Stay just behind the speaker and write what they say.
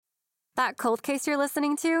That cold case you're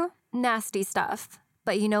listening to? Nasty stuff.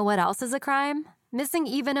 But you know what else is a crime? Missing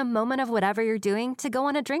even a moment of whatever you're doing to go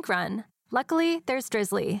on a drink run. Luckily, there's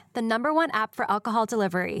Drizzly, the #1 app for alcohol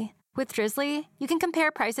delivery. With Drizzly, you can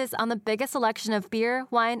compare prices on the biggest selection of beer,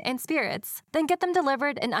 wine, and spirits, then get them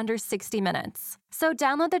delivered in under 60 minutes. So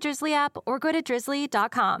download the Drizzly app or go to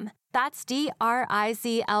drizzly.com. That's DRIZLY.com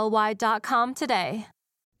today.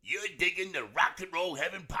 You're digging the Rock and Roll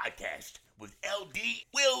Heaven podcast with LD,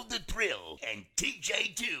 Will the Thrill, and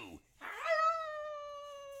TJ2.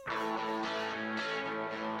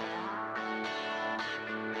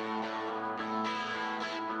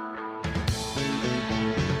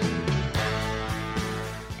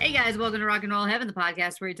 Hey guys, welcome to Rock and Roll Heaven, the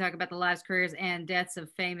podcast where we talk about the lives, careers, and deaths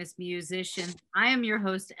of famous musicians. I am your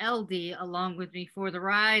host, LD. Along with me for the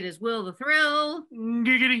ride is Will the Thrill.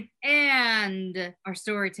 Giggity. And our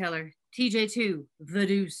storyteller, TJ2, the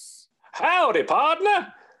Deuce. Howdy,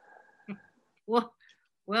 partner. Well,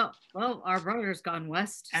 our brother's gone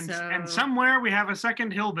west. And somewhere we have a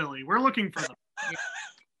second hillbilly. We're looking for them.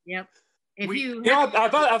 Yep.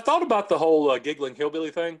 I've thought about the whole giggling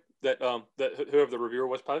hillbilly thing that whoever the reviewer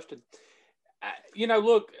was posted.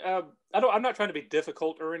 Look, I'm not trying to be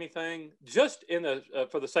difficult or anything. Just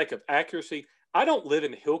for the sake of accuracy, I don't live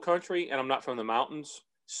in hill country and I'm not from the mountains.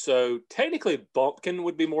 So technically, bumpkin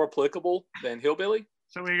would be more applicable than hillbilly.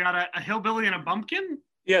 So we got a hillbilly and a bumpkin.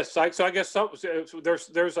 Yes, so I guess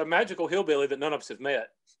there's a magical hillbilly that none of us have met.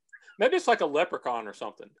 Maybe it's like a leprechaun or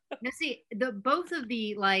something. Now, see, both of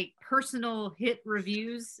the personal hit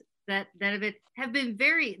reviews that have been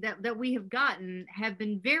that we have gotten have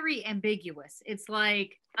been very ambiguous. It's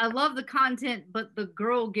like, I love the content, but the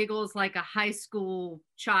girl giggles like a high school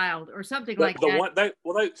child or something like that.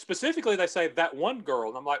 They say that one girl,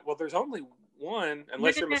 and I'm like, well, there's only one,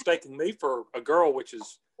 unless you're mistaking me for a girl, which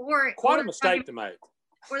is quite a mistake to make.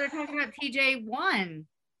 Or they're talking about TJ1.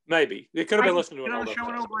 Maybe they could have been listening to it. Show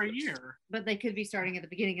it over a year, but they could be starting at the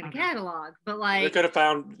beginning of the catalog. But they could have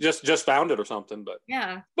found found it or something. But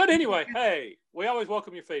yeah. But anyway, hey, we always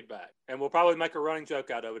welcome your feedback, and we'll probably make a running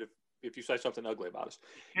joke out of it if you say something ugly about us.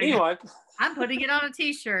 Anyway, I'm putting it on a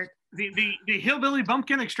T-shirt. The hillbilly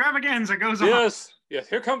bumpkin extravaganza goes on. Yes.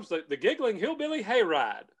 Here comes the giggling hillbilly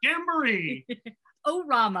hayride. Jamboree. Oh,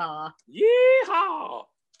 Rama. Yeehaw.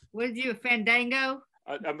 What did you, a fandango?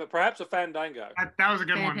 Perhaps a fandango. That was a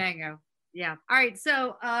good one. Fandango. Yeah. All right.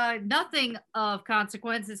 So nothing of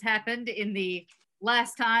consequence has happened in the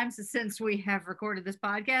last times since we have recorded this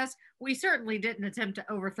podcast. We certainly didn't attempt to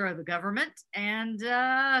overthrow the government, and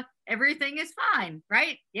everything is fine,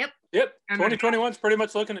 right? Yep. 2021's pretty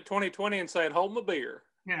much looking at 2020 and saying, hold my beer.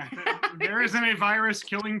 Yeah, there isn't a virus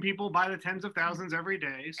killing people by the tens of thousands every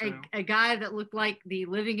day. So. A guy that looked like the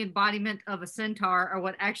living embodiment of a centaur, or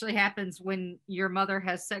what actually happens when your mother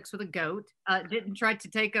has sex with a goat, didn't try to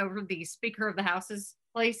take over the Speaker of the House's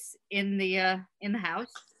place in the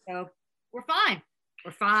house. So we're fine.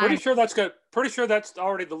 We're fine. Pretty sure that's good. Pretty sure that's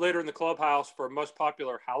already the litter in the clubhouse for most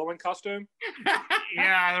popular Halloween costume.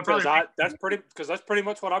 Yeah, that's pretty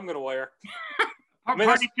much what I'm going to wear.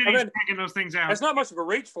 Taking those things out. It's not much of a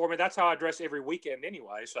reach for me. That's how I dress every weekend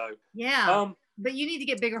anyway. So yeah, but you need to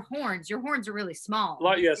get bigger horns. Your horns are really small.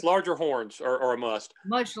 Yes, larger horns are a must.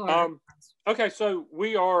 Much larger. Okay, so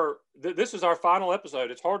we are. This is our final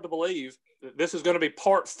episode. It's hard to believe this is going to be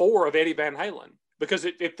part 4 of Eddie Van Halen, because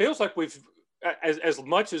it feels like we've, as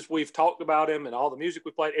much as we've talked about him and all the music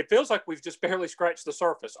we played, it feels like we've just barely scratched the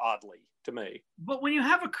surface. Oddly, to me. But when you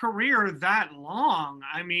have a career that long,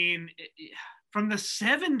 I mean. From the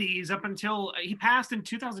 70s up until he passed in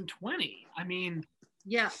 2020. I mean,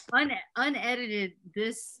 yeah, unedited.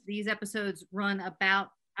 These episodes run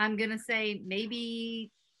about, I'm gonna say, maybe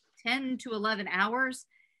 10 to 11 hours.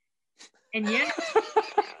 And yeah,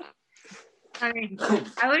 I mean,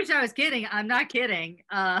 I wish I was kidding. I'm not kidding.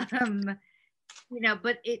 But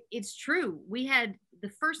it's true. We had the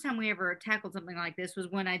first time we ever tackled something like this was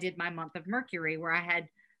when I did my month of Mercury, where I had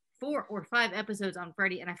 4 or 5 episodes on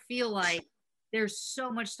Freddie, and I feel like there's so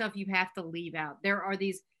much stuff you have to leave out. There are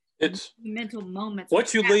these mental moments.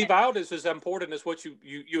 What you leave out is as important as what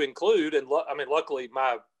you include. And luckily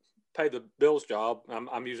my pay the bills job,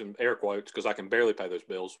 I'm using air quotes because I can barely pay those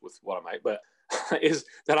bills with what I make, but is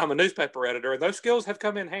that I'm a newspaper editor, and those skills have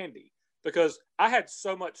come in handy because I had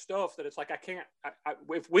so much stuff that it's like,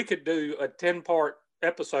 if we could do a 10-part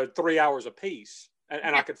episode, 3 hours a piece,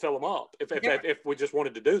 and I could fill them up if we just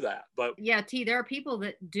wanted to do that. But yeah, there are people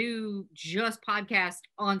that do just podcasts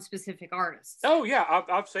on specific artists. Oh yeah,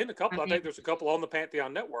 I've seen a couple. I think there's a couple on the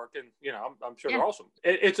Pantheon Network, and I'm sure they're awesome.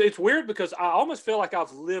 It's weird because I almost feel like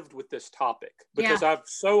I've lived with this topic because I've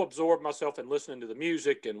so absorbed myself in listening to the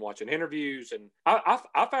music and watching interviews, and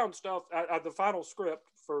I found stuff. The final script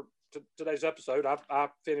for today's episode, I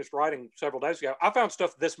finished writing several days ago. I found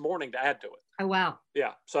stuff this morning to add to it. Oh, wow.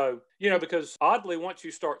 Yeah. So, because oddly, once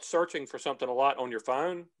you start searching for something a lot on your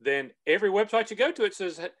phone, then every website you go to, it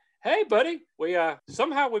says, hey, buddy, we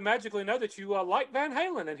somehow we magically know that you like Van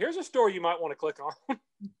Halen, and here's a story you might want to click on.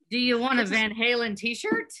 Do you want a Van Halen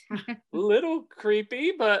t-shirt? Little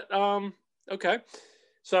creepy, but okay.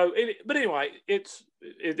 So, but anyway,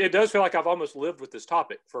 it does feel like I've almost lived with this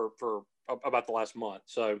topic for about the last month.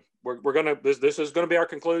 So we're gonna this is gonna be our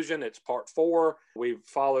conclusion. It's part 4. We've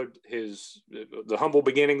followed the humble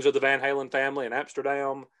beginnings of the Van Halen family in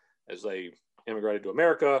Amsterdam as they immigrated to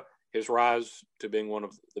America. His rise to being one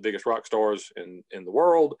of the biggest rock stars in the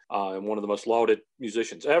world, and one of the most lauded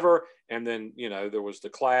musicians ever. And then there was the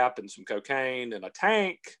clap and some cocaine and a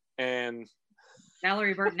tank and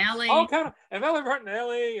Valerie Bertinelli. And Valerie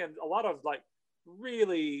Bertinelli and a lot of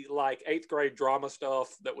really 8th grade drama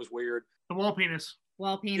stuff that was weird. The wall penis.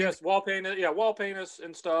 Wall penis. Yes, wall penis. Yeah, wall penis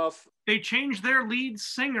and stuff. They changed their lead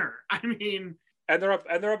singer. I mean, and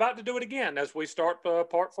they're about to do it again as we start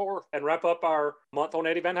part 4 and wrap up our month on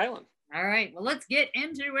Eddie Van Halen. All right, well, let's get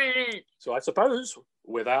into it. So I suppose,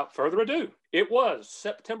 without further ado, it was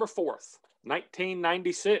September 4th,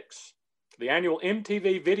 1996. The annual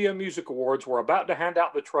MTV Video Music Awards were about to hand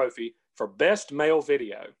out the trophy for Best Male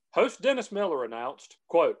Video. Host Dennis Miller announced,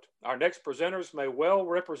 quote, our next presenters may well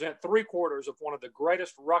represent 3/4 of one of the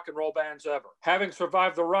greatest rock and roll bands ever, having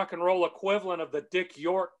survived the rock and roll equivalent of the Dick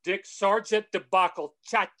Sargent debacle.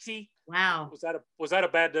 Chachi. Wow. Was that a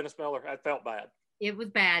bad Dennis Miller? I felt bad. It was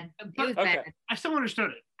bad. Bad. I still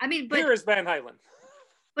understood it. I mean, but here is Van Halen.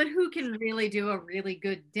 But who can really do a really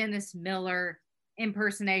good Dennis Miller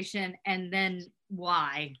impersonation, and then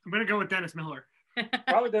why? I'm gonna go with Dennis Miller.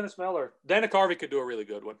 Probably Dennis Miller. Dana Carvey could do a really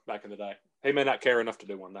good one back in the day. He may not care enough to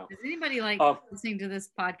do one now. Does anybody listening to this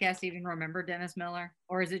podcast even remember Dennis Miller,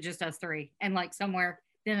 or is it just us three? And somewhere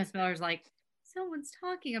Dennis Miller's like, someone's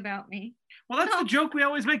talking about me. Well, that's the joke we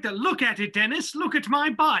always make. That look at it, Dennis. Look at my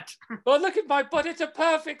butt. Well, look at my butt. It's a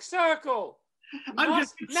perfect circle.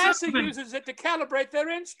 NASA uses it to calibrate their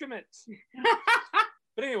instruments.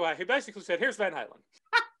 But anyway, he basically said, here's Van Halen.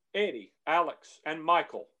 Eddie, Alex, and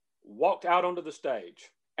Michael walked out onto the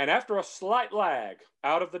stage. And after a slight lag,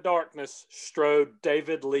 out of the darkness strode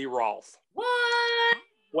David Lee Roth.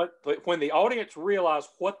 What? When the audience realized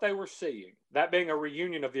what they were seeing, that being a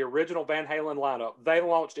reunion of the original Van Halen lineup, they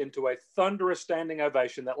launched into a thunderous standing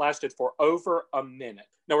ovation that lasted for over a minute.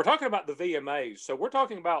 Now, we're talking about the VMAs, so we're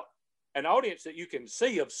talking about an audience that you can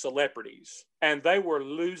see of celebrities, and they were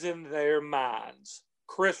losing their minds.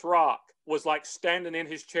 Chris Rock was standing in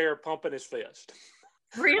his chair pumping his fist.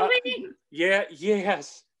 Really?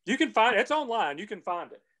 Yes. You can find it. It's online. You can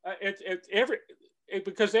find it.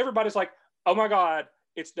 Because everybody's like, oh my God,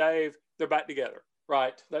 it's Dave. They're back together,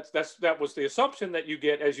 right? That was the assumption that you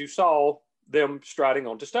get as you saw them striding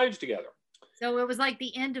onto stage together. So it was like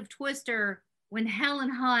the end of Twister when Helen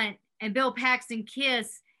Hunt and Bill Paxton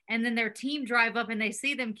kiss, and then their team drive up and they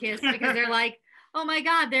see them kiss because they're like, oh my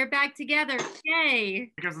God, they're back together.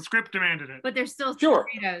 Yay. Because the script demanded it. But there's still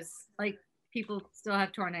tornadoes. People still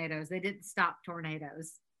have tornadoes. They didn't stop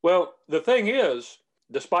tornadoes. Well, the thing is,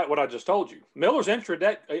 despite what I just told you, Miller's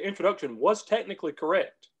introduction was technically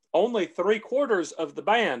correct. Only 3/4 of the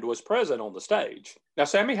band was present on the stage. Now,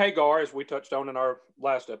 Sammy Hagar, as we touched on in our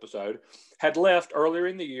last episode, had left earlier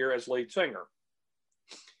in the year as lead singer.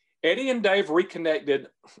 Eddie and Dave reconnected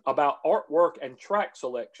about artwork and track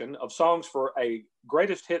selection of songs for a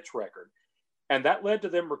greatest hits record, and that led to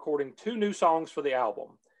them recording 2 new songs for the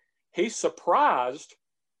album. He surprised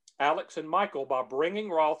Alex and Michael by bringing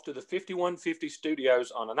Roth to the 5150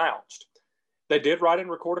 studios unannounced. They did write and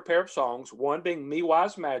record a pair of songs, one being Me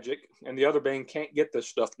Wise Magic and the other being Can't Get This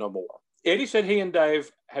Stuff No More. Eddie said he and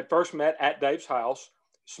Dave had first met at Dave's house,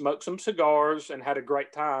 smoked some cigars, and had a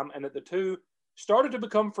great time, and that the two started to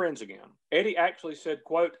become friends again. Eddie actually said,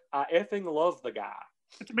 quote, I effing love the guy.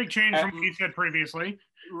 That's a big change from what he said previously.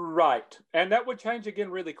 Right. And that would change again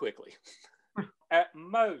really quickly. At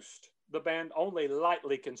most, the band only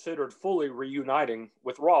lightly considered fully reuniting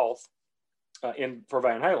with Roth for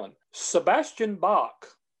Van Halen. Sebastian Bach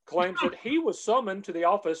claims that he was summoned to the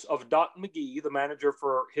office of Doc McGee, the manager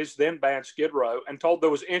for his then band Skid Row, and told there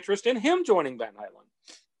was interest in him joining Van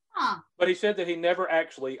Halen. But he said that he never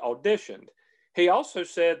actually auditioned. He also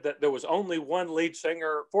said that there was only one lead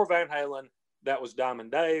singer for Van Halen. That was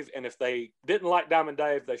Diamond Dave. And if they didn't like Diamond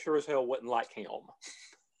Dave, they sure as hell wouldn't like him.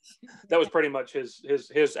 That was pretty much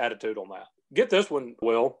his attitude on that. Get this one,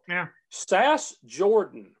 Will. Yeah. Sass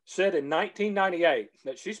Jordan said in 1998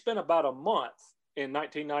 that she spent about a month in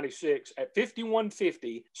 1996 at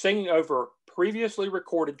 5150 singing over previously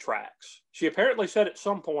recorded tracks. She apparently said at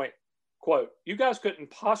some point, quote, "You guys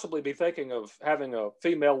couldn't possibly be thinking of having a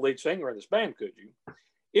female lead singer in this band, could you?"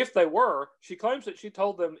 If they were, she claims that she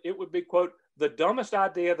told them it would be, quote, "the dumbest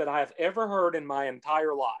idea that I have ever heard in my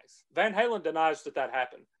entire life." Van Halen denies that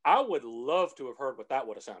happened. I would love to have heard what that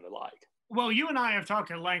would have sounded like. Well, you and I have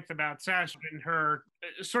talked at length about Sash and her,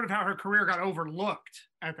 sort of how her career got overlooked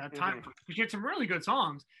at that time. She had some really good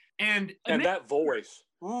songs. And that voice.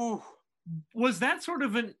 Ooh. Was that sort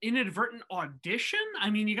of an inadvertent audition? I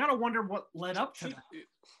mean, you got to wonder what led up to that.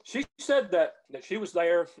 She said that she was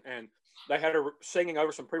there and they had her singing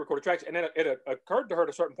over some pre-recorded tracks, and then it occurred to her at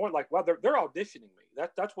a certain point, like, well, they're auditioning me.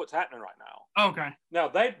 That's what's happening right now. Okay. Now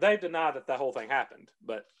they deny that the whole thing happened,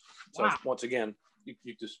 but so once again,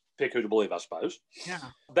 you just pick who to believe, I suppose. Yeah.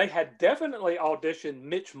 They had definitely auditioned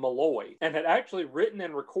Mitch Malloy and had actually written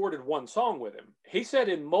and recorded one song with him. He said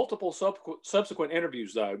in multiple subsequent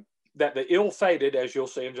interviews, though, that the ill-fated, as you'll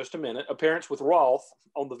see in just a minute, appearance with Roth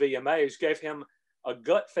on the VMAs gave him a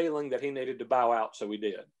gut feeling that he needed to bow out, so he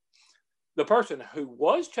did. The person who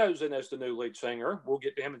was chosen as the new lead singer, we'll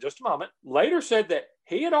get to him in just a moment, later said that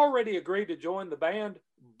he had already agreed to join the band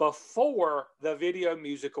before the Video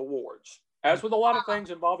Music Awards. As with a lot of things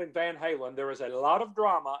involving Van Halen, there is a lot of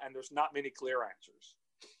drama and there's not many clear answers.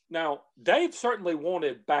 Now, Dave certainly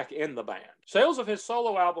wanted back in the band. Sales of his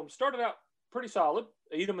solo album started out pretty solid.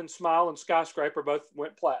 Eat 'Em and Smile and Skyscraper both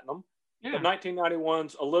went platinum. Yeah. But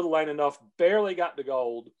 1991's A Little Ain't Enough barely got to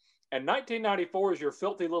gold. And 1994's Your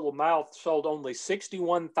Filthy Little Mouth sold only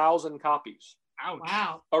 61,000 copies. Ouch.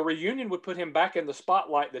 Wow. A reunion would put him back in the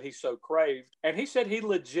spotlight that he so craved. And he said he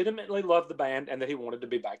legitimately loved the band and that he wanted to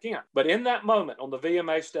be back in. But in that moment on the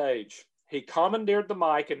VMA stage, he commandeered the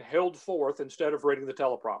mic and held forth instead of reading the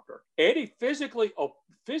teleprompter. Eddie physically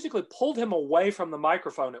pulled him away from the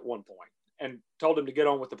microphone at one point and told him to get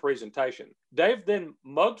on with the presentation. Dave then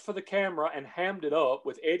mugged for the camera and hammed it up,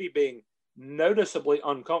 with Eddie being noticeably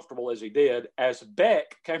uncomfortable as he did, as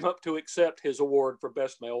Beck came up to accept his award for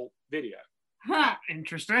Best Male Video. Huh,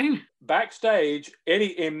 interesting. Backstage,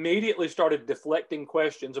 Eddie immediately started deflecting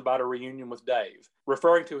questions about a reunion with Dave,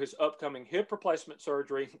 referring to his upcoming hip replacement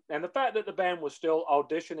surgery and the fact that the band was still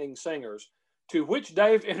auditioning singers, to which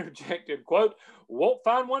Dave interjected, quote, "Won't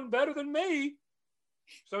find one better than me."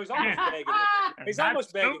 So he's almost begging. He's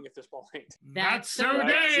almost begging at this point. That's so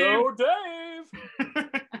Dave.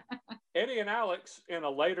 Eddie and Alex, in a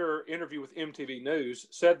later interview with MTV News,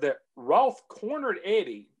 said that Roth cornered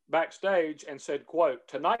Eddie backstage and said, quote,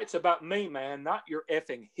 "Tonight's about me, man, not your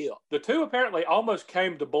effing hip." The two apparently almost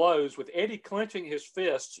came to blows, with Eddie clenching his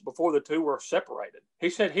fists before the two were separated. He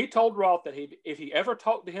said he told Roth that if he ever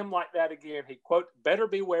talked to him like that again, he, quote, "better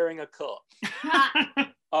be wearing a cup."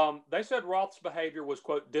 They said Roth's behavior was,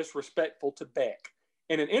 quote, "disrespectful to Beck."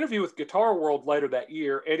 In an interview with Guitar World later that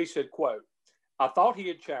year, Eddie said, quote, "I thought he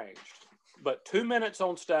had changed, but 2 minutes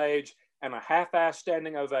on stage and a half-assed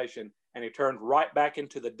standing ovation, and he turned right back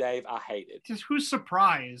into the Dave I hated." Just who's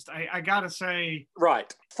surprised? I gotta say.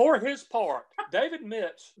 Right. For his part, Dave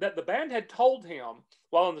admits that the band had told him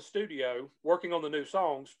while in the studio working on the new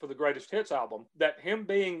songs for the Greatest Hits album that him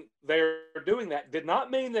being there doing that did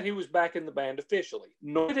not mean that he was back in the band officially,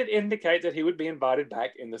 nor did it indicate that he would be invited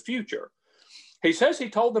back in the future. He says he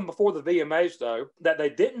told them before the VMAs, though, that they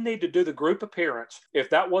didn't need to do the group appearance if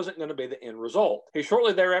that wasn't going to be the end result. He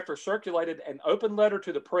shortly thereafter circulated an open letter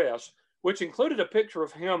to the press, which included a picture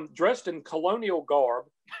of him dressed in colonial garb,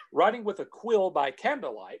 writing with a quill by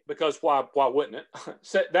candlelight, because why wouldn't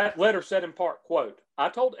it? That letter said in part, quote, "I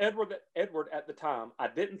told Edward at the time I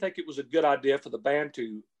didn't think it was a good idea for the band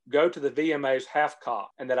to go to the VMAs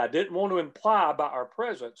half-cocked, and that I didn't want to imply by our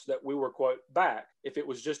presence that we were, quote, back if it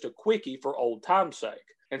was just a quickie for old time's sake.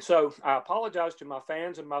 And so I apologize to my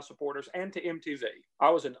fans and my supporters and to MTV. I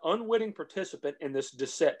was an unwitting participant in this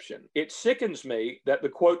deception. It sickens me that the,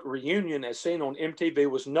 quote, reunion as seen on MTV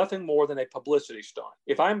was nothing more than a publicity stunt.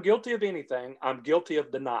 If I'm guilty of anything, I'm guilty of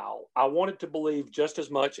denial. I wanted to believe just as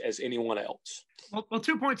much as anyone else." Well,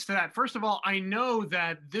 2 points to that. First of all, I know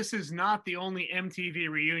that this is not the only MTV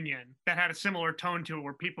reunion that had a similar tone to it,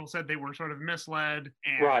 where people said they were sort of misled,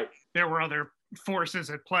 and right. There were other forces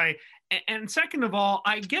at play. And second of all,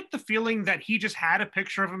 I get the feeling that he just had a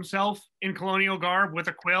picture of himself in colonial garb with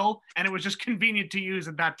a quill, and it was just convenient to use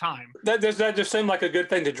at that time. That just seemed like a good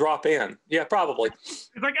thing to drop in. Yeah, probably. It's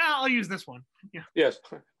like, I'll use this one. Yeah. Yes.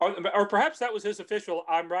 Or perhaps that was his official,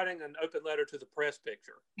 I'm writing an open letter to the press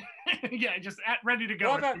picture. Yeah, just ready to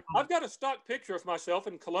go. Well, I've got a stock picture of myself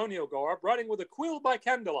in colonial garb writing with a quill by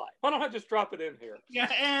candlelight. Why don't I just drop it in here?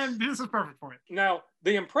 Yeah, and this is perfect for it. Now,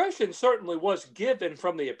 the impression certainly was given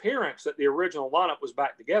from the appearance that the original lineup was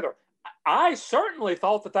back together. I certainly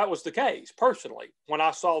thought that was the case, personally, when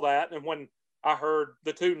I saw that and when I heard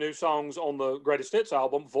the 2 new songs on the Greatest Hits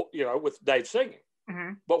album, with Dave singing.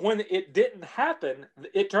 Mm-hmm. But when it didn't happen,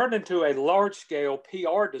 it turned into a large-scale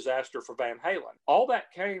PR disaster for Van Halen. All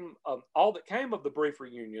that came of the brief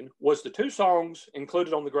reunion was the 2 songs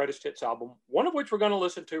included on the Greatest Hits album, one of which we're going to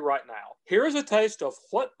listen to right now. Here is a taste of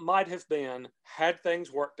what might have been had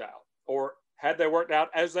things worked out, or had they worked out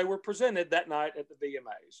as they were presented that night at the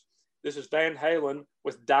VMAs. This is Van Halen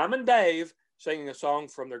with Diamond Dave singing a song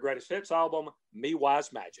from their Greatest Hits album, Me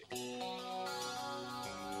Wise Magic.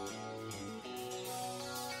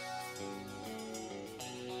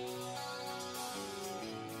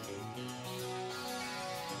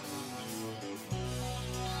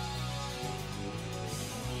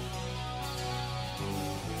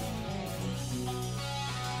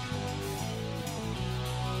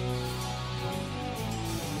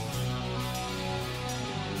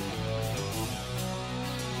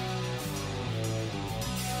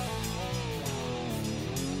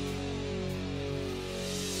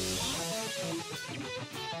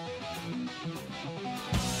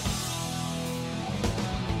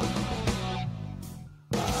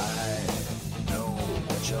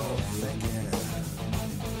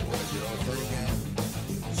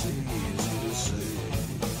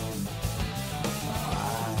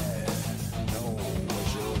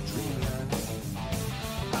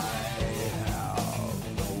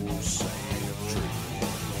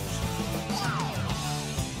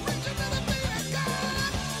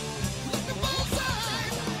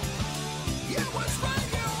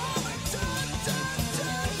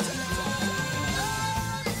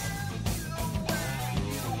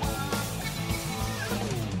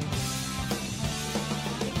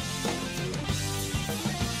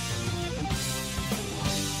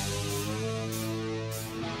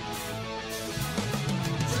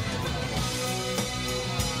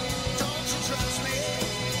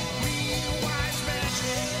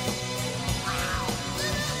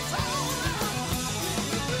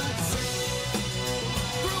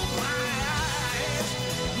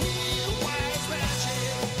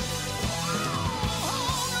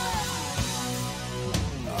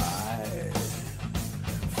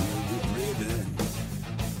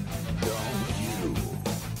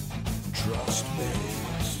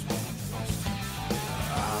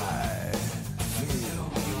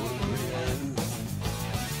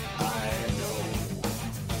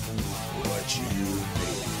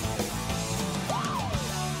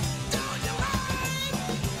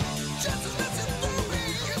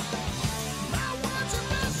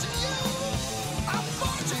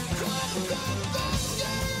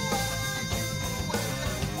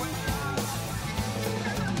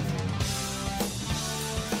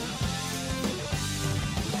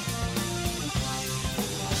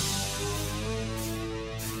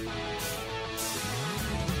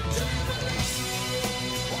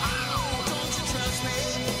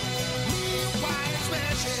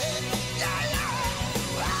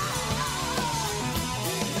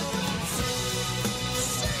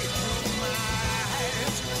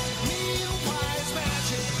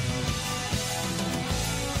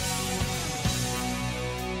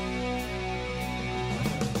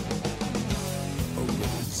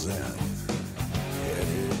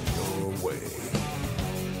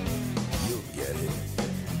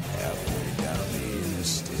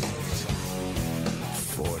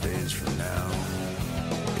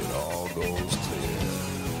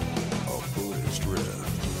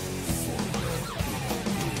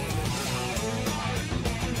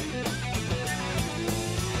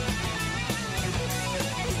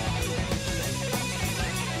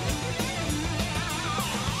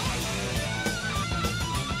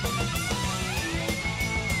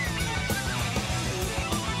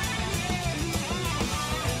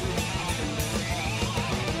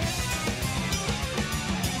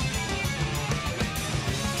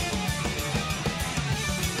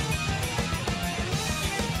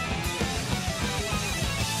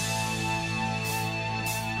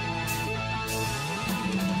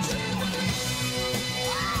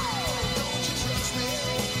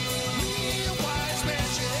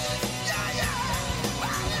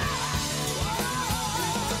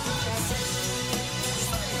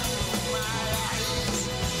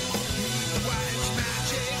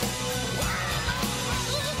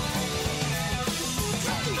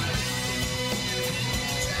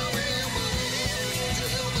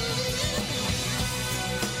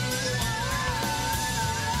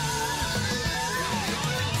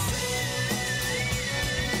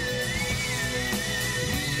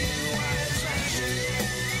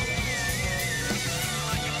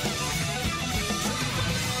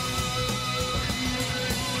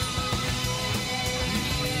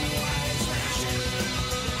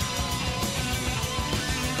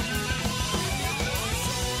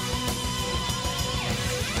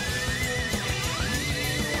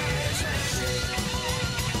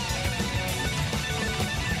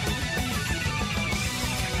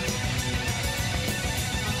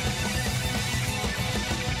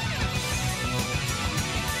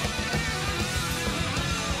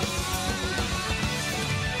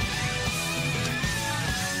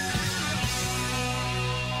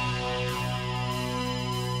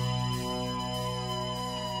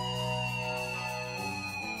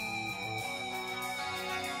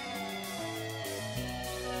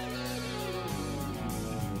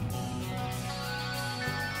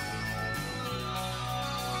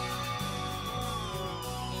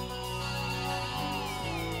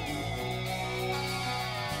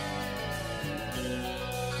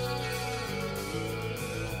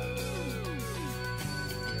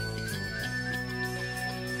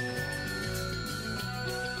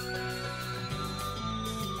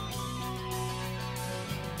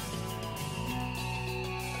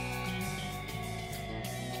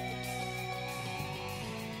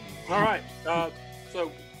 All right.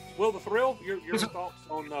 So, Will the Thrill, your thoughts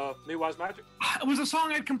on New Wise Magic? It was a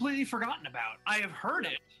song I'd completely forgotten about. I have heard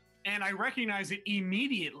it, and I recognize it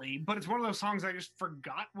immediately, but it's one of those songs I just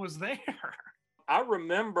forgot was there. I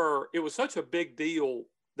remember it was such a big deal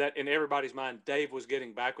that in everybody's mind, Dave was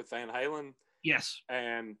getting back with Van Halen. Yes.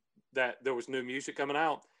 And that there was new music coming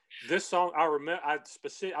out. This song, I remember, I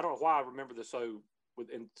don't know why I remember this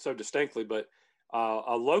so distinctly, but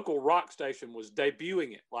a local rock station was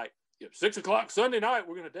debuting it. Like, 6 o'clock Sunday night,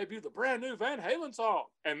 we're going to debut the brand new Van Halen song.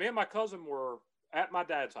 And me and my cousin were at my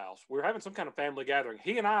dad's house. We were having some kind of family gathering.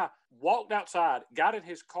 He and I walked outside, got in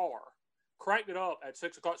his car, cranked it up at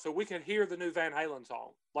 6 o'clock so we could hear the new Van Halen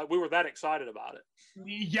song. Like, we were that excited about it.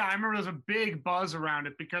 Yeah, I remember there was a big buzz around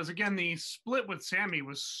it because, again, the split with Sammy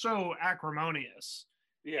was so acrimonious.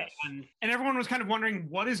 Yes. And everyone was kind of wondering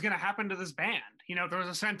what is going to happen to this band. There was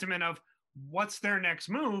a sentiment of what's their next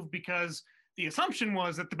move, because the assumption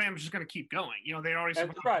was that the band was just going to keep going. They already said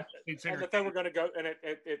and that they were going to go, and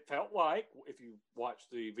it felt like, if you watch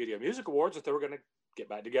the Video Music Awards, that they were going to get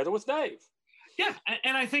back together with Dave. Yeah,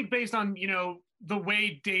 and I think based on, the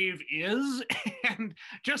way Dave is and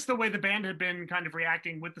just the way the band had been kind of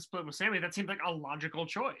reacting with the split with Sammy, that seemed like a logical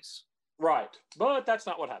choice. Right, but that's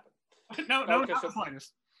not what happened. No, not the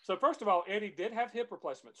slightest. So first of all, Eddie did have hip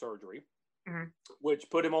replacement surgery, mm-hmm. which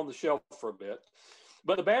put him on the shelf for a bit.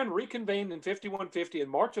 But the band reconvened in 5150 in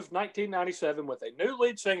March of 1997 with a new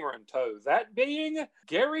lead singer in tow, that being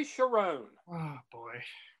Gary Cherone. Oh, boy.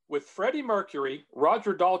 With Freddie Mercury,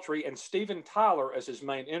 Roger Daltrey, and Steven Tyler as his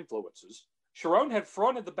main influences. Cherone had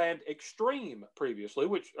fronted the band Extreme previously,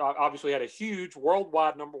 which obviously had a huge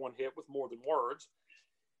worldwide #1 hit with More Than Words.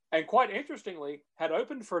 And quite interestingly, had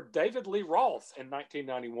opened for David Lee Roth in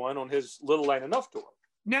 1991 on his Little Ain't Enough tour.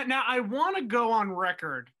 Now I want to go on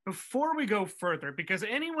record before we go further, because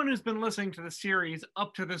anyone who's been listening to the series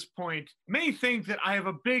up to this point may think that I have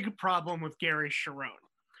a big problem with Gary Cherone.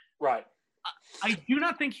 Right. I do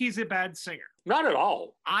not think he's a bad singer. Not at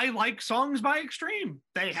all. I like songs by Extreme.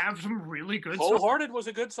 They have some really good songs. Wholehearted was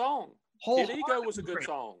a good song. Kid Ego was a good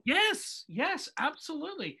song. Yes,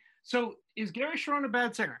 absolutely. So is Gary Cherone a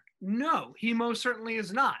bad singer? No, he most certainly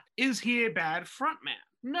is not. Is he a bad frontman?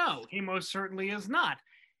 No, he most certainly is not.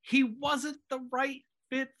 He wasn't the right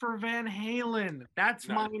fit for Van Halen. That's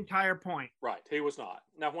my entire point. Right, he was not.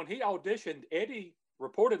 Now, when he auditioned, Eddie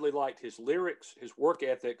reportedly liked his lyrics, his work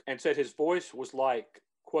ethic, and said his voice was like,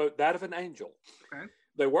 quote, that of an angel. Okay.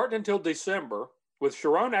 They worked until December, with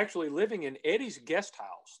Cherone actually living in Eddie's guest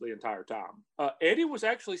house the entire time. Eddie was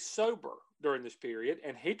actually sober during this period,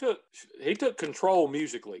 and he took control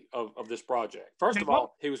musically of this project. First of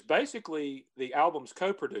all, he was basically the album's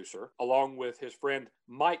co-producer, along with his friend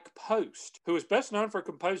Mike Post, who is best known for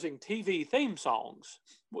composing TV theme songs.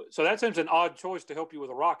 So that seems an odd choice to help you with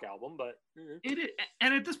a rock album, but... It is.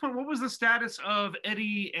 And at this point, what was the status of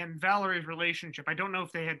Eddie and Valerie's relationship? I don't know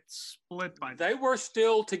if they had split by then. They were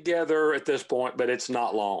still together at this point, but it's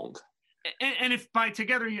not long. And if by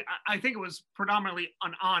together, I think it was predominantly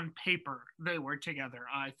on paper they were together.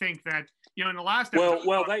 I think that, in the last episode...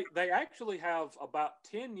 Well, they actually have about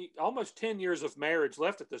almost 10 years of marriage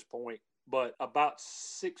left at this point, but about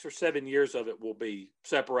 6 or 7 years of it will be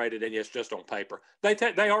separated, and yes, just on paper.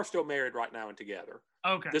 They are still married right now and together.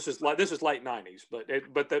 Okay. This is late 90s,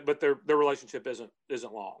 but their relationship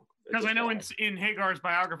isn't long. Because I know in Hagar's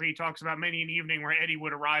biography, he talks about many an evening where Eddie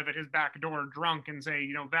would arrive at his back door drunk and say,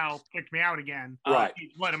 Val kicked me out again. Right.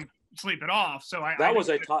 He'd let him sleep it off. So that was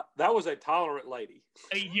a tolerant lady.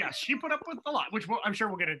 Yes, she put up with a lot, which I'm sure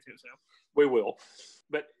we'll get into. So we will.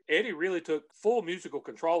 But Eddie really took full musical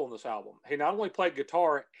control on this album. He not only played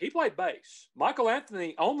guitar, he played bass. Michael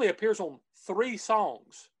Anthony only appears on 3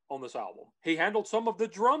 songs on this album. He handled some of the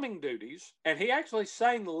drumming duties, and he actually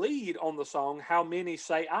sang lead on the song How Many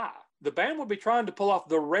Say I. The band would be trying to pull off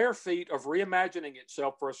the rare feat of reimagining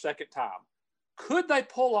itself for a second time. Could they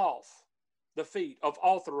pull off the feat of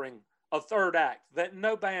authoring a third act that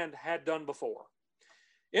no band had done before?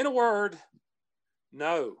 In a word,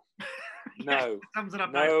 no. No. Sums it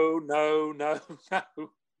up. No.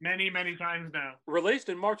 Many, many times no. Released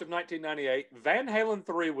in March of 1998, Van Halen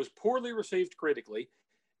 3 was poorly received critically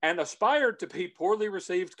and aspired to be poorly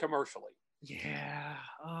received commercially. Yeah.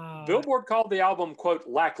 Billboard called the album, quote,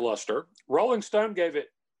 lackluster. Rolling Stone gave it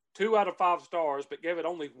 2 out of 5 stars, but gave it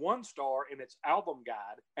only 1 star in its album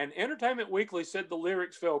guide. And Entertainment Weekly said the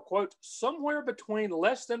lyrics fell, quote, somewhere between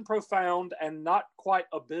less than profound and not quite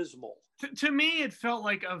abysmal. To me, it felt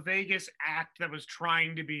like a Vegas act that was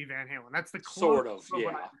trying to be Van Halen. That's the sort of, what yeah.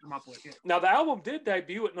 I come up with. Yeah. Now, the album did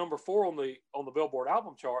debut at number 4 on the Billboard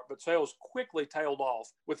album chart, but sales quickly tailed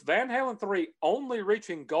off, with Van Halen 3 only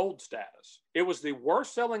reaching gold status. It was the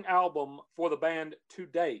worst-selling album for the band to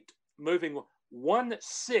date, moving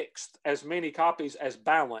 1/6 as many copies as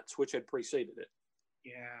Balance, which had preceded it.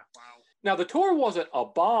 Yeah, wow. Now, the tour wasn't a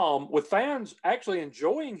bomb, with fans actually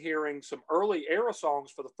enjoying hearing some early era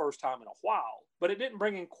songs for the first time in a while, but it didn't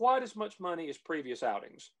bring in quite as much money as previous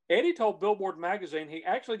outings. Eddie told Billboard magazine he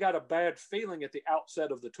actually got a bad feeling at the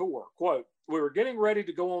outset of the tour. Quote, we were getting ready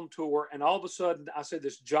to go on tour, and all of a sudden, I see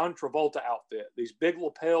this John Travolta outfit, these big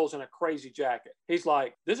lapels and a crazy jacket. He's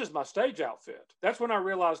like, this is my stage outfit. That's when I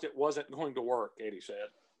realized it wasn't going to work, Eddie said.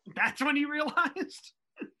 That's when you realized?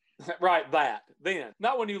 Right, that. Then.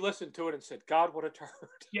 Not when you listened to it and said, God, what a turd.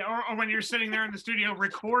 Yeah, or when you're sitting there in the studio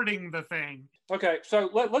recording the thing. Okay,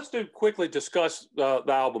 so let's quickly discuss the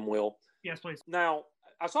album, Will. Yes, please. Now,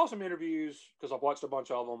 I saw some interviews, because I've watched a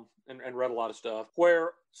bunch of them and read a lot of stuff,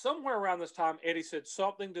 where somewhere around this time, Eddie said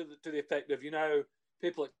something to the effect of,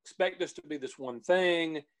 people expect us to be this one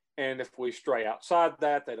thing, and if we stray outside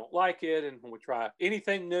that, they don't like it, and when we try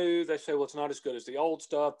anything new, they say, well, it's not as good as the old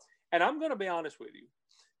stuff. And I'm going to be honest with you.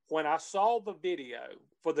 When I saw the video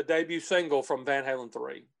for the debut single from Van Halen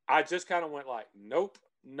 3, I just kind of went like, nope.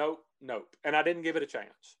 And I didn't give it a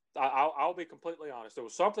chance. I'll be completely honest. There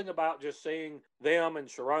was something about just seeing them and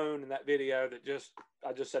Sharon in that video that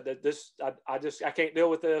I just said that I can't deal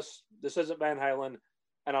with this. This isn't Van Halen,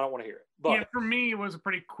 and I don't want to hear it. But yeah, for me, it was a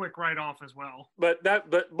pretty quick write-off as well. But that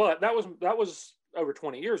was over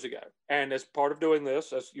 20 years ago. And as part of doing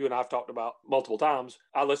this, as you and I have talked about multiple times,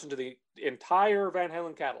 I listened to the entire Van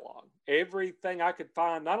Halen catalog. Everything I could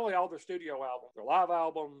find, not only all their studio albums, their live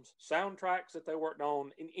albums, soundtracks that they worked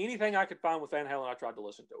on, and anything I could find with Van Halen, I tried to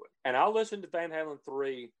listen to it. And I listened to Van Halen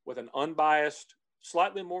 3 with an unbiased,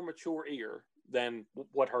 slightly more mature ear than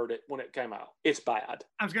what heard it when it came out. It's bad.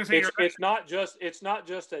 I was going to say it's not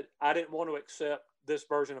just that I didn't want to accept this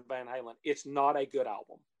version of Van Halen. It's not a good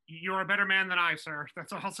album. You're a better man than I, sir.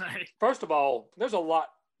 That's all I'll say. First of all, there's a lot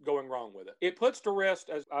going wrong with it. It puts to rest,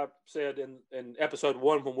 as I said in episode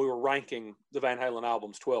 1 when we were ranking the Van Halen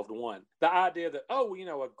albums 12-1, the idea that,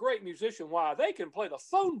 a great musician, why, they can play the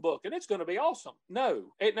phone book and it's going to be awesome.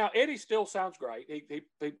 No. Now, Eddie still sounds great.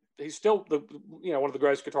 He's still one of the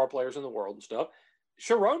greatest guitar players in the world and stuff.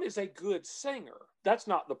 Sharon is a good singer. That's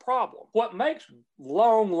not the problem. What makes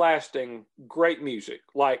long-lasting great music,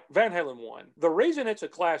 like Van Halen 1, the reason it's a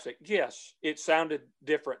classic, yes, it sounded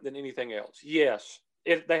different than anything else. Yes,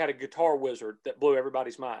 they had a guitar wizard that blew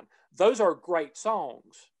everybody's mind. Those are great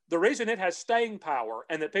songs. The reason it has staying power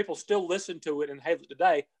and that people still listen to it and hate it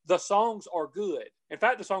today, the songs are good. In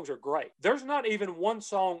fact, the songs are great. There's not even one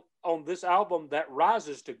song on this album that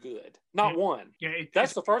rises to good. Not one. Yeah,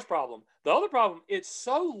 that's the first problem. The other problem, it's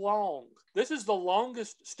so long. This is the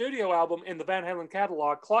longest studio album in the Van Halen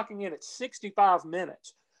catalog, clocking in at 65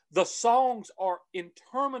 minutes. The songs are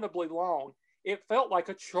interminably long. It felt like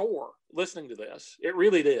a chore listening to this. It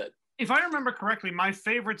really did. If I remember correctly, my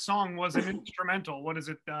favorite song was an instrumental. What is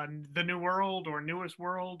it? The New World or Newest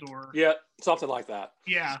World or? Yeah, something like that.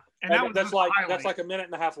 Yeah, and that's like a minute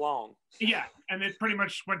and a half long. Yeah, and it pretty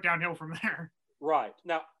much went downhill from there. Right.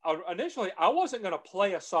 Now, initially, I wasn't going to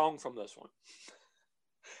play a song from this one.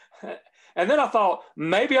 And then I thought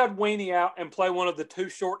maybe I'd weenie out and play one of the 2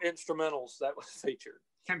 short instrumentals that was featured.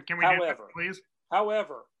 Can we do that, please?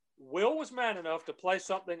 However, Will was man enough to play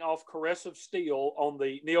something off Caress of Steel on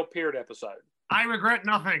the Neil Peart episode. I regret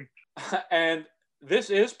nothing. And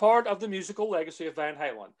this is part of the musical legacy of Van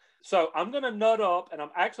Halen. So I'm going to nut up, and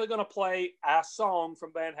I'm actually going to play a song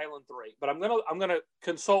from Van Halen 3. But I'm going to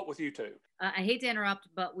consult with you two. I hate to interrupt,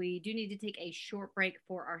 but we do need to take a short break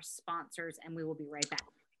for our sponsors, and we will be right back.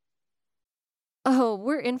 Oh,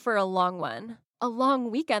 we're in for a long one. A long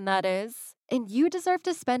weekend, that is. And you deserve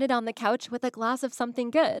to spend it on the couch with a glass of something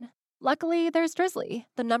good. Luckily, there's Drizzly,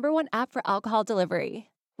 the #1 app for alcohol delivery.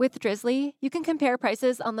 With Drizzly, you can compare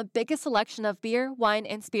prices on the biggest selection of beer, wine,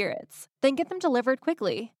 and spirits, then get them delivered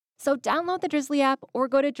quickly. So download the Drizzly app or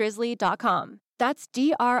go to drizzly.com. That's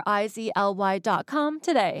DRIZLY.com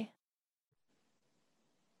today.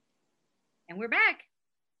 And we're back.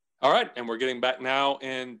 All right, and we're getting back now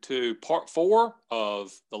into part 4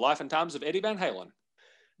 of The Life and Times of Eddie Van Halen.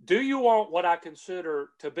 Do you want what I consider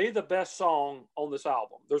to be the best song on this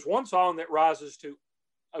album? There's one song that rises to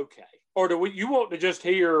okay? Or do you want to just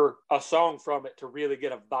hear a song from it to really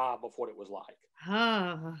get a vibe of what it was like?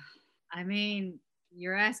 Oh, I mean,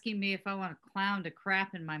 you're asking me if I want a clown to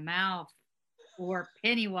crap in my mouth or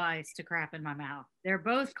Pennywise to crap in my mouth. They're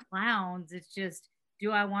both clowns. It's just,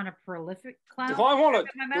 do I want a prolific clown? Do I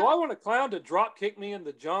want a clown to drop kick me in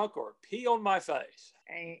the junk or pee on my face?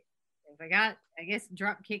 I guess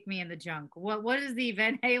drop kick me in the junk. What is the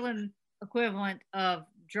Van Halen equivalent of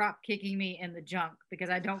drop kicking me in the junk? Because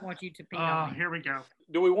I don't want you to pee on me. Here we go.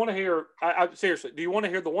 Do we want to hear? Seriously, do you want to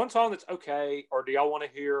hear the one song that's okay, or do y'all want to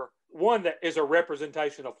hear one that is a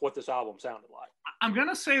representation of what this album sounded like? I'm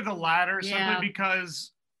gonna say the latter simply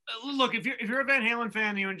because, look, if you're a Van Halen fan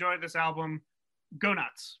and you enjoyed this album, go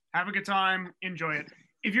nuts, have a good time, enjoy it.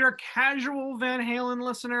 If you're a casual Van Halen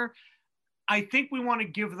listener, I think we want to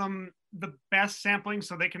give them the best sampling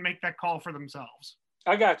so they can make that call for themselves.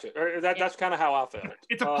 I got you. That's kind of how I felt.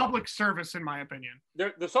 It's a public service, in my opinion.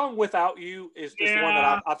 The song "Without You" is the one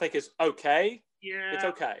that I think is okay. Yeah, it's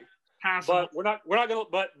okay. Passable. But we're not gonna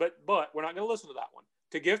we're not gonna listen to that one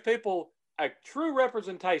to give people a true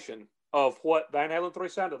representation of what Van Halen 3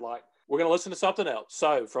 sounded like. We're gonna listen to something else.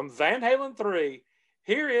 So from Van Halen 3,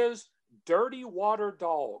 here is "Dirty Water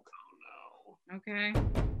Dog." Oh no. Okay.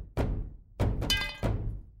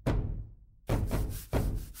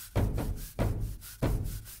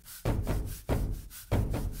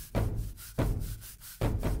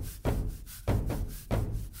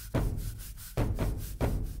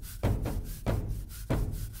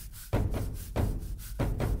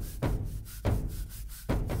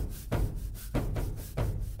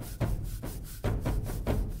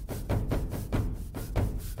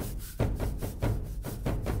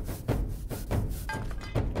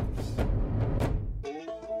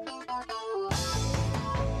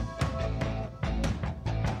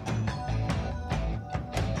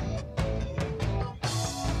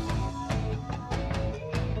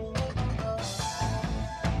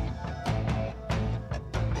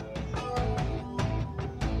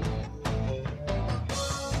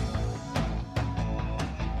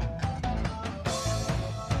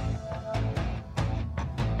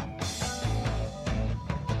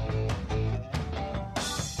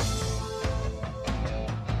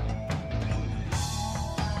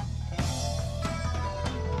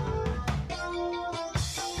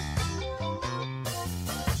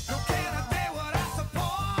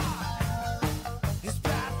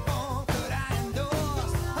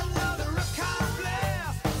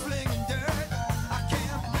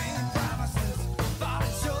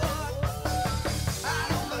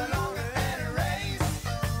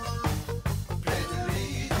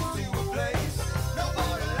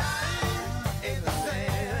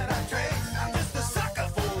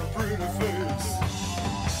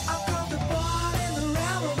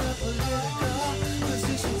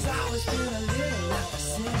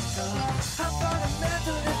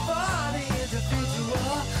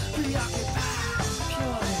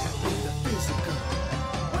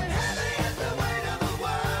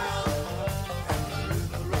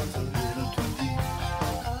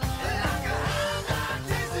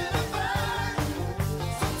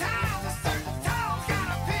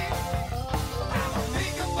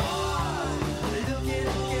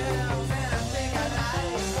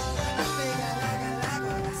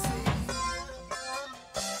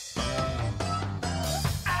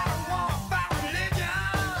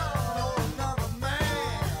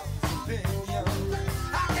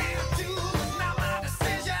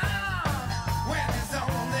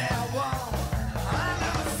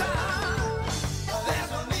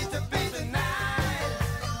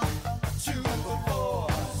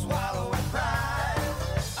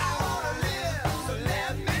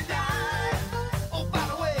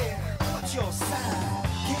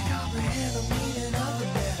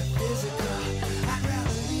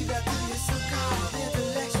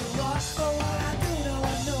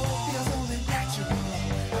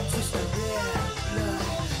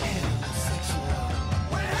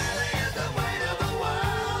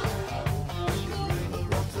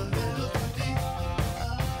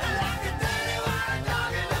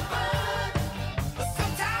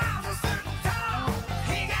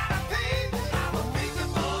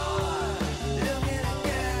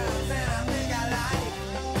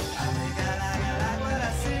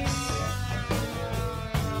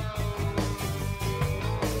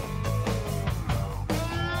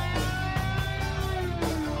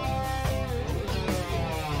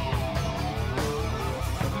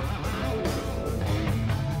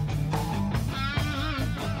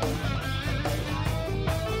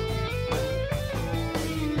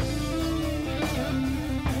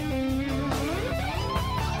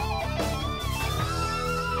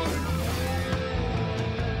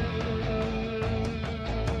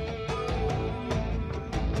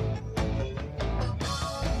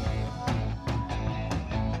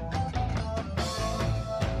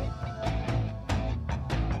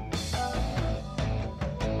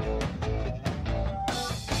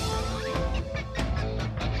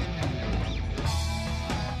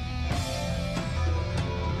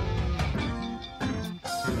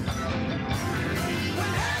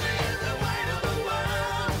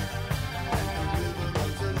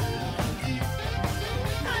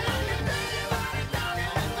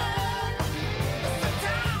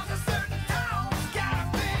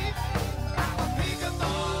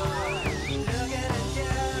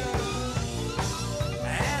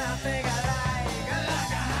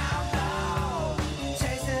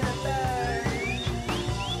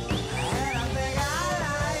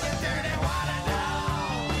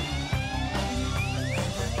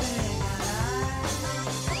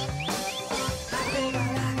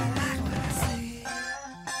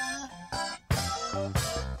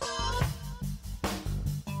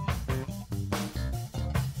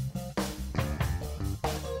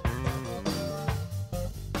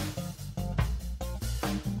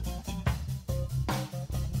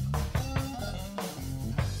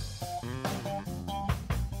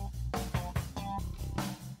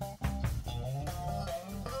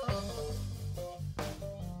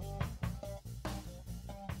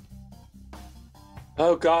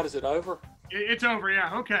 Oh, God, is it over? It's over,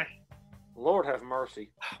 yeah. Okay. Lord have mercy.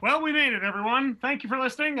 Well, we made it, everyone. Thank you for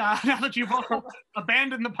listening. Now that you've all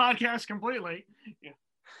abandoned the podcast completely. Yeah.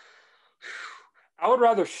 I would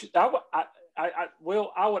rather, I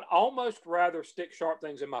would almost rather stick sharp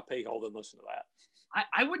things in my pee hole than listen to that.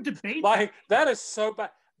 I would debate like that is so bad.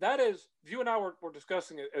 That is, you and I were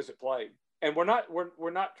discussing it as it played, and we're not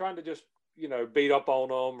trying to just beat up on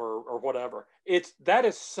them or whatever. That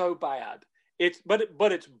is so bad.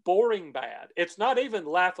 But it's boring bad. It's not even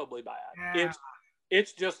laughably bad. Yeah.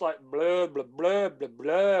 It's just like blah blah blah blah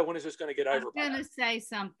blah. When is this going to get over? I'm gonna say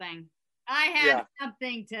something. I have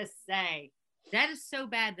something to say. That is so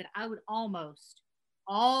bad that I would almost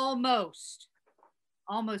rather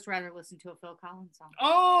listen to a Phil Collins song.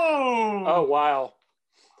 Oh wow.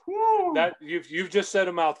 Woo. That you've just said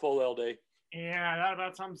a mouthful, LD. Yeah,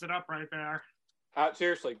 that sums it up right there.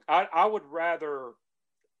 Seriously, I would rather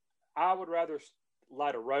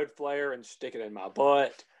light a road flare and stick it in my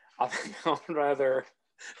butt. I think I would rather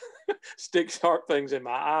stick sharp things in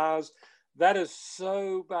my eyes. That is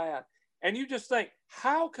so bad. And you just think,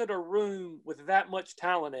 how could a room with that much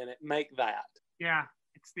talent in it make that? Yeah,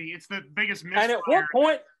 it's the biggest misfire.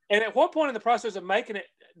 And at what point in the process of making it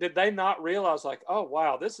did they not realize, like, oh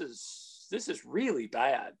wow, this is really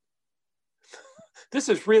bad. This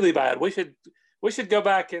is really bad. We should go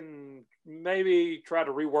back and maybe try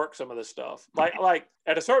to rework some of this stuff. Like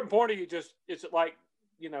at a certain point, it's like,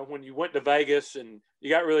 when you went to Vegas and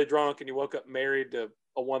you got really drunk and you woke up married to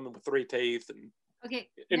a woman with 3 teeth and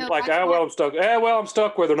I'm stuck. I'm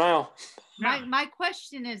stuck with her now. My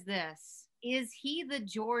question is this: is he the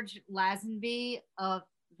George Lazenby of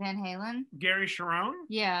Van Halen? Gary Cherone?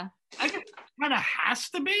 Yeah. I guess it kind of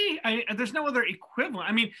has to be. There's no other equivalent.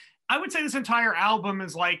 I mean, I would say this entire album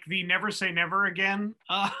is like the Never Say Never Again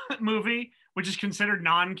movie, which is considered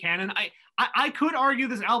non-canon. I could argue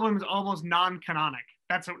this album is almost non-canonic.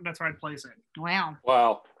 That's where I'd place it.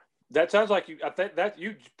 Wow. That sounds like you. I think that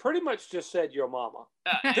you pretty much just said your mama.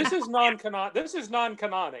 This is non-canonic. This is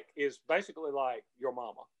non-canonic. Is basically like your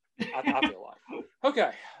mama. I feel like.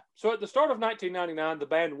 Okay. So at the start of 1999, the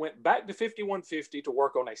band went back to 5150 to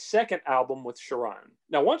work on a second album with Cherone.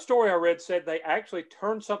 Now, one story I read said they actually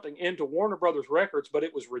turned something into Warner Brothers Records, but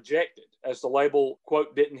it was rejected as the label,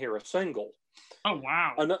 quote, didn't hear a single. Oh,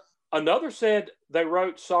 wow. Another said they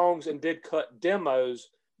wrote songs and did cut demos,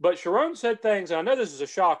 but Cherone said things, and I know this is a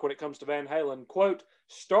shock when it comes to Van Halen, quote,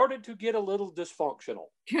 started to get a little dysfunctional.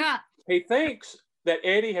 He thinks that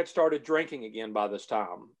Eddie had started drinking again by this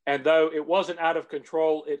time. And though it wasn't out of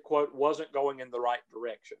control, it, quote, wasn't going in the right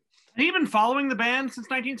direction. Had he been following the band since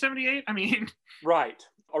 1978? I mean... Right.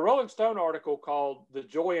 A Rolling Stone article called The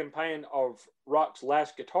Joy and Pain of Rock's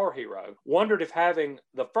Last Guitar Hero wondered if having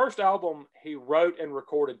the first album he wrote and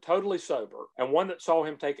recorded totally sober, and one that saw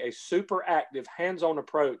him take a super active, hands-on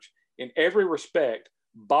approach in every respect,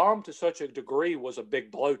 bombed to such a degree was a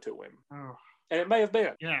big blow to him. Oh. And it may have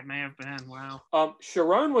been. Yeah, it may have been. Wow.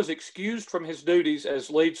 Cherone was excused from his duties as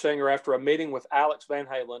lead singer after a meeting with Alex Van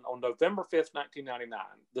Halen on November 5th, 1999.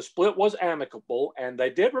 The split was amicable, and they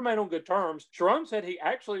did remain on good terms. Cherone said he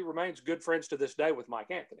actually remains good friends to this day with Mike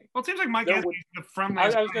Anthony. Well, it seems like Mike Anthony is the front. I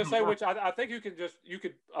was going to say, which I think you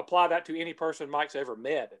could apply that to any person Mike's ever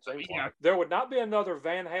met. It seems like there would not be another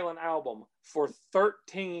Van Halen album for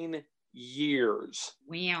 13 years.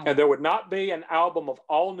 Wow. And there would not be an album of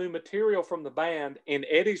all new material from the band in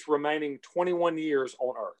Eddie's remaining 21 years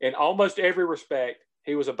on Earth. In almost every respect,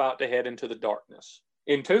 he was about to head into the darkness.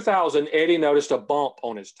 In 2000, Eddie noticed a bump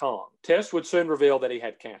on his tongue. Tests would soon reveal that he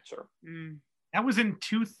had cancer. That was in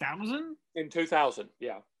 2000? In 2000,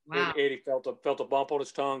 yeah. Wow. Eddie felt a bump on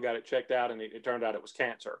his tongue, got it checked out, and it turned out it was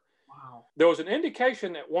cancer. Wow. There was an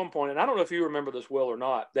indication at one point, and I don't know if you remember this, Will, or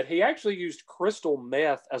not, that he actually used crystal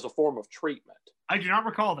meth as a form of treatment. I do not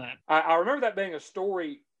recall that. I remember that being a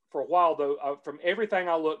story for a while, though. From everything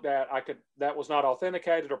I looked at, that was not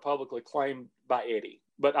authenticated or publicly claimed by Eddie.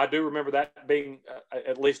 But I do remember that being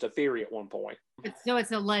at least a theory at one point. So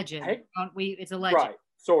it's a legend. It's a legend. Right.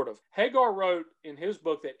 Sort of. Hagar wrote in his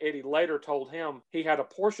book that Eddie later told him he had a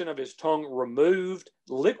portion of his tongue removed,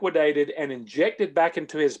 liquidated, and injected back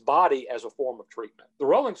into his body as a form of treatment. The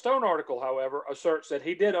Rolling Stone article, however, asserts that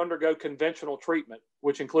he did undergo conventional treatment,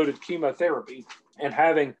 which included chemotherapy, and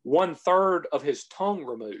having 1/3 of his tongue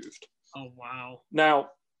removed. Oh, wow.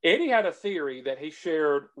 Now, Eddie had a theory that he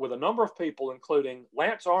shared with a number of people, including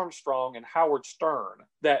Lance Armstrong and Howard Stern,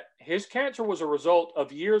 that his cancer was a result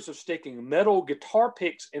of years of sticking metal guitar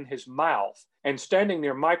picks in his mouth and standing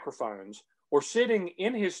near microphones, or sitting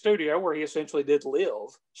in his studio where he essentially did live,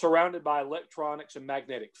 surrounded by electronics and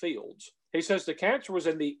magnetic fields. He says the cancer was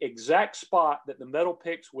in the exact spot that the metal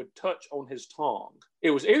picks would touch on his tongue.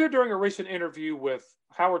 It was either during a recent interview with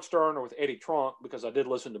Howard Stern or with Eddie Trunk, because I did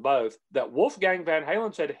listen to both, that Wolfgang Van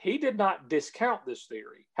Halen said he did not discount this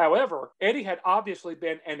theory. However, Eddie had obviously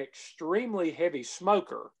been an extremely heavy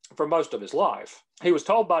smoker for most of his life. He was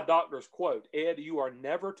told by doctors, quote, "Ed, you are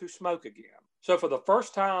never to smoke again." So for the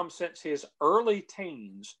first time since his early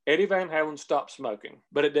teens, Eddie Van Halen stopped smoking,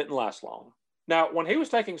 but it didn't last long. Now, when he was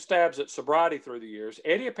taking stabs at sobriety through the years,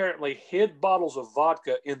 Eddie apparently hid bottles of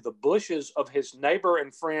vodka in the bushes of his neighbor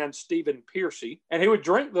and friend, Stephen Piercy, and he would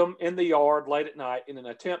drink them in the yard late at night in an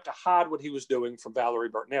attempt to hide what he was doing from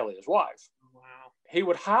Valerie Bertinelli, his wife. Wow. He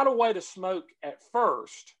would hide away to smoke at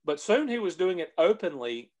first, but soon he was doing it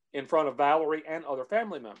openly in front of Valerie and other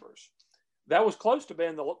family members. That was close to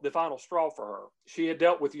being the final straw for her. She had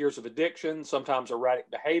dealt with years of addiction, sometimes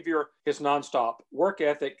erratic behavior, his nonstop work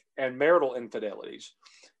ethic, and marital infidelities.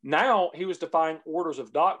 Now he was defying orders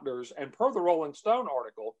of doctors, and per the Rolling Stone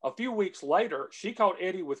article, a few weeks later, she caught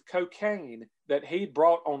Eddie with cocaine that he'd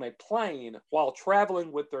brought on a plane while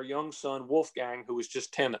traveling with their young son, Wolfgang, who was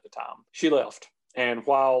just 10 at the time. She left. And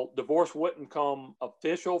while divorce wouldn't come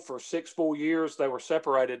official for 6 full years, they were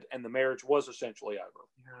separated and the marriage was essentially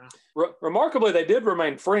over. Yeah. Remarkably, they did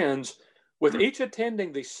remain friends, with each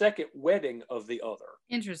attending the second wedding of the other.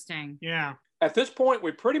 Interesting. Yeah. At this point,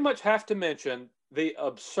 we pretty much have to mention the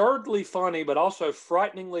absurdly funny but also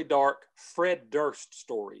frighteningly dark Fred Durst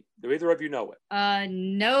story. Do either of you know it?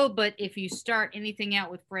 No, but if you start anything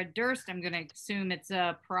out with Fred Durst, I'm going to assume it's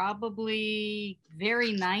probably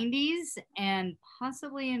very 90s and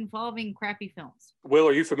possibly involving crappy films. Will,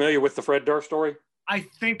 are you familiar with the Fred Durst story? I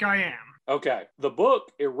think I am. Okay. The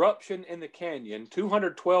book, Eruption in the Canyon,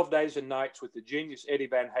 212 Days and Nights with the Genius Eddie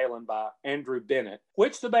Van Halen by Andrew Bennett,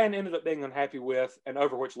 which the band ended up being unhappy with and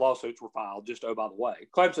over which lawsuits were filed, just by the way,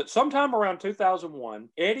 claims that sometime around 2001,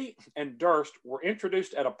 Eddie and Durst were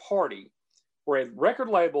introduced at a party where a record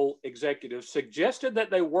label executive suggested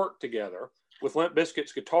that they work together, with Limp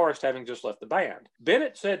Bizkit's guitarist having just left the band.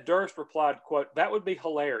 Bennett said Durst replied, quote, "That would be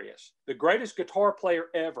hilarious. The greatest guitar player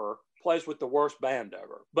ever plays with the worst band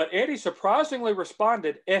ever." But Eddie surprisingly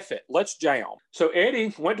responded, "F it, let's jam." So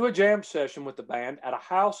Eddie went to a jam session with the band at a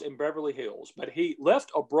house in Beverly Hills, but he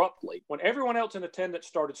left abruptly when everyone else in attendance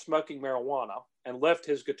started smoking marijuana and left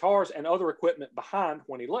his guitars and other equipment behind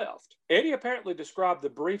when he left. Eddie apparently described the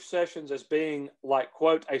brief sessions as being like,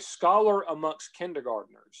 quote, "a scholar amongst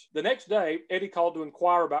kindergartners." The next day, Eddie called to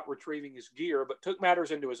inquire about retrieving his gear, but took matters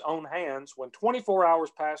into his own hands when 24 hours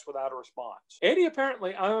passed without a response. Eddie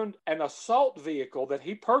apparently owned an assault vehicle that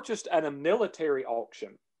he purchased at a military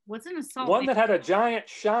auction. What's an assault? One that had a giant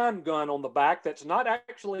shine gun on the back that's not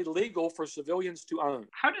actually legal for civilians to own.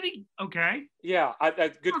 How did he? Okay. Yeah,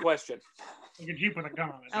 good question. Like a Jeep with a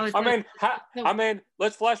gun on it. Oh, I mean,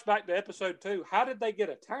 let's flash back to episode 2. How did they get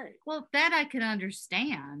a tank? Well, that I can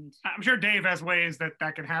understand. I'm sure Dave has ways that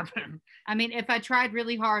can happen. I mean, if I tried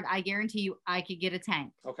really hard, I guarantee you I could get a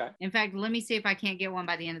tank. Okay. In fact, let me see if I can't get one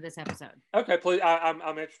by the end of this episode. Okay, please. I'm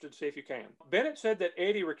interested to see if you can. Bennett said that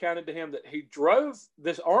Eddie recounted to him that he drove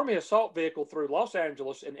this Army assault vehicle through Los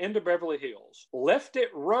Angeles and into Beverly Hills, left it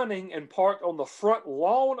running and parked on the front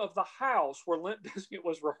lawn of the house where Limp Bizkit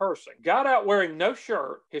was rehearsing. Got out wearing no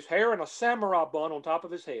shirt, his hair in a samurai bun on top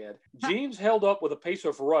of his head, jeans held up with a piece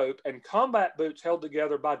of rope, and combat boots held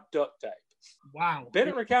together by duct tape. Wow.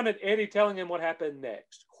 Bennett recounted Eddie telling him what happened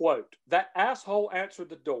next. Quote, "That asshole answered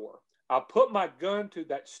the door. I put my gun to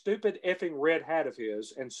that stupid effing red hat of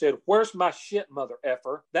his and said, 'Where's my shit, mother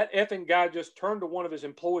effer?' That effing guy just turned to one of his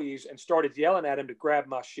employees and started yelling at him to grab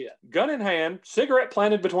my shit. Gun in hand, cigarette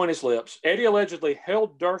planted between his lips, Eddie allegedly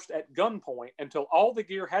held Durst at gunpoint until all the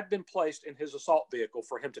gear had been placed in his assault vehicle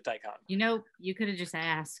for him to take home." You know, you could have just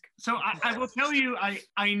asked. So I will tell you,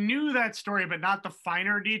 I knew that story, but not the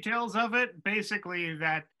finer details of it. Basically,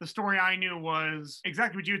 that the story I knew was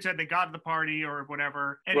exactly what you had said. They got to the party or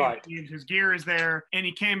whatever. Eddie Right. His gear is there, and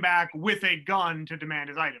he came back with a gun to demand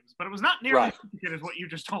his items. But it was not nearly Right. as good as what you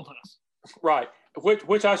just told us. Right.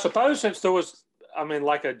 Which I suppose, since there was, I mean,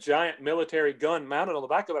 like a giant military gun mounted on the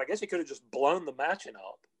back of it, I guess he could have just blown the mansion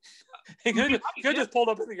up. He could have just pulled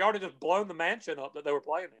up in the yard and just blown the mansion up that they were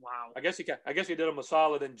playing in. Wow. I guess he did him a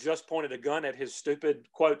solid and just pointed a gun at his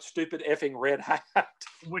stupid, quote, "stupid effing red hat."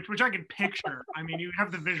 Which I can picture. I mean, you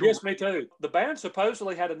have the visual. Yes, me too. The band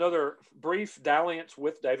supposedly had another brief dalliance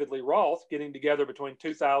with David Lee Roth, getting together between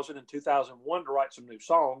 2000 and 2001 to write some new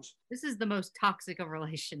songs. This is the most toxic of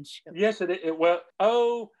relationships. Yes, it well,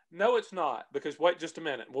 oh, No, it's not, because wait just a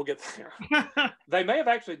minute. We'll get there. They may have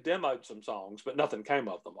actually demoed some songs, but nothing came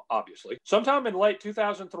of them, obviously. Sometime in late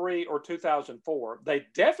 2003 or 2004, they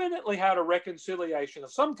definitely had a reconciliation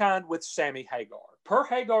of some kind with Sammy Hagar. Per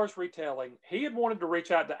Hagar's retelling, he had wanted to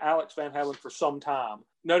reach out to Alex Van Halen for some time,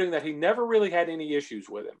 noting that he never really had any issues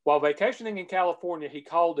with him. While vacationing in California, he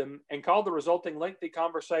called him and called the resulting lengthy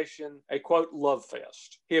conversation a, quote, love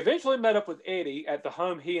fest. He eventually met up with Eddie at the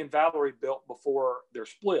home he and Valerie built before their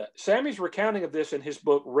split. Sammy's recounting of this in his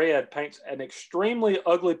book, Red, paints an extremely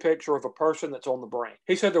ugly picture of a person that's on the brink.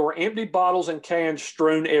 He said there were empty bottles and cans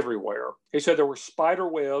strewn everywhere. He said there were spider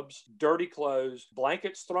webs, dirty clothes,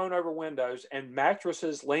 blankets thrown over windows, and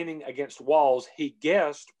mattresses leaning against walls, he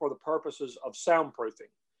guessed for the purposes of soundproofing.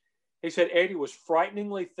 He said Eddie was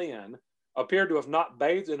frighteningly thin, appeared to have not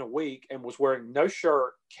bathed in a week, and was wearing no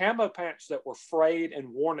shirt, camo pants that were frayed and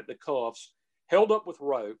worn at the cuffs, held up with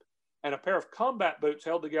rope, and a pair of combat boots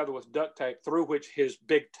held together with duct tape through which his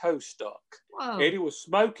big toe stuck. Whoa. Eddie was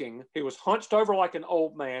smoking. He was hunched over like an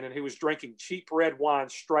old man, and he was drinking cheap red wine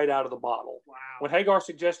straight out of the bottle. Wow. When Hagar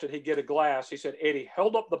suggested he get a glass, he said Eddie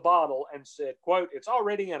held up the bottle and said, quote, it's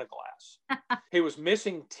already in a glass. He was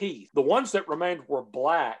missing teeth. The ones that remained were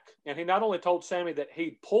black, and he not only told Sammy that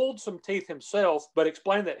he'd pulled some teeth himself, but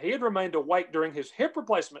explained that he had remained awake during his hip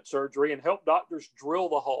replacement surgery and helped doctors drill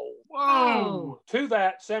the hole. Whoa. To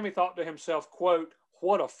that, Sammy thought to himself, quote,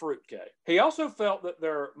 what a fruitcake. He also felt that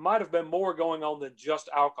there might have been more going on than just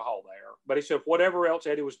alcohol there, but he said whatever else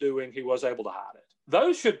Eddie was doing, he was able to hide it.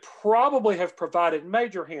 Those should probably have provided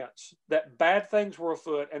major hints that bad things were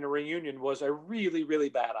afoot and a reunion was a really, really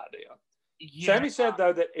bad idea. Yeah. Sammy said,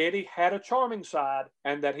 though, that Eddie had a charming side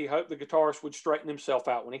and that he hoped the guitarist would straighten himself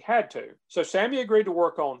out when he had to. So Sammy agreed to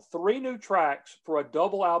work on 3 new tracks for a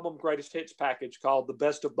double album greatest hits package called The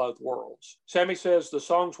Best of Both Worlds. Sammy says the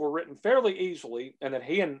songs were written fairly easily and that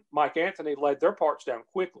he and Mike Anthony laid their parts down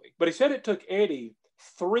quickly. But he said it took Eddie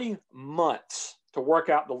 3 months to work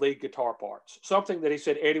out the lead guitar parts, something that he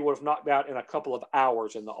said Eddie would have knocked out in a couple of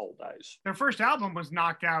hours in the old days. Their first album was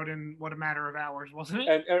knocked out in, what, a matter of hours, wasn't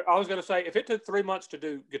it? And I was going to say, if it took 3 months to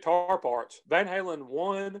do guitar parts, Van Halen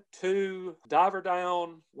 1, 2, Diver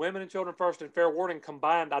Down, Women and Children First, and Fair Warning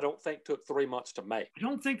combined, I don't think took 3 months to make. I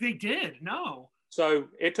don't think they did, no. So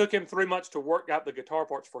it took him 3 months to work out the guitar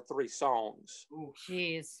parts for 3 songs. Ooh.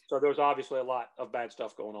 Jeez. So there's obviously a lot of bad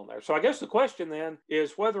stuff going on there. So I guess the question then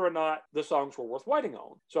is whether or not the songs were worth waiting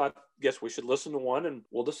on. So I guess we should listen to one and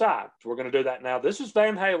we'll decide. So we're going to do that now. This is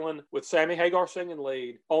Van Halen with Sammy Hagar singing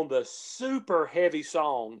lead on the super heavy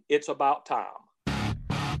song, It's About Time.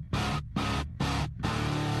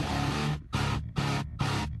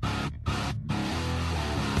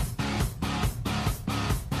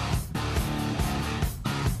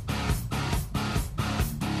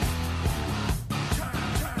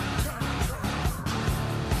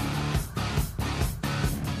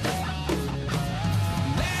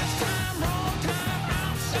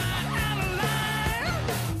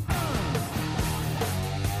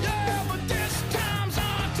 Yeah, but this time's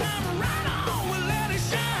our time right on.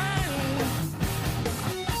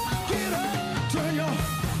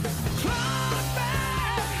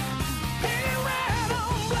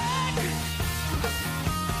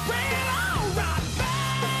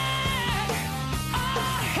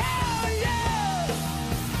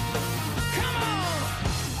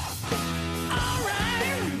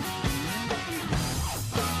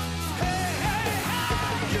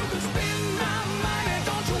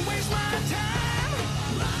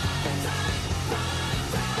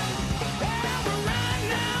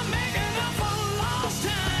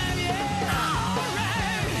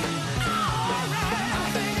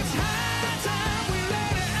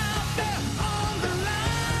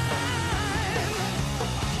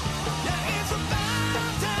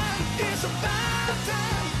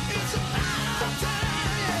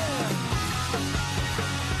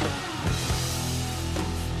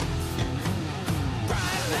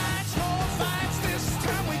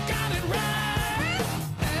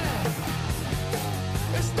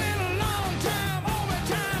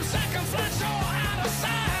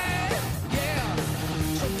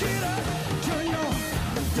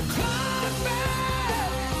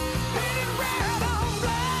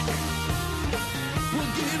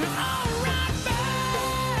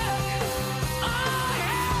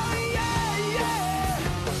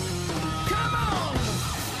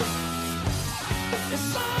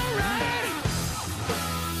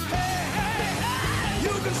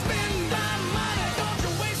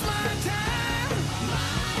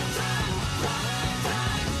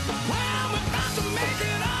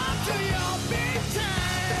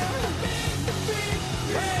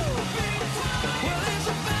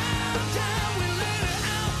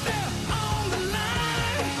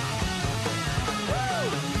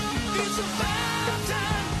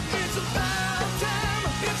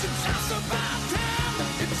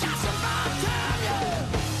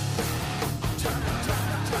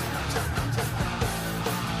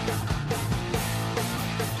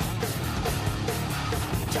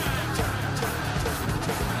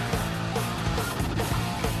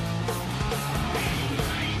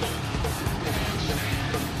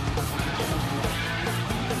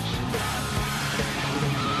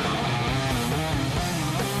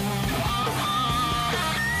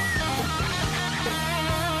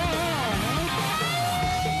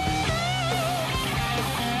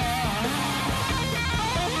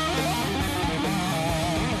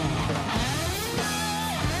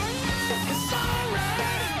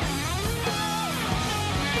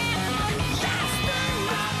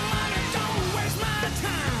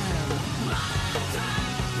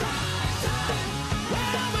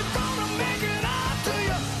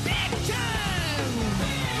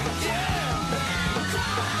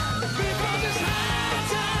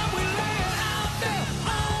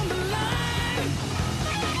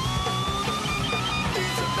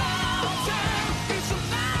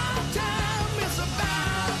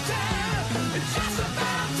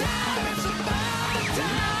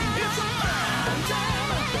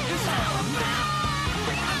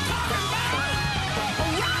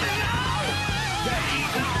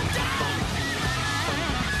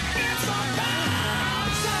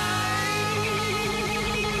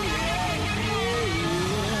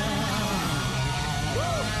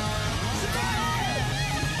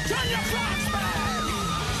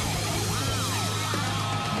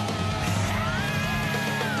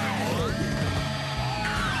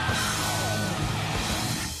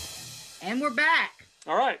 And we're back.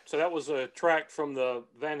 All right, so that was a track from the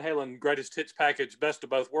Van Halen Greatest Hits package, Best of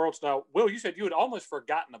Both Worlds. Now, Will, you said you had almost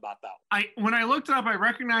forgotten about that one. When I looked it up, I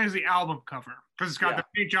recognized the album cover because it's got the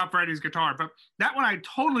paint job for Eddie's guitar. But that one I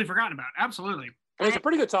totally forgotten about. Absolutely. And it's a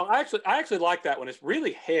pretty good song. I actually like that one. It's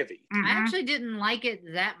really heavy. I actually didn't like it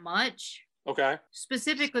that much. Okay.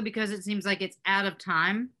 Specifically because it seems like it's out of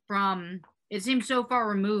time from... It seems so far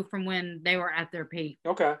removed from when they were at their peak.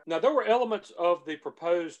 Okay. Now, there were elements of the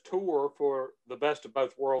proposed tour for the Best of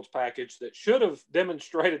Both Worlds package that should have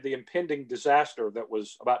demonstrated the impending disaster that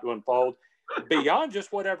was about to unfold beyond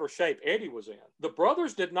just whatever shape Eddie was in. The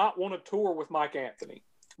brothers did not want to tour with Mike Anthony,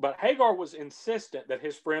 but Hagar was insistent that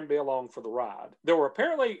his friend be along for the ride. There were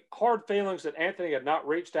apparently hard feelings that Anthony had not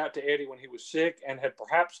reached out to Eddie when he was sick and had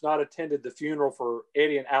perhaps not attended the funeral for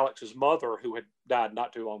Eddie and Alex's mother, who had died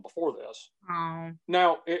not too long before this. Oh.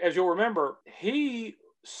 Now, as you'll remember, he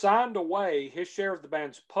signed away his share of the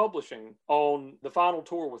band's publishing on the final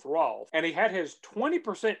tour with Rolf, and he had his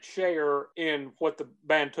 20% share in what the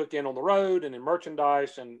band took in on the road and in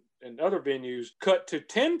merchandise and other venues cut to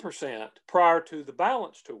 10% prior to the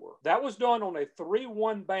Balance tour. That was done on a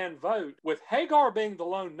 3-1 band vote, with Hagar being the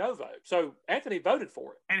lone no vote. So Anthony voted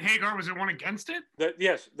for it. And Hagar was the one against it?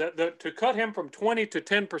 To cut him from 20 to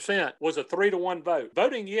 10% was a 3-1 vote.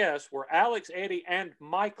 Voting yes were Alex, Eddie, and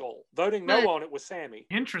Michael. Voting no on it was Sammy.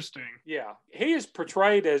 Interesting. Yeah. He is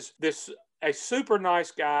portrayed as a super nice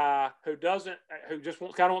guy who just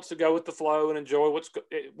kind of wants to go with the flow and enjoy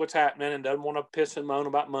what's happening and doesn't want to piss and moan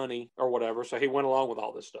about money or whatever. So he went along with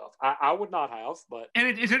all this stuff. I would not have, but. And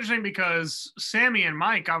it's interesting because Sammy and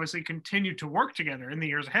Mike obviously continued to work together in the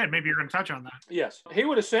years ahead. Maybe you're going to touch on that. Yes. He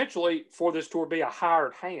would essentially, for this tour, be a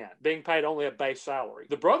hired hand, being paid only a base salary.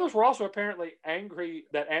 The brothers were also apparently angry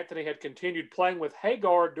that Anthony had continued playing with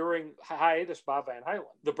Hagar during hiatus by Van Halen.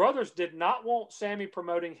 The brothers did not want Sammy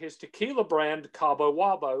promoting his tequila brand Cabo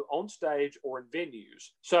Wabo on stage or in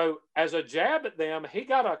venues. So as a jab at them, he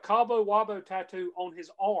got a Cabo Wabo tattoo on his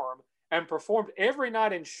arm and performed every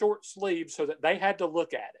night in short sleeves so that they had to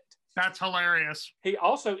look at it. That's hilarious. He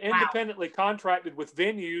also independently contracted with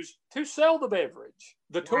venues to sell the beverage.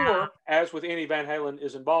 The tour, as with any Van Halen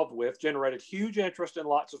is involved with, generated huge interest and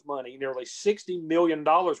lots of money, nearly $60 million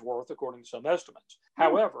worth, according to some estimates.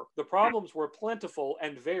 However, the problems were plentiful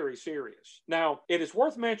and very serious. Now, it is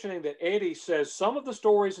worth mentioning that Eddie says some of the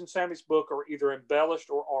stories in Sammy's book are either embellished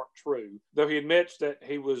or aren't true, though he admits that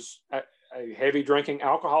he was a heavy drinking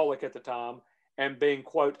alcoholic at the time and being,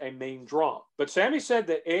 quote, a mean drunk. But Sammy said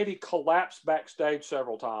that Eddie collapsed backstage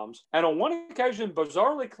several times, and on one occasion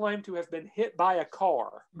bizarrely claimed to have been hit by a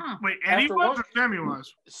car. Wait, Eddie was or Sammy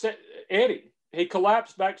was? Eddie. He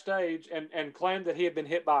collapsed backstage and claimed that he had been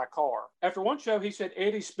hit by a car. After one show, he said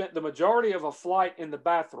Eddie spent the majority of a flight in the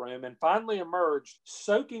bathroom and finally emerged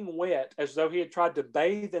soaking wet as though he had tried to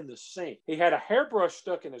bathe in the sink. He had a hairbrush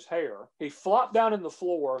stuck in his hair. He flopped down in the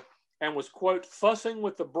floor and was, quote, fussing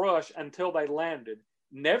with the brush until they landed,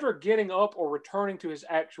 never getting up or returning to his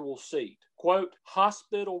actual seat. Quote,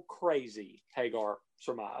 hospital crazy, Hagar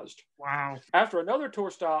surmised. Wow. After another tour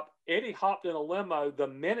stop, Eddie hopped in a limo the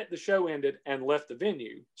minute the show ended and left the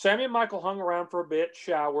venue. Sammy and Michael hung around for a bit,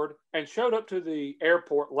 showered, and showed up to the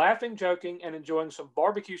airport laughing, joking, and enjoying some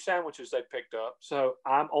barbecue sandwiches they picked up. So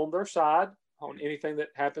I'm on their side on anything that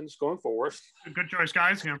happens going forward. Good choice,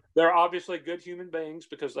 guys. Yeah. They're obviously good human beings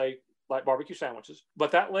because they like barbecue sandwiches,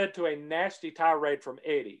 but that led to a nasty tirade from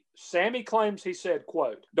Eddie. Sammy claims he said,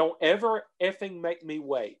 quote, don't ever effing make me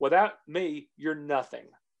wait. Without me, you're nothing.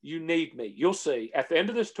 You need me. You'll see. At the end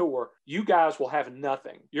of this tour, you guys will have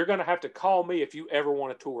nothing. You're going to have to call me if you ever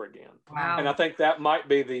want to tour again. Wow. And I think that might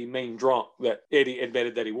be the mean drunk that Eddie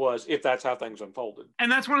admitted that he was, if that's how things unfolded.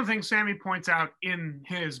 And that's one of the things Sammy points out in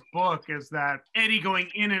his book is that Eddie going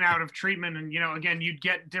in and out of treatment. And, again, you'd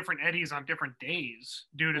get different Eddies on different days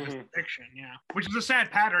due to his addiction. Yeah. Which is a sad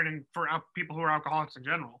pattern for people who are alcoholics in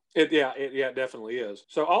general. It definitely is.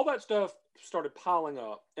 So all that stuff started piling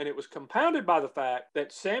up, and it was compounded by the fact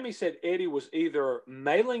that Sammy said Eddie was either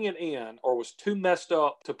mailing it in or was too messed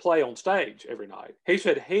up to play on stage every night. He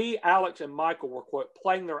said he, Alex, and Michael were, quote,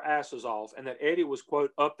 playing their asses off, and that Eddie was, quote,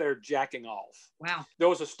 up there jacking off. Wow. There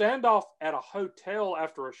was a standoff at a hotel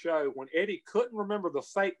after a show when Eddie couldn't remember the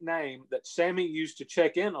fake name that Sammy used to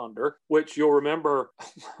check in under, which you'll remember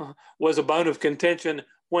was a bone of contention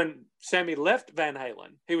when Sammy left Van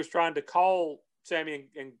Halen. He was trying to call Sammy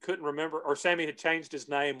and couldn't remember, or Sammy had changed his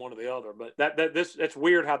name, one or the other. But that's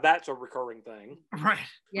weird how that's a recurring thing. Right.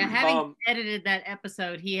 Yeah, having edited that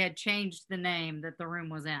episode, he had changed the name that the room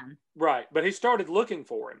was in. Right, but he started looking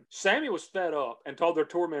for him. Sammy was fed up and told their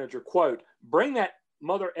tour manager, quote, bring that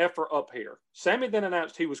mother effer up here. Sammy then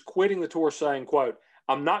announced he was quitting the tour, saying, quote,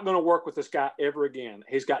 I'm not going to work with this guy ever again.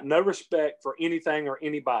 He's got no respect for anything or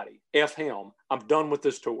anybody. F him. I'm done with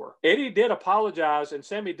this tour. Eddie did apologize, and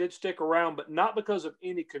Sammy did stick around, but not because of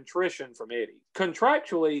any contrition from Eddie.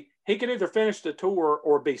 Contractually, he could either finish the tour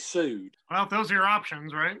or be sued. Well, those are your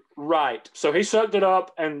options, right? Right. So he sucked it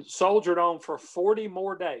up and soldiered on for 40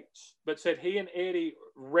 more dates, but said he and Eddie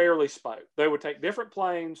rarely spoke. They would take different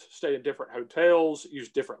planes, stay in different hotels, use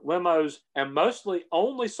different limos, and mostly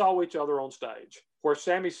only saw each other on stage, where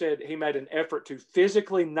Sammy said he made an effort to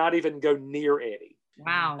physically not even go near Eddie.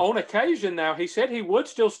 Wow. On occasion now, he said he would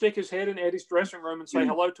still stick his head in Eddie's dressing room and say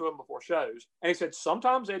hello to him before shows. And he said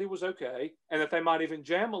sometimes Eddie was okay and that they might even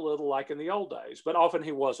jam a little like in the old days, but often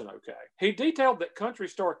he wasn't okay. He detailed that country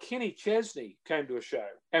star Kenny Chesney came to a show.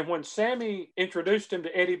 And when Sammy introduced him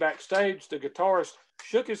to Eddie backstage, the guitarist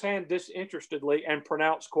shook his hand disinterestedly and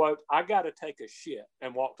pronounced, quote, I got to take a shit,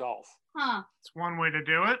 and walked off. Huh. It's one way to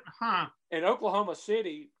do it. Huh. In Oklahoma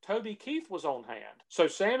City, Toby Keith was on hand. So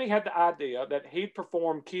Sammy had the idea that he'd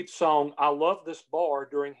perform Keith's song, I Love This Bar,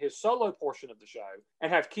 during his solo portion of the show,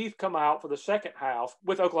 and have Keith come out for the second half,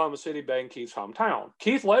 with Oklahoma City being Keith's hometown.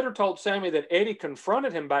 Keith later told Sammy that Eddie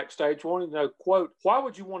confronted him backstage, wanting to know, quote, why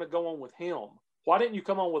would you want to go on with him? Why didn't you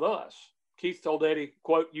come on with us? Keith told Eddie,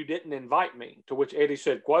 quote, you didn't invite me, to which Eddie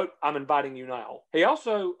said, quote, I'm inviting you now. He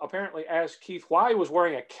also apparently asked Keith why he was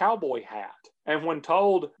wearing a cowboy hat. And when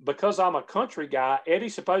told, because I'm a country guy, Eddie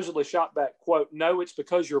supposedly shot back, quote, no, it's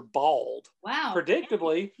because you're bald. Wow.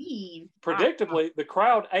 Predictably, the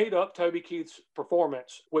crowd ate up Toby Keith's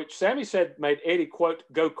performance, which Sammy said made Eddie, quote,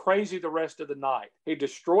 go crazy the rest of the night. He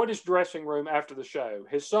destroyed his dressing room after the show.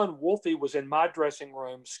 His son, Wolfie, was in my dressing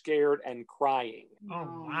room, scared and crying.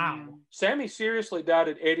 Oh, wow. Sammy seriously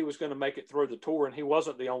doubted Eddie was going to make it through the tour, and he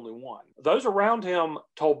wasn't the only one. Those around him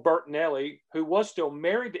told Bertinelli, who was still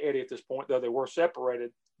married to Eddie at this point, though they were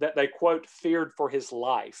separated, that they, quote, feared for his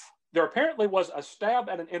life. There apparently was a stab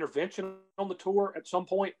at an intervention on the tour at some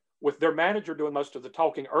point, with their manager doing most of the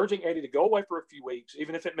talking, urging Eddie to go away for a few weeks,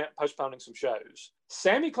 even if it meant postponing some shows.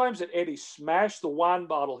 Sammy claims that Eddie smashed the wine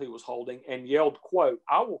bottle he was holding and yelled, quote,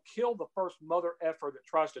 I will kill the first mother effer that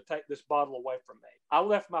tries to take this bottle away from me. I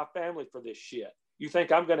left my family for this shit. You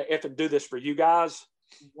think I'm going to effing do this for you guys?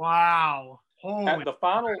 Wow. At the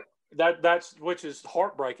final... That's which is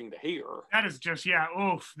heartbreaking to hear. That is just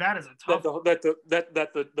oof. That is a tough. That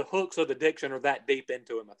the hooks of the diction are that deep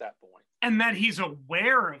into him at that point, and that he's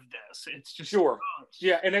aware of this. It's just sure,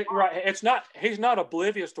 yeah, and it's not. He's not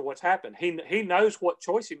oblivious to what's happened. He knows what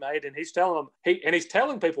choice he made, and he's telling them. He's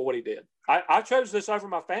telling people what he did. I chose this over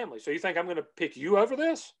my family. So you think I'm going to pick you over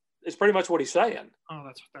this? It's pretty much what he's saying. Oh,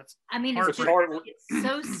 that's. I mean, it's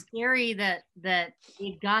so scary that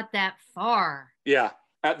it got that far. Yeah.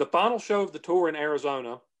 At the final show of the tour in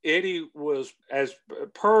Arizona, Eddie was, as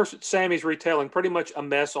per Sammy's retelling, pretty much a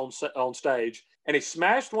mess on stage, and he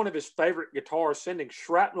smashed one of his favorite guitars, sending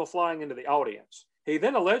shrapnel flying into the audience. He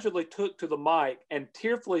then allegedly took to the mic and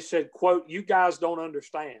tearfully said, quote, you guys don't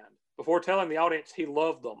understand, before telling the audience he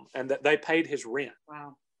loved them and that they paid his rent.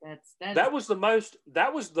 Wow. That was the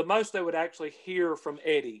most they would actually hear from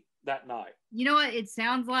Eddie that night. You know what? It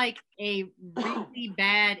sounds like a really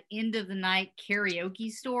bad end of the night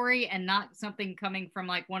karaoke story, and not something coming from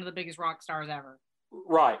like one of the biggest rock stars ever.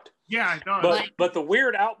 Right. Yeah, it does. But the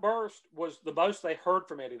weird outburst was the most they heard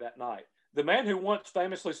from Eddie that night. The man who once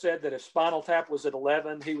famously said that if Spinal Tap was at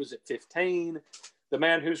 11, he was at 15. The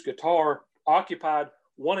man whose guitar occupied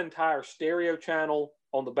one entire stereo channel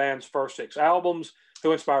on the band's first 6 albums,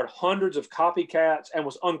 who inspired hundreds of copycats and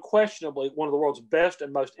was unquestionably one of the world's best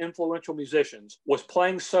and most influential musicians, was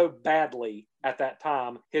playing so badly at that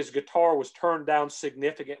time, his guitar was turned down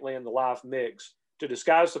significantly in the live mix to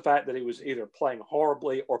disguise the fact that he was either playing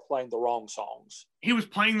horribly or playing the wrong songs. He was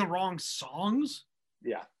playing the wrong songs?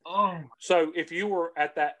 Yeah. Oh. So if you were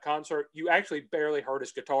at that concert, you actually barely heard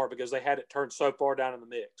his guitar because they had it turned so far down in the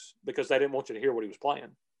mix because they didn't want you to hear what he was playing.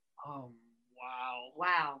 Oh, wow.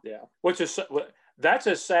 Wow. Yeah. That's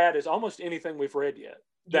as sad as almost anything we've read yet.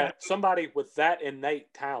 That somebody with that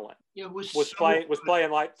innate talent was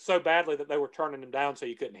playing like so badly that they were turning him down so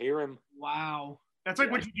you couldn't hear him. Wow. That's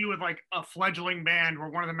like what you do with like a fledgling band where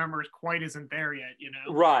one of the members quite isn't there yet, you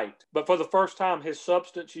know? Right. But for the first time, his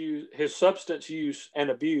substance use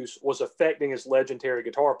and abuse was affecting his legendary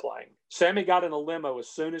guitar playing. Sammy got in a limo as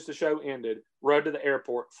soon as the show ended, rode to the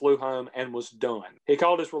airport, flew home, and was done. He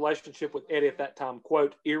called his relationship with Eddie at that time,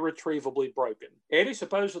 quote, irretrievably broken. Eddie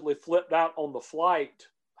supposedly flipped out on the flight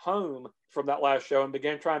home from that last show and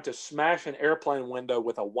began trying to smash an airplane window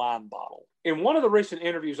with a wine bottle. In one of the recent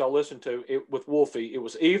interviews I listened to with Wolfie, it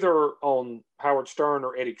was either on Howard Stern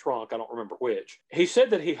or Eddie Trunk, I don't remember which. He said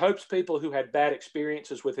that he hopes people who had bad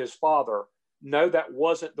experiences with his father know that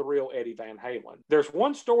wasn't the real Eddie Van Halen. There's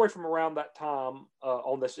one story from around that time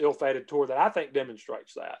on this ill-fated tour that I think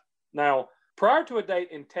demonstrates that. Now, prior to a date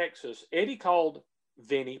in Texas, Eddie called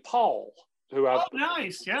Vinnie Paul, who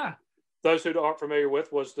nice, yeah. Those who aren't familiar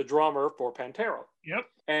with was the drummer for Pantera. Yep.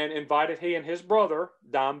 And invited he and his brother,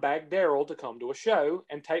 Dimebag Darrell, to come to a show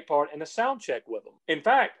and take part in a sound check with them. In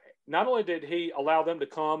fact, not only did he allow them to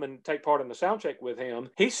come and take part in the sound check with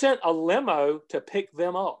him, he sent a limo to pick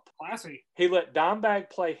them up. Classy. He let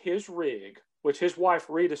Dimebag play his rig, which his wife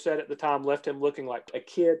Rita said at the time left him looking like a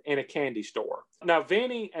kid in a candy store. Now,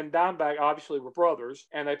 Vinny and Dimebag obviously were brothers,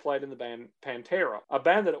 and they played in the band Pantera, a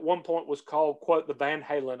band that at one point was called, quote, the Van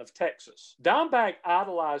Halen of Texas. Dimebag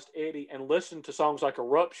idolized Eddie and listened to songs like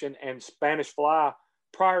Eruption and Spanish Fly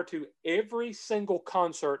prior to every single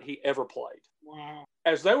concert he ever played. Wow.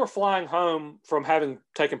 As they were flying home from having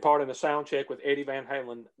taken part in a sound check with Eddie Van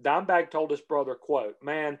Halen, Dimebag told his brother, quote,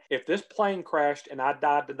 man, if this plane crashed and I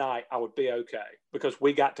died tonight, I would be okay because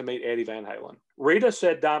we got to meet Eddie Van Halen. Rita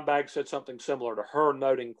said Dimebag said something similar to her,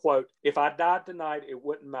 noting, quote, if I died tonight, it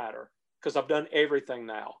wouldn't matter because I've done everything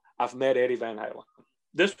now. I've met Eddie Van Halen.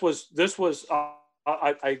 This was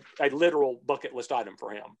a literal bucket list item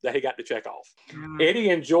for him that he got to check off. Mm-hmm. Eddie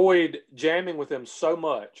enjoyed jamming with him so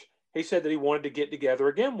much. He said that he wanted to get together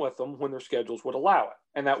again with them when their schedules would allow it.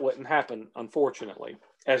 And that wouldn't happen, unfortunately.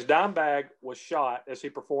 As Dimebag was shot as he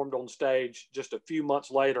performed on stage just a few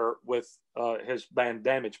months later with his band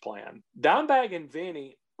Damage Plan, Dimebag and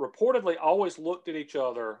Vinny reportedly always looked at each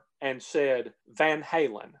other and said Van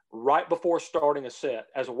Halen right before starting a set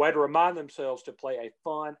as a way to remind themselves to play a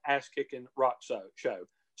fun, ass-kicking rock show.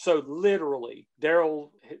 So literally,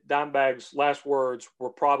 Darrell Dimebag's last words were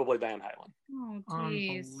probably Van Halen. Oh,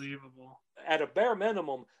 geez. Unbelievable. At a bare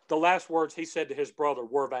minimum, the last words he said to his brother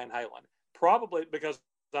were Van Halen. Probably because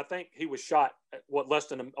I think he was shot less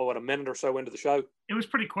than a minute or so into the show. It was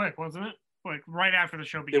pretty quick, wasn't it? Like right after the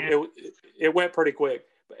show began. It went pretty quick.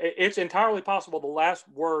 It's entirely possible the last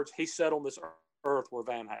words he said on this earth were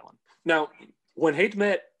Van Halen. Now, when he'd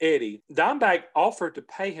met Eddie, Dimebag offered to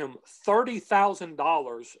pay him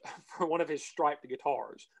 $30,000 for one of his striped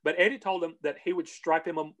guitars, but Eddie told him that he would stripe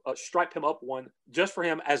him up one just for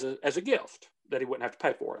him as a gift, that he wouldn't have to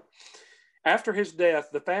pay for it. After his death,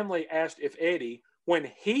 the family asked if Eddie,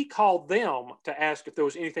 when he called them to ask if there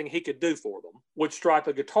was anything he could do for them, would stripe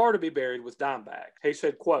a guitar to be buried with Dimebag. He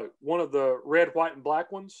said, quote, one of the red, white, and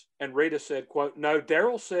black ones? And Rita said, quote, no,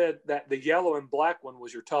 Darrell said that the yellow and black one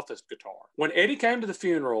was your toughest guitar. When Eddie came to the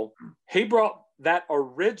funeral, he brought that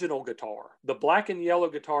original guitar, the black and yellow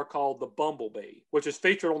guitar called the Bumblebee, which is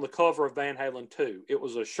featured on the cover of Van Halen 2. It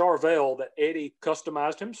was a Charvel that Eddie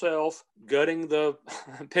customized himself, gutting the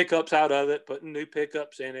pickups out of it, putting new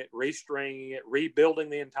pickups in it, restringing it, rebuilding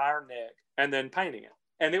the entire neck, and then painting it.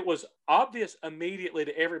 And it was obvious immediately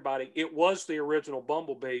to everybody it was the original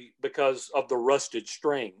Bumblebee because of the rusted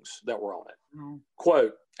strings that were on it. Mm-hmm.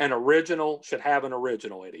 Quote, an original should have an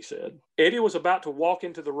original, Eddie said. Eddie was about to walk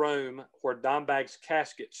into the room where Dimebag's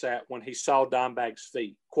casket sat when he saw Dimebag's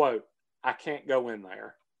feet. Quote, I can't go in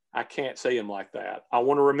there. I can't see him like that. I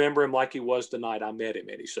want to remember him like he was the night I met him,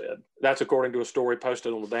 Eddie said. That's according to a story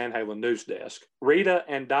posted on the Van Halen news desk. Rita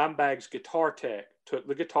and Dimebag's guitar tech took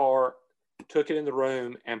the guitar, took it in the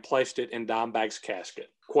room, and placed it in Dimebag's casket.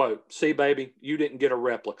 Quote, see, baby, you didn't get a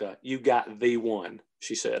replica. You got the one,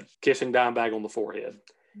 she said, kissing Dimebag on the forehead.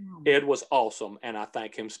 Ed was awesome, and I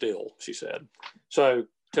thank him still, she said. So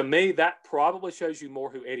to me, that probably shows you more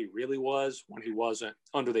who Eddie really was when he wasn't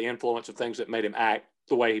under the influence of things that made him act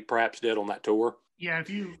the way he perhaps did on that tour. Yeah,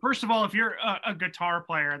 first of all, if you're a guitar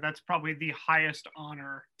player, that's probably the highest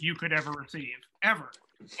honor you could ever receive, ever.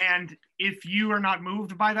 And if you are not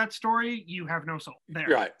moved by that story, you have no soul. There.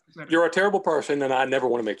 Right. You're a terrible person, and I never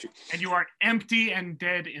want to meet you. And you are empty and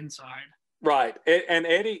dead inside. Right. And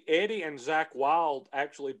Eddie and Zakk Wylde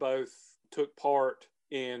actually both took part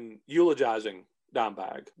in eulogizing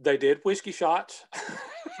Dimebag. They did whiskey shots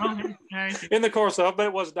in the course of, but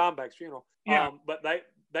it was Dimebag's funeral. Yeah. But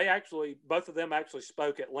they actually, both of them actually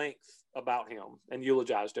spoke at length about him and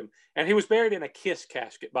eulogized him. And he was buried in a Kiss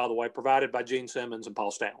casket, by the way, provided by Gene Simmons and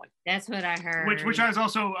Paul Stanley. That's what I heard. Which I was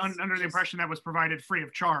also under the impression that was provided free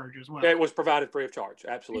of charge as well. It was provided free of charge,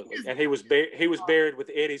 absolutely. And he was buried with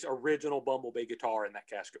Eddie's original Bumblebee guitar in that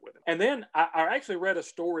casket with him. And then I actually read a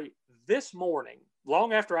story this morning,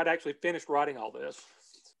 long after I'd actually finished writing all this.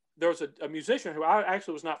 there was a musician who I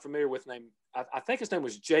actually was not familiar with named, I think his name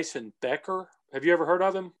was Jason Becker. Have you ever heard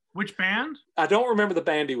of him? Which band? I don't remember the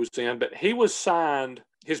band he was in, but he was signed,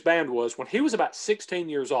 his band was, when he was about 16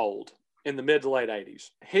 years old in the mid to late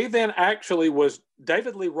 80s. He then actually was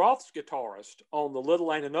David Lee Roth's guitarist on the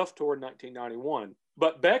Little Ain't Enough tour in 1991.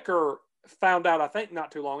 But Becker found out, I think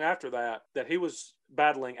not too long after that he was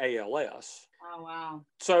battling ALS. Oh, wow.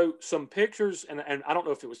 So some pictures, and I don't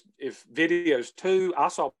know if videos too, I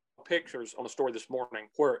saw pictures on the story this morning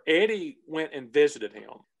where Eddie went and visited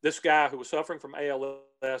him. This guy who was suffering from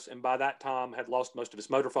ALS and by that time had lost most of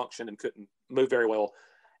his motor function and couldn't move very well.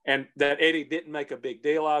 And that Eddie didn't make a big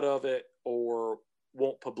deal out of it or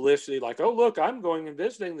want publicity like, oh, look, I'm going and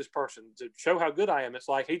visiting this person to show how good I am. It's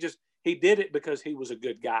like he did it because he was a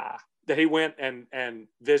good guy. That he went and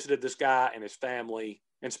visited this guy and his family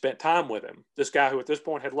and spent time with him. This guy who at this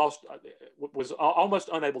point had was almost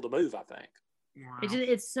unable to move, I think. Wow.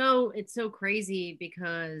 It's so crazy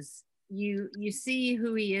because you see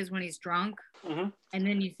who he is when he's drunk, mm-hmm. and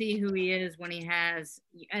then you see who he is when he has,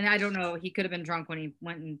 and I don't know, he could have been drunk when he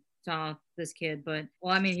went and saw this kid, but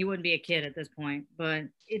well, I mean, he wouldn't be a kid at this point, but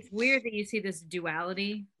it's weird that you see this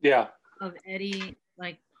duality of Eddie.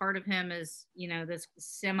 Like part of him is, this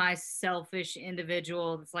semi-selfish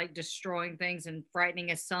individual that's like destroying things and frightening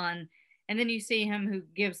his son. And then you see him who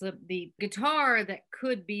gives the guitar that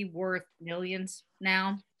could be worth millions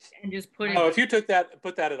now and just put it. Oh, if you put that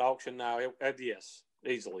at auction now, yes,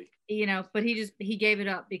 easily. But he gave it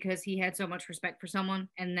up because he had so much respect for someone.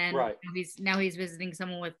 And then now he's visiting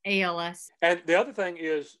someone with ALS. And the other thing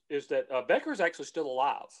is that Becker is actually still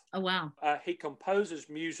alive. Oh, wow. He composes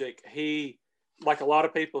music. He, like a lot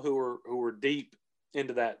of people who are deep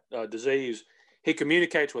into that disease, he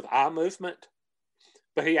communicates with eye movement.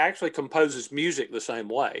 But he actually composes music the same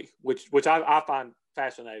way, which I find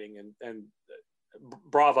fascinating and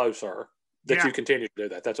bravo, sir, that you continue to do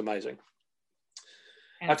that. That's amazing.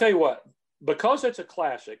 I'll tell you what, because it's a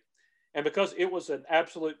classic and because it was an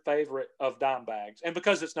absolute favorite of Dimebag's and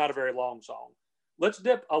because it's not a very long song, let's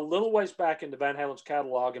dip a little ways back into Van Halen's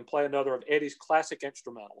catalog and play another of Eddie's classic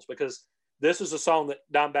instrumentals because this is a song that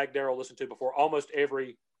Dimebag Darrell listened to before almost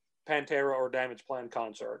every Pantera or Damage Plan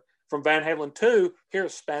concert. From Van Halen 2,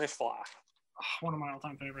 here's Spanish Fly. Oh, one of my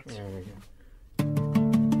all-time favorites. There we go.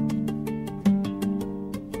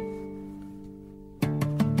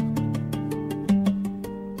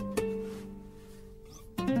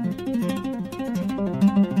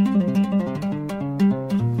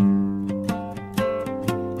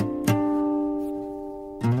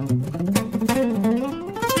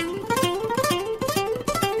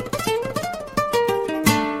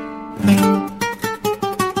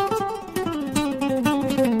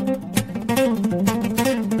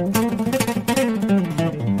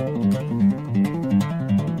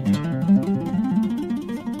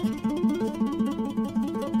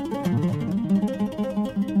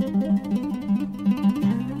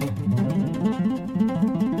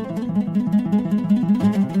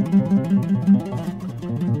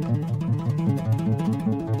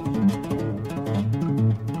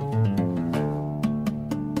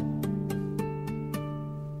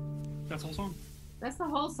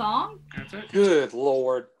 Good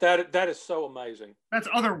Lord. That is so amazing. That's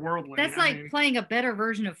otherworldly. That's like playing a better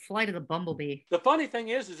version of Flight of the Bumblebee. The funny thing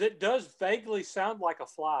is it does vaguely sound like a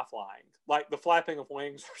fly flying, like the flapping of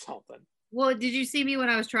wings or something. Well, did you see me when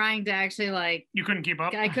I was trying to actually You couldn't keep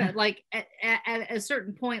up? I could at a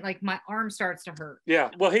certain point, my arm starts to hurt. Yeah.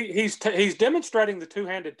 Well, he's demonstrating the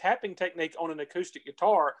two-handed tapping technique on an acoustic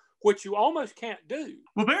guitar, which you almost can't do.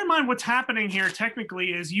 Well, bear in mind what's happening here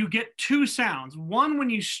technically is you get two sounds. One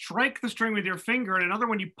when you strike the string with your finger and another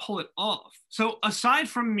when you pull it off. So aside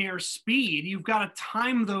from mere speed, you've got to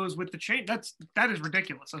time those with the chain. That is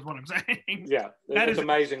ridiculous, is what I'm saying. Yeah, it's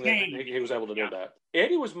amazing that he was able to do that.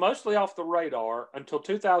 Eddie was mostly off the radar until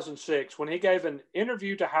 2006 when he gave an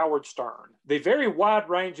interview to Howard Stern. The very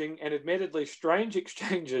wide-ranging and admittedly strange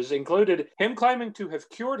exchanges included him claiming to have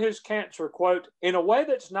cured his cancer, quote, in a way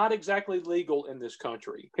that's not exactly legal in this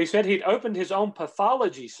country. He said he'd opened his own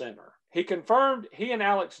pathology center. He confirmed he and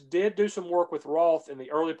Alex did do some work with Roth in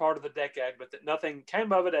the early part of the decade, but that nothing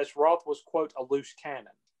came of it as Roth was, quote, a loose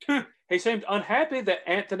cannon. He seemed unhappy that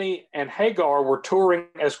Anthony and Hagar were touring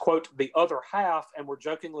as, quote, the other half and were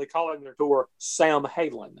jokingly calling their tour Sam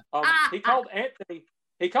Halen. He called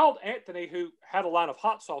Anthony, who had a line of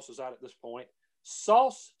hot sauces out at this point,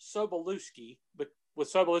 Sauce Sobolewski,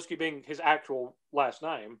 with Sobolewski being his actual last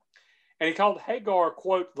name. And he called Hagar,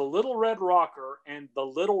 quote, the Little Red Rocker and the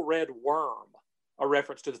Little Red Worm, a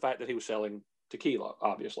reference to the fact that he was selling tequila,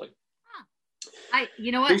 obviously.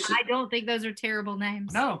 You know what? He I don't think those are terrible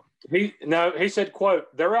names. No. He said,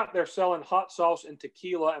 quote, they're out there selling hot sauce and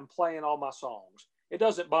tequila and playing all my songs. It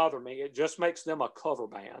doesn't bother me. It just makes them a cover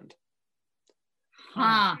band.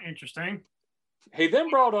 Huh. Interesting. He then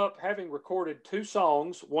brought up having recorded 2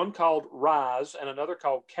 songs, one called Rise and another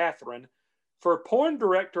called Catherine, for porn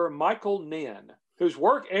director Michael Nin, whose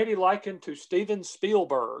work Eddie likened to Steven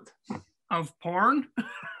Spielberg. Of porn?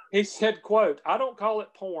 He said, quote, I don't call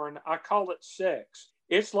it porn, I call it sex.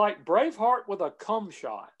 It's like Braveheart with a cum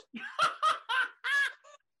shot.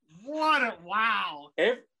 Wow.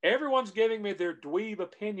 Everyone's giving me their dweeb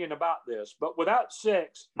opinion about this, but without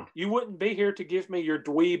sex, you wouldn't be here to give me your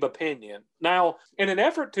dweeb opinion. Now, in an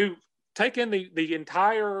effort to take in the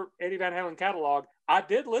entire Eddie Van Halen catalog, I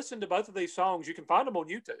did listen to both of these songs. You can find them on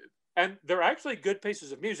YouTube, and they're actually good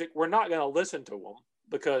pieces of music. We're not going to listen to them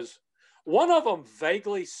because one of them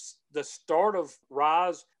vaguely, the start of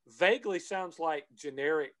Rise, vaguely sounds like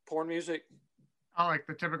generic porn music. Oh, like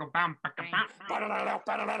the typical bam, bam, bam.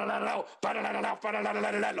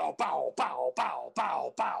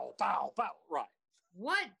 Right.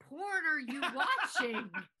 What porn are you watching?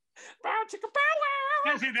 Yeah,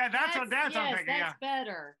 see, that's what I'm thinking. That's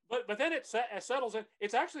better. But then it settles in.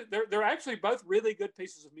 It's actually they're actually both really good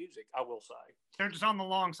pieces of music. I will say they're just on the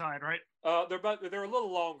long side, right? They're a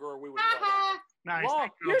little longer. Or we would Nice. long.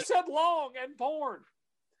 You said long and porn.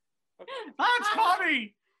 Okay. That's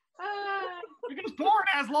funny. Because porn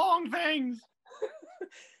has long things.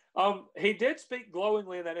 He did speak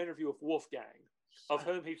glowingly in that interview with Wolfgang, of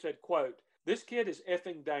whom he said, quote, this kid is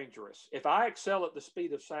effing dangerous. If I excel at the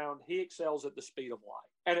speed of sound, he excels at the speed of light.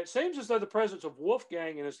 And it seems as though the presence of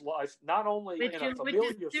Wolfgang in his life, not only Which in a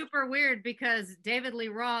familiar... is super weird because David Lee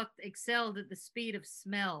Roth excelled at the speed of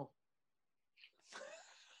smell.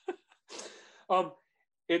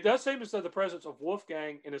 It does seem as though the presence of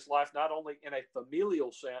Wolfgang in his life, not only in a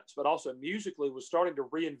familial sense, but also musically, was starting to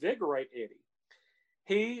reinvigorate Eddie.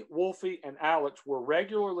 He, Wolfie, and Alex were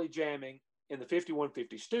regularly jamming in the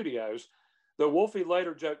 5150 studios, though Wolfie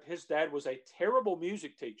later joked his dad was a terrible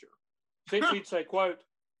music teacher. Since he'd say, quote,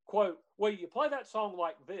 well, you play that song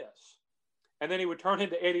like this. And then he would turn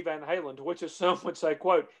into Eddie Van Halen, to which his son would say,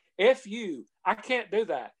 quote, F you, I can't do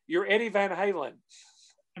that. You're Eddie Van Halen.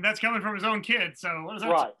 And that's coming from his own kid, so what does that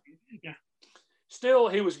right. say? Yeah. Still,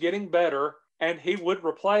 he was getting better, and he would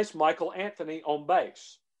replace Michael Anthony on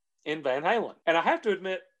bass in Van Halen. And I have to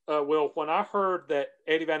admit, Will, when I heard that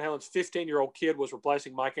Eddie Van Halen's 15-year-old kid was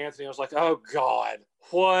replacing Mike Anthony, I was like, oh, God,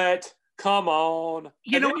 what? Come on.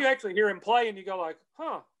 And then you actually hear him play, and you go like,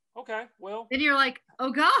 huh, okay, well. Then you're like, oh,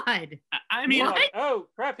 God. I mean, what? Like, oh,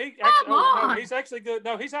 crap. No, he's actually good.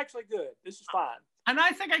 No, he's actually good. This is fine. And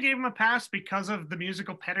I think I gave him a pass because of the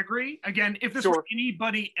musical pedigree. Again, if this were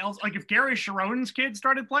anybody else, like if Gary Sharon's kid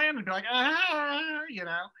started playing, I'd be like, you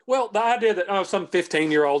know. Well, the idea that some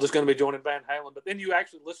 15-year-old is going to be joining Van Halen, but then you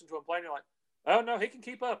actually listen to him play, and you're like, oh no, he can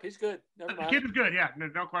keep up. He's good. Never mind. The kid is good, yeah,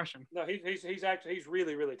 no question. No, he's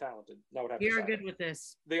really, really talented. No, would have You're to say. good with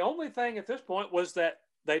this. The only thing at this point was that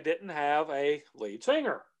they didn't have a lead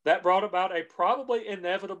singer. That brought about a probably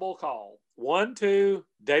inevitable call. 1, 2,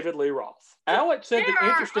 David Lee Roth. Alex said there the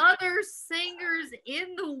interesting. There are other singers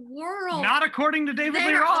in the world. Not according to David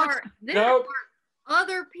Lee Roth. There are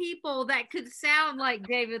other people that could sound like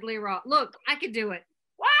David Lee Roth. Look, I could do it.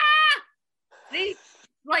 See?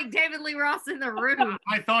 Like David Lee Roth's in the room.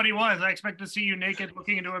 I thought he was. I expected to see you naked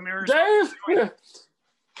looking into a mirror. Dave?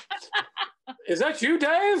 Is that you,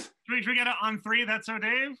 Dave? Should we get it on 3? That's so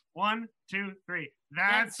Dave? 1, 2, 3.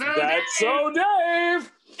 That's so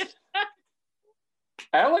Dave.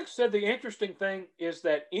 Alex said the interesting thing is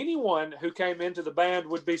that anyone who came into the band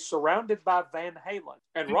would be surrounded by Van Halen.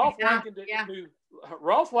 And Rolf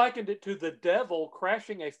likened it to the devil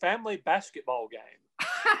crashing a family basketball game.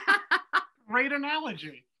 Great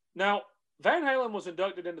analogy. Now, Van Halen was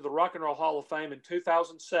inducted into the Rock and Roll Hall of Fame in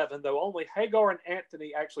 2007, though only Hagar and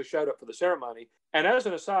Anthony actually showed up for the ceremony. And as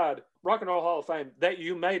an aside, Rock and Roll Hall of Fame, that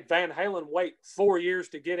you made Van Halen wait 4 years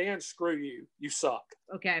to get in, screw you. You suck.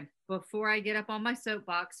 Okay, before I get up on my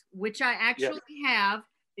soapbox, which I actually have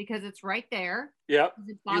because it's right there. Yep.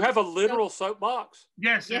 You have a literal soapbox?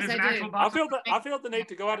 Yes, it is an actual box. I feel the need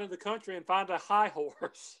to go out into the country and find a high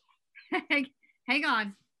horse. Hang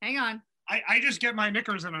on. I just get my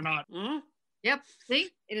knickers in a knot. Mm-hmm. Yep. See,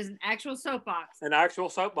 it is an actual soapbox. An actual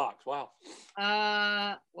soapbox. Wow.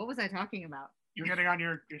 What was I talking about? You're getting on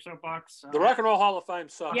your soapbox. The Rock and Roll Hall of Fame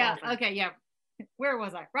sucks. Yeah. Okay. Yeah. Where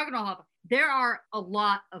was I? Rock and Roll Hall of Fame. There are a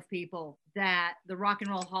lot of people that the Rock and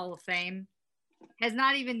Roll Hall of Fame has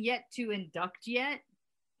not even yet to induct yet,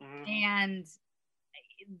 and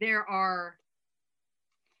there are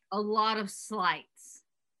a lot of slights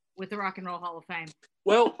with the Rock and Roll Hall of Fame.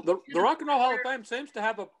 Well, the Rock and Roll Hall of Fame seems to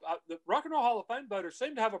have the Rock and Roll Hall of Fame voters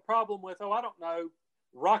seem to have a problem with, I don't know,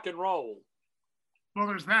 rock and roll. Well,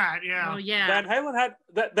 there's that, yeah. Oh yeah. Van Halen had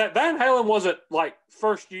that Van Halen wasn't like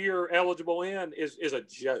first year eligible in is a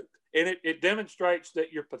joke. And it demonstrates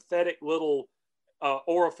that your pathetic little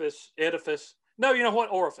edifice. No, you know what?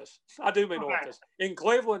 Orifice. I do mean orifice. In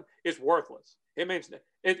Cleveland, is worthless. It means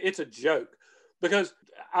it's a joke. Because,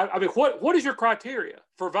 I mean, what is your criteria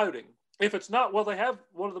for voting? If it's not, well, they have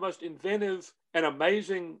one of the most inventive and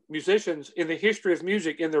amazing musicians in the history of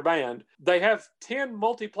music in their band. They have 10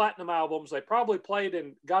 multi-platinum albums. They probably played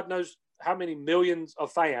in God knows how many millions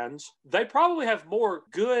of fans. They probably have more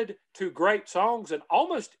good to great songs than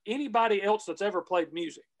almost anybody else that's ever played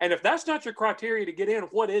music. And if that's not your criteria to get in,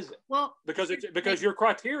 what is it? Well, because your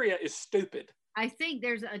criteria is stupid. I think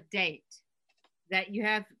there's a date that you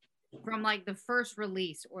have from like the first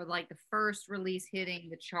release or like the first release hitting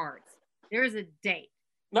the charts. There is a date.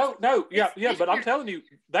 No, but I'm telling you,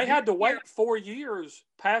 they had to wait 4 years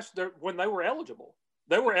past when they were eligible.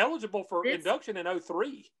 They were eligible for induction in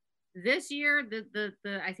 2003. This year, the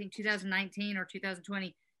I think 2019 or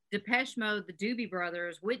 2020, Depeche Mode, the Doobie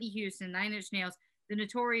Brothers, Whitney Houston, Nine Inch Nails, the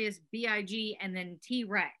Notorious B.I.G., and then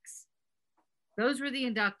T-Rex. Those were the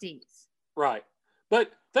inductees. Right.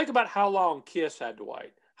 But think about how long Kiss had to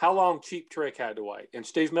wait, how long Cheap Trick had to wait, and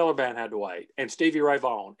Steve Miller Band had to wait, and Stevie Ray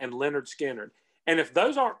Vaughan, and Leonard Skinner. And if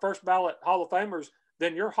those aren't first ballot Hall of Famers,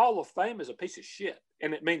 then your Hall of Fame is a piece of shit,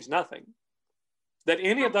 and it means nothing. That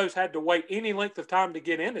any of those had to wait any length of time to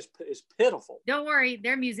get in is pitiful. Don't worry,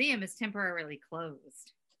 their museum is temporarily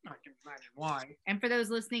closed. I can imagine why. And for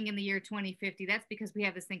those listening in the year 2050, that's because we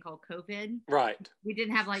have this thing called COVID. Right. We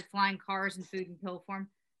didn't have like flying cars and food in pill form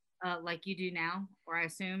like you do now, or I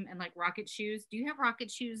assume, and like rocket shoes. Do you have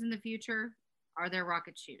rocket shoes in the future? Are there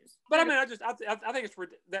rocket shoes? But I mean, I think it's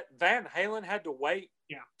that Van Halen had to wait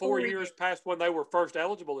 4 years past when they were first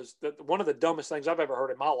eligible is one of the dumbest things I've ever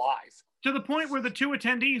heard in my life. To the point where the two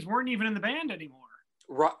attendees weren't even in the band anymore.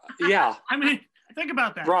 Right? Yeah. I mean, think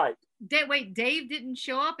about that. Right. Wait, Dave didn't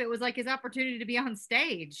show up. It was like his opportunity to be on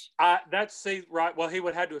stage. Right. Well, he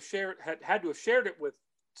would had to have shared it with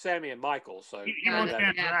Sammy and Michael. So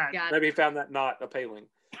maybe he found that not appealing.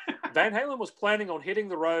 Van Halen was planning on hitting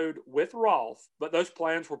the road with Rolf, but those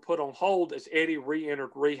plans were put on hold as Eddie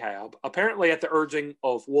re-entered rehab, apparently at the urging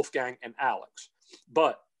of Wolfgang and Alex.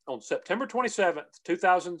 But on September 27th,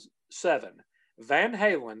 2007, Van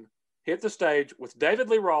Halen hit the stage with David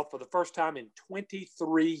Lee Roth for the first time in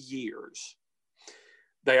 23 years.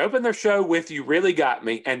 They opened their show with You Really Got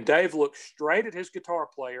Me, and Dave looked straight at his guitar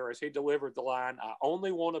player as he delivered the line, I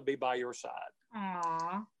only want to be by your side.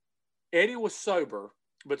 Aww. Eddie was sober,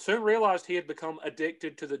 but soon realized he had become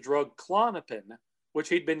addicted to the drug Klonopin, which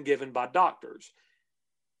he'd been given by doctors.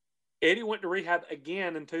 Eddie went to rehab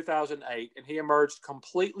again in 2008, and he emerged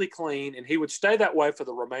completely clean, and he would stay that way for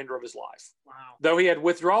the remainder of his life. Wow. Though he had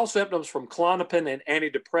withdrawal symptoms from Klonopin and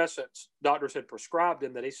antidepressants doctors had prescribed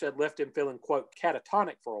him that he said left him feeling, quote,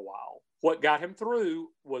 catatonic for a while. What got him through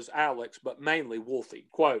was Alex, but mainly Wolfie.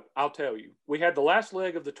 Quote, I'll tell you, we had the last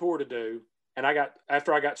leg of the tour to do, and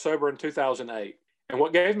after I got sober in 2008. And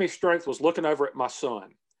what gave me strength was looking over at my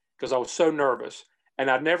son because I was so nervous. And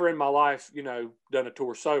I'd never in my life, done a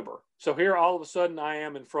tour sober. So here all of a sudden I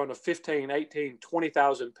am in front of 15, 18,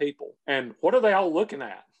 20,000 people. And what are they all looking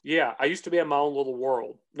at? Yeah, I used to be in my own little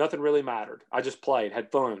world. Nothing really mattered. I just played, had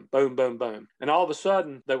fun, boom, boom, boom. And all of a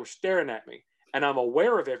sudden they were staring at me and I'm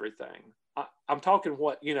aware of everything. I'm talking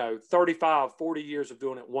 35, 40 years of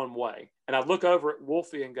doing it one way. And I look over at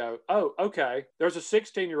Wolfie and go, oh, okay, there's a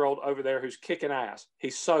 16-year-old over there who's kicking ass.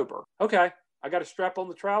 He's sober. Okay, I got to strap on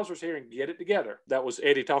the trousers here and get it together. That was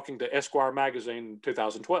Eddie talking to Esquire magazine in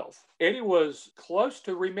 2012. Eddie was close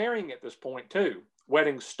to remarrying at this point, too,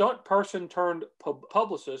 wedding stunt person turned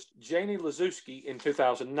publicist Janie Lazuski in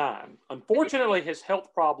 2009. Unfortunately, his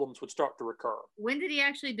health problems would start to recur. When did he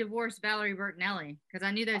actually divorce Valerie Bertinelli? Because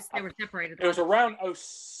I knew they were separated. It was around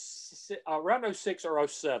 06 or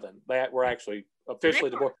 07. They were actually officially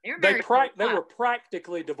divorced. They were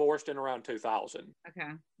practically divorced in around 2000. Okay.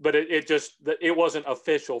 But it wasn't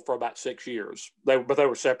official for about 6 years. They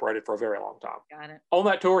were separated for a very long time. Got it. On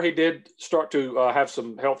that tour, he did start to have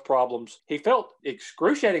some health problems. He felt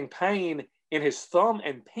excruciating pain in his thumb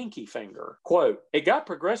and pinky finger. Quote, it got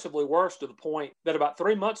progressively worse to the point that about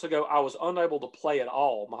 3 months ago, I was unable to play at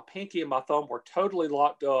all. My pinky and my thumb were totally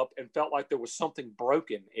locked up and felt like there was something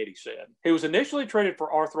broken, Eddie said. He was initially treated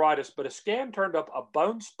for arthritis, but a scan turned up a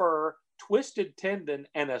bone spur, twisted tendon,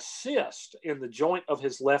 and a cyst in the joint of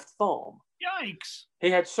his left thumb. Yikes. He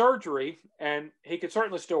had surgery, and he could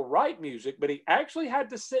certainly still write music, but he actually had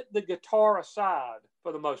to set the guitar aside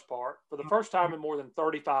for the most part for the first time in more than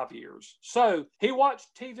 35 years. So he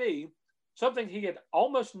watched TV, something he had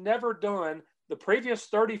almost never done the previous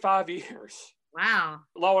 35 years. Wow.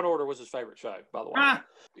 Law and Order was his favorite show, by the way.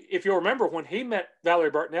 If you'll remember, when he met Valerie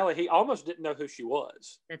Bertinelli, he almost didn't know who she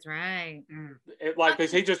was. That's right.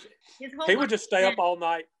 Because he would just stay up all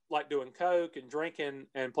night, like doing coke and drinking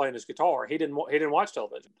and playing his guitar. He didn't watch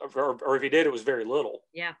television, or if he did, it was very little.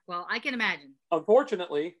 Yeah, well, I can imagine.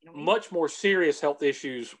 Unfortunately, much more serious health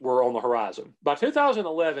issues were on the horizon. By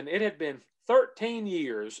 2011, it had been 13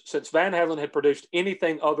 years since Van Halen had produced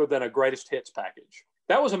anything other than a greatest hits package.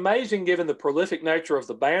 That was amazing given the prolific nature of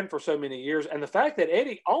the band for so many years and the fact that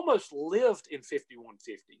Eddie almost lived in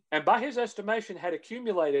 5150 and by his estimation had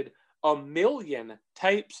accumulated 1 million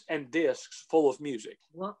tapes and discs full of music.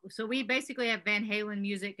 Well, so we basically have Van Halen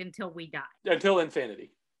music until we die. Until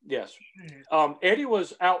infinity. Yes. Eddie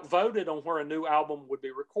was outvoted on where a new album would be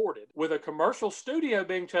recorded, with a commercial studio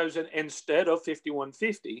being chosen instead of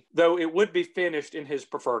 5150, though it would be finished in his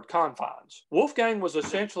preferred confines. Wolfgang was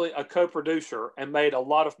essentially a co-producer and made a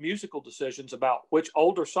lot of musical decisions about which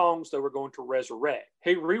older songs they were going to resurrect.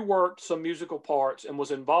 He reworked some musical parts and was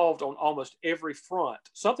involved on almost every front,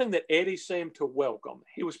 something that Eddie seemed to welcome.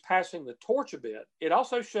 He was passing the torch a bit. It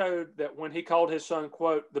also showed that when he called his son,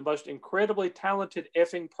 quote, the most incredibly talented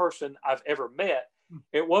effing person I've ever met,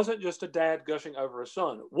 it wasn't just a dad gushing over a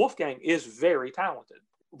son. Wolfgang is very talented.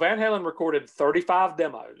 Van Halen recorded 35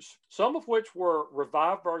 demos, some of which were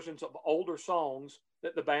revived versions of older songs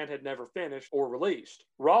that the band had never finished or released.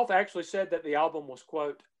 Roth actually said that the album was,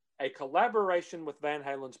 quote, a collaboration with Van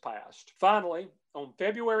Halen's past. Finally, on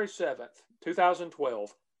February 7th,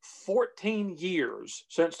 2012, 14 years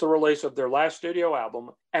since the release of their last studio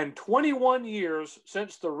album and 21 years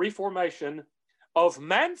since the reformation of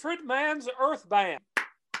Manfred Mann's Earth Band.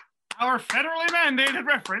 Our federally mandated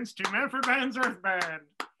reference to Manfred Mann's Earth Band.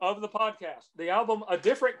 Of the podcast. The album A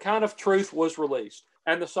Different Kind of Truth was released,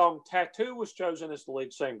 and the song Tattoo was chosen as the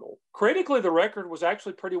lead single. Critically, the record was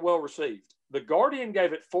actually pretty well received. The Guardian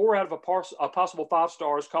gave it 4 out of a possible 5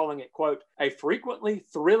 stars, calling it, quote, a frequently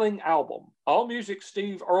thrilling album. AllMusic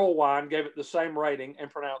Steve Earlwine gave it the same rating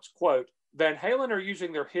and pronounced, quote, Van Halen are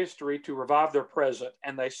using their history to revive their present,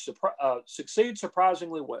 and they succeed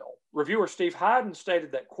surprisingly well. Reviewer Steve Hyden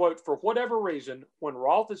stated that, quote, for whatever reason, when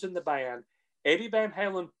Roth is in the band, Eddie Van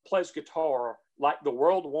Halen plays guitar like the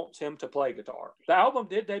world wants him to play guitar. The album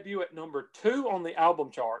did debut at number 2 on the album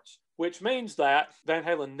charts, which means that Van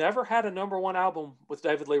Halen never had a number 1 album with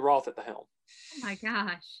David Lee Roth at the helm. Oh my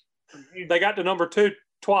gosh. They got to number 2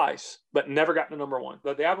 twice, but never got to number 1.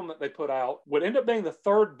 But the album that they put out would end up being the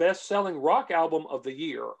 3rd best-selling rock album of the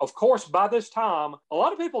year. Of course, by this time, a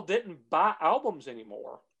lot of people didn't buy albums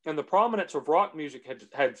anymore, and the prominence of rock music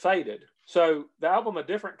had faded. So the album A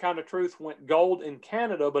Different Kind of Truth went gold in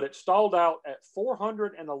Canada, but it stalled out at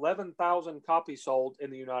 411,000 copies sold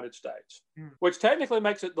in the United States, which technically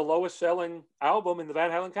makes it the lowest selling album in the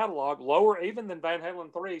Van Halen catalog, lower even than Van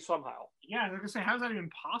Halen 3 somehow. Yeah, I was going to say, how's that even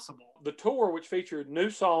possible? The tour, which featured new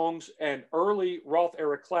songs and early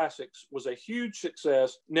Roth-era classics, was a huge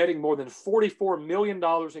success, netting more than $44 million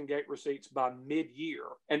in gate receipts by mid-year.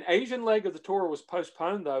 An Asian leg of the tour was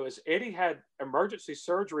postponed, though, as Eddie had emergency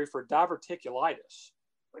surgery for diverticulitis.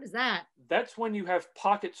 What is that? That's when you have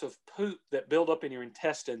pockets of poop that build up in your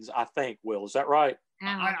intestines, I think, Will. Is that right?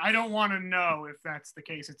 I don't want to know if that's the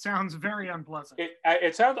case. It sounds very unpleasant.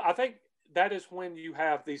 It sounds, I think that is when you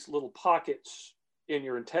have these little pockets in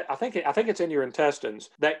your I think it's in your intestines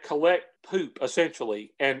that collect poop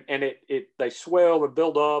essentially, and they swell and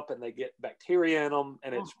build up, and they get bacteria in them,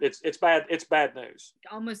 and it's bad. It's bad news.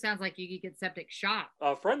 It almost sounds like you could get septic shock.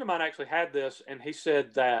 A friend of mine actually had this, and he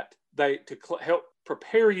said that help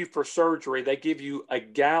prepare you for surgery, they give you a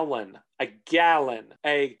gallon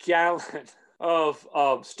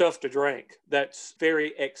of stuff to drink that's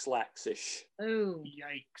very X-laxish. Oh,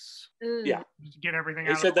 yikes! Ooh. Yeah, get everything.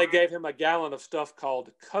 He said they gave him a gallon of stuff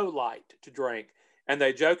called Colite to drink, and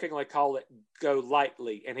they jokingly call it Go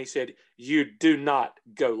Lightly. And he said, "You do not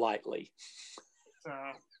go lightly."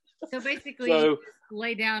 So basically, you just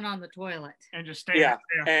lay down on the toilet and just stay. Yeah,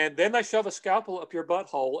 and then they shove a scalpel up your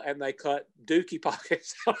butthole and they cut dookie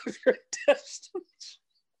pockets out of your intestines.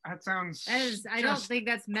 That sounds. I don't think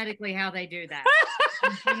that's medically how they do that.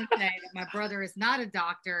 I'm going to say that my brother is not a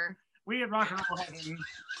doctor. We at Rock and Roll Heaven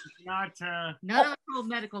not. None of us hold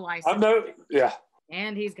medical license. Yeah.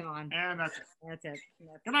 And he's gone. And that's it. That's it.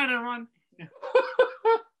 Good night, everyone.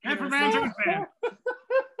 And for Man's Earth Band.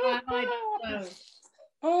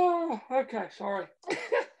 Oh, okay. Sorry.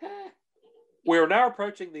 We are now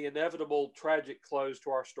approaching the inevitable tragic close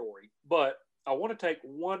to our story, but I want to take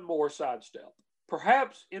one more sidestep.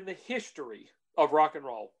 Perhaps in the history of rock and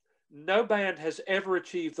roll, no band has ever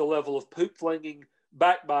achieved the level of poop flinging,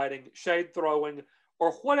 backbiting, shade throwing,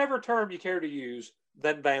 or whatever term you care to use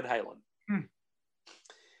than Van Halen.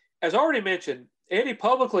 As already mentioned, Eddie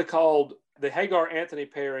publicly called the Hagar-Anthony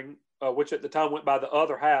pairing, which at the time went by the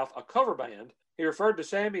Other Half, a cover band. He referred to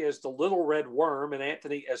Sammy as the Little Red Worm and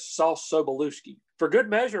Anthony as Sauce Sobolewski. For good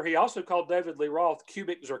measure, he also called David Lee Roth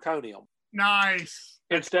Cubic Zirconium. Nice.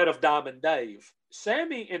 Instead of Diamond Dave.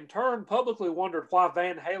 Sammy, in turn, publicly wondered why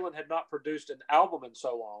Van Halen had not produced an album in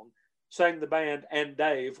so long, saying the band and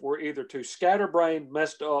Dave were either too scatterbrained,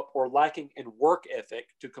 messed up, or lacking in work ethic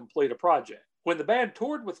to complete a project. When the band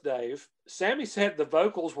toured with Dave, Sammy said the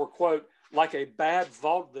vocals were, quote, like a bad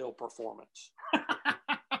vaudeville performance.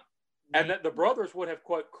 And that the brothers would have,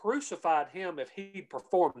 quote, crucified him if he'd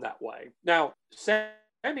performed that way. Now,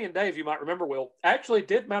 Sammy and Dave, you might remember, Will, actually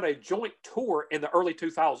did mount a joint tour in the early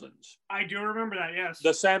 2000s. I do remember that, yes.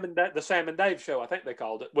 The Sam and Dave show, I think they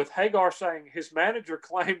called it, with Hagar saying his manager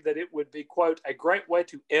claimed that it would be, quote, a great way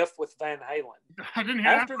to F with Van Halen. I didn't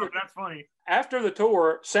hear that, but that's funny. After the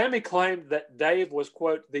tour, Sammy claimed that Dave was,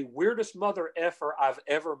 quote, the weirdest mother effer I've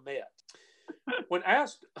ever met. When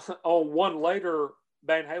asked on one later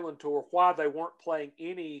Van Halen tour why they weren't playing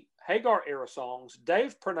any Hagar-era songs,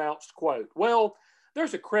 Dave pronounced, quote, well,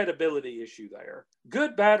 there's a credibility issue there.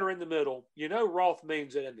 Good, bad, or in the middle, you know Roth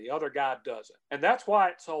means it and the other guy doesn't. And that's why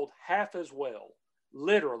it sold half as well.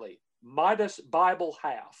 Literally, Midas Bible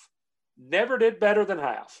half. Never did better than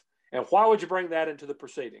half. And why would you bring that into the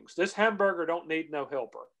proceedings? This hamburger don't need no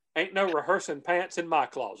helper. Ain't no rehearsing pants in my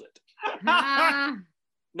closet.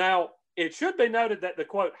 Now, it should be noted that the,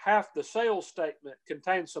 quote, half the sales statement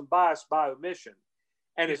contains some bias by omission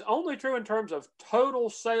and is only true in terms of total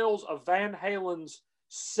sales of Van Halen's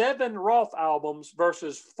 7 Roth albums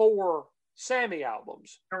versus 4 Sammy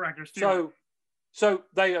albums. Correct. So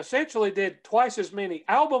they essentially did twice as many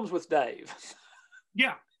albums with Dave.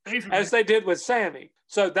 Yeah, basically. As they did with Sammy.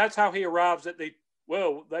 So that's how he arrives at the,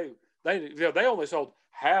 well, they only sold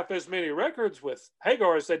half as many records with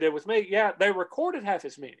Hagar as they did with me. Yeah, they recorded half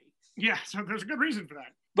as many. Yeah, so there's a good reason for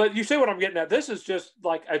that. But you see what I'm getting at. This is just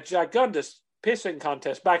like a gigundous pissing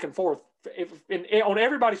contest back and forth on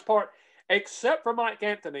everybody's part, except for Mike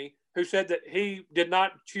Anthony, who said that he did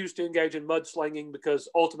not choose to engage in mudslinging because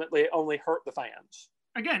ultimately it only hurt the fans.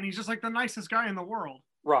 Again, he's just like the nicest guy in the world.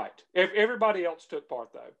 Right. Everybody else took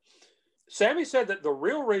part, though. Sammy said that the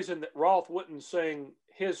real reason that Roth wouldn't sing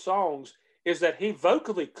his songs is that he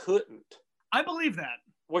vocally couldn't. I believe that.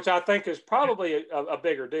 Which I think is probably a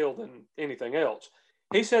bigger deal than anything else.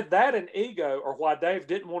 He said that and ego are why Dave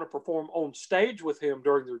didn't want to perform on stage with him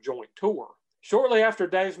during their joint tour. Shortly after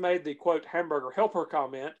Dave made the, quote, hamburger helper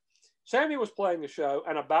comment, Sammy was playing the show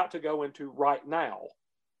and about to go into Right Now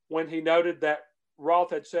when he noted that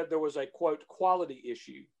Roth had said there was a, quote, quality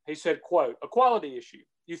issue. He said, quote, a quality issue.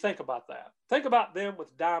 You think about that. Think about them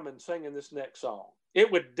with Diamond singing this next song. It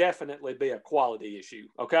would definitely be a quality issue,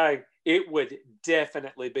 okay? It would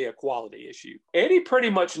definitely be a quality issue. Eddie pretty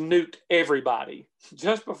much nuked everybody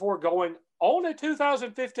just before going on a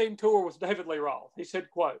 2015 tour with David Lee Roth. He said,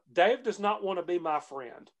 quote, Dave does not want to be my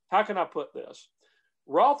friend. How can I put this?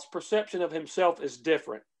 Roth's perception of himself is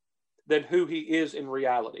different than who he is in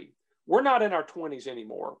reality. We're not in our 20s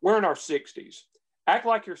anymore. We're in our 60s. Act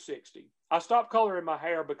like you're 60. I stopped coloring my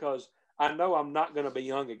hair because I know I'm not going to be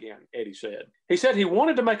young again, Eddie said. He said he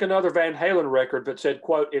wanted to make another Van Halen record, but said,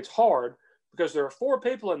 quote, it's hard because there are 4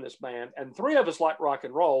 people in this band and 3 of us like rock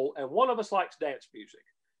and roll and 1 of us likes dance music.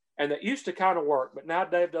 And that used to kind of work, but now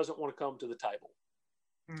Dave doesn't want to come to the table.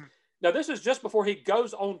 Now, this is just before he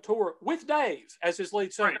goes on tour with Dave as his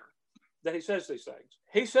lead singer that he says these things.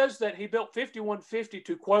 He says that he built 5150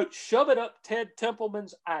 to, quote, shove it up Ted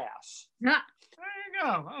Templeman's ass. There you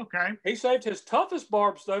go. Okay. He saved his toughest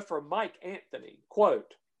barbs, though, for Mike Anthony.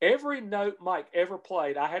 Quote, every note Mike ever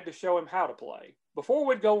played, I had to show him how to play. Before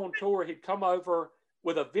we'd go on tour, he'd come over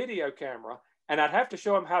with a video camera, and I'd have to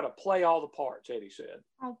show him how to play all the parts, Eddie said.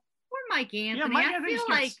 Oh, poor Mike Anthony. Yeah,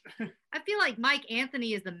 Mike I feel like Mike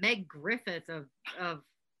Anthony is the Meg Griffith of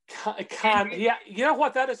Yeah, you know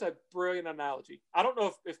what? That is a brilliant analogy. I don't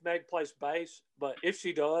know if Meg plays bass, but if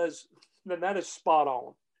she does, then that is spot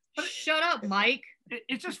on. Shut up, Mike.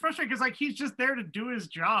 It's just frustrating because like he's just there to do his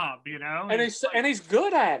job, you know. And he's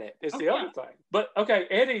good at it. Is the other thing. But okay,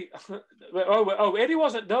 Eddie. Eddie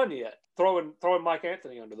wasn't done yet. Throwing Mike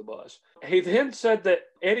Anthony under the bus. He then said that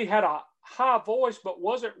Eddie had a high voice, but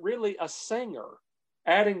wasn't really a singer.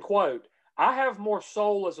 Adding, quote, I have more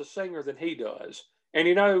soul as a singer than he does. And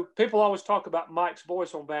you know, people always talk about Mike's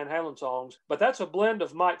voice on Van Halen songs, but that's a blend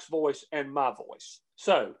of Mike's voice and my voice.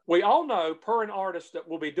 So we all know, per an artist that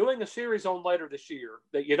we'll be doing a series on later this year,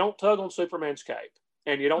 that you don't tug on Superman's cape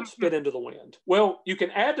and you don't spit into the wind. Well, you can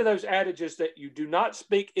add to those adages that you do not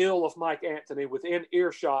speak ill of Mike Anthony within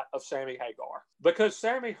earshot of Sammy Hagar. Because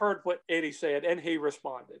Sammy heard what Eddie said and he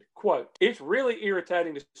responded, quote, "It's really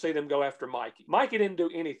irritating to see them go after Mikey. Mikey didn't do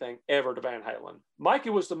anything ever to Van Halen. Mikey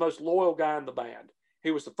was the most loyal guy in the band. He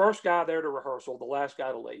was the first guy there to rehearsal, the last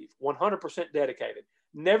guy to leave, 100% dedicated.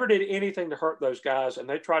 Never did anything to hurt those guys, and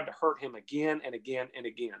they tried to hurt him again and again and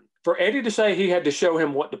again. For Eddie to say he had to show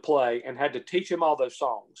him what to play and had to teach him all those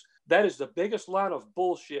songs, that is the biggest line of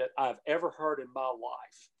bullshit I've ever heard in my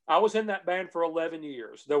life. I was in that band for 11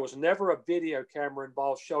 years. There was never a video camera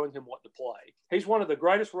involved showing him what to play. He's one of the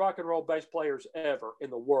greatest rock and roll bass players ever in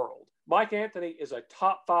the world. Mike Anthony is a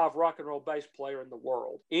top 5 rock and roll bass player in the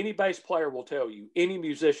world. Any bass player will tell you. Any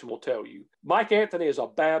musician will tell you. Mike Anthony is a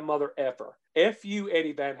bad mother effer. F you,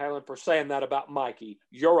 Eddie Van Halen, for saying that about Mikey.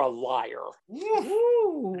 You're a liar."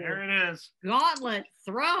 Ooh, There it is. gauntlet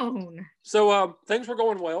thrown. So things were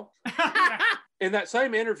going well. In that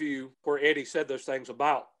same interview where Eddie said those things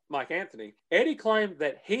about Mike Anthony, Eddie claimed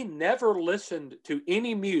that he never listened to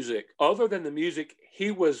any music other than the music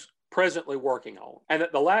he was presently working on, and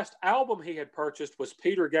that the last album he had purchased was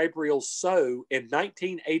Peter Gabriel's So in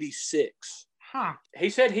 1986. Huh. He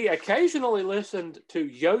said he occasionally listened to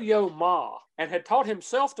Yo-Yo Ma and had taught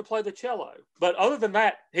himself to play the cello. But other than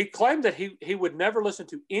that, he claimed that he would never listen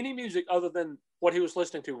to any music other than what he was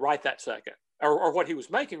listening to right that second, or what he was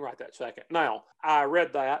making right that second. Now, I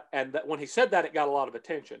read that, and that when he said that, it got a lot of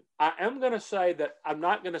attention. I am going to say that I'm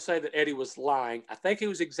not going to say that Eddie was lying. I think he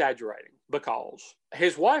was exaggerating, because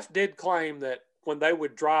his wife did claim that when they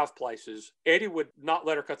would drive places, Eddie would not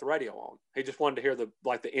let her cut the radio on. He just wanted to hear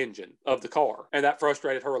the engine of the car. And that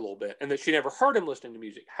frustrated her a little bit. And that she never heard him listening to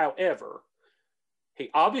music. However, he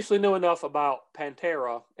obviously knew enough about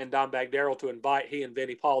Pantera and Dimebag Darrell to invite he and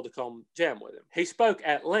Vinnie Paul to come jam with him. He spoke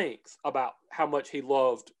at length about how much he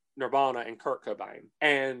loved Nirvana and Kurt Cobain.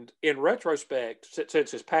 And in retrospect, since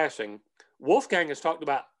his passing, Wolfgang has talked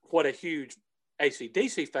about what a huge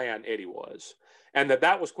AC/DC fan Eddie was. And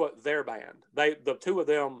that was, quote, their band. The two of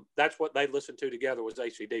them, that's what they listened to together was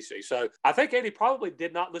AC/DC. So I think Eddie probably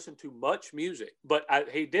did not listen to much music, but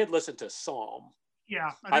he did listen to some.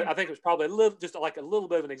 Yeah. I think it was probably a little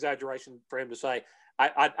bit of an exaggeration for him to say,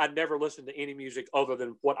 I never listened to any music other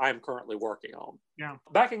than what I'm currently working on. Yeah.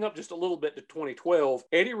 Backing up just a little bit to 2012,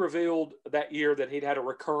 Eddie revealed that year that he'd had a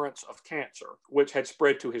recurrence of cancer, which had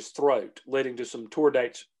spread to his throat, leading to some tour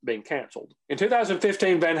dates being canceled. In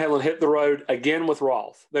 2015, Van Halen hit the road again with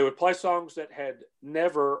Roth. They would play songs that had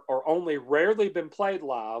never or only rarely been played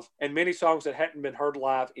live, and many songs that hadn't been heard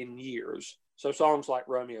live in years. So songs like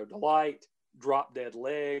Romeo Delight, Drop Dead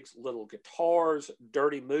Legs, Little Guitars,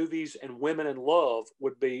 Dirty Movies, and Women in Love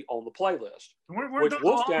would be on the playlist. Were those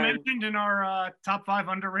all mentioned in our top 5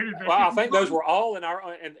 underrated? Well, I think those were all in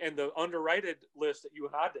our in the underrated list that you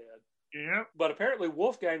and I did. Yeah. But apparently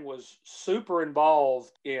Wolfgang was super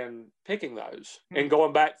involved in picking those and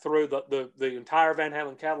going back through the entire Van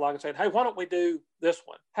Halen catalog and saying, hey, why don't we do this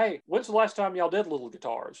one? Hey, when's the last time y'all did Little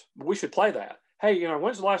Guitars? We should play that. Hey,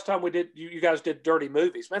 when's the last time we did you guys did Dirty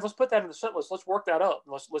Movies? Man, let's put that in the set list. Let's work that up.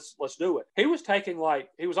 Let's do it. He was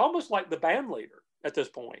he was almost like the band leader at this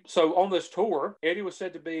point. So on this tour, Eddie was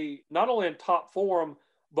said to be not only in top form,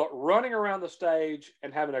 but running around the stage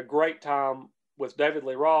and having a great time with David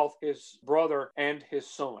Lee Roth, his brother, and his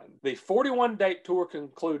son. The 41-date tour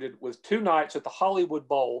concluded with 2 nights at the Hollywood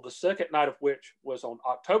Bowl, the second night of which was on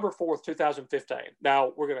October 4th, 2015.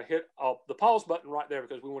 Now, we're going to hit the pause button right there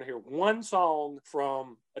because we want to hear one song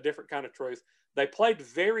from A Different Kind of Truth. They played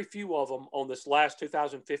very few of them on this last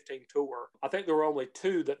 2015 tour. I think there were only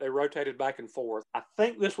 2 that they rotated back and forth. I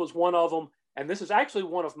think this was one of them. And this is actually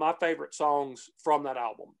one of my favorite songs from that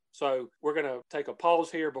album. So we're going to take a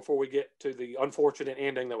pause here before we get to the unfortunate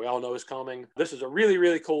ending that we all know is coming. This is a really,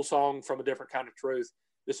 really cool song from A Different Kind of Truth.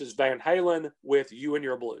 This is Van Halen with You and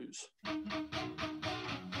Your Blues.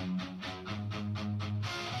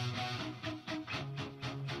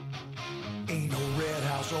 Ain't no red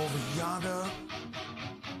house over yonder.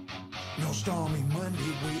 No stormy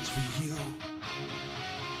Monday waits for you.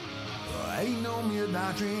 Ain't no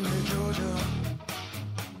midnight train to Georgia,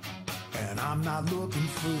 and I'm not looking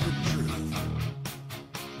for the truth.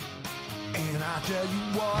 And I tell you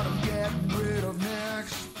what I'm getting rid of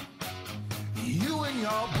next, you and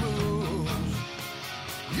your blues.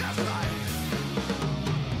 Yes, right.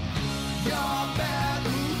 Your bad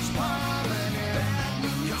news permanent,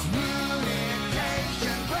 your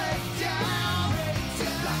communication breakdown.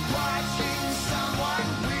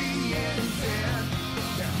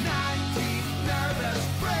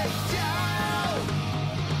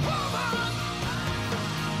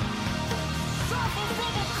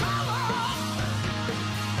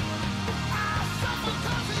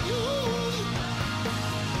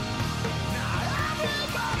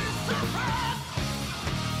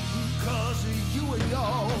 you and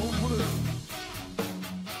your blue.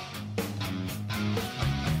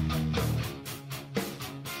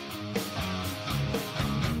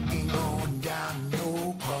 Ain't going down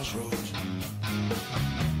no crossroads.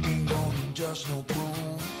 Ain't going just no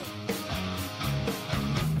broom.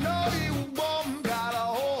 No, you woman got a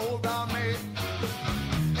hold on me.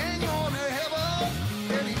 Ain't gonna heaven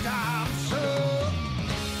anytime soon.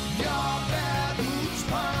 Your bad mood's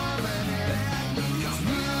permanent.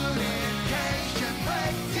 Communication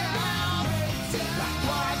breakdown. Like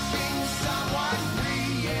watching someone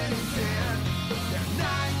reinvent their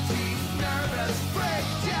 19th nervous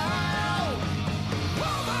breakdown.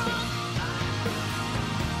 Woman,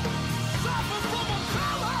 suffer from a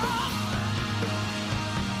color.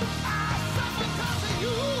 I suffer 'cause of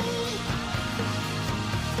you.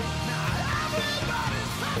 Now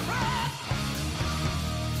everybody's suffering.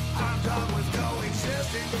 I'm done with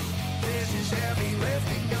coexisting. This is heavy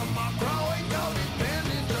lifting of my growing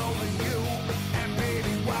codependence over you. And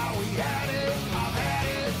baby, while we had it, I've had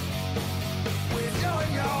it with you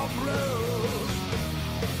and your blues.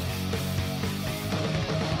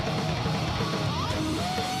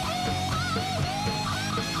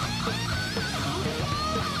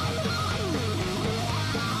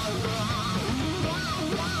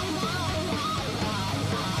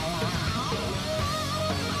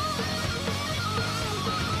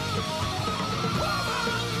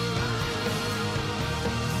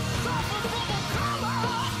 Suffer from a color.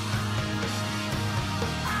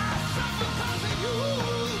 I suffer 'cause of you.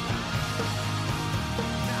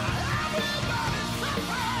 Now everybody's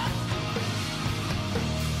suffering.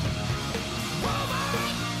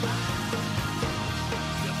 Woman,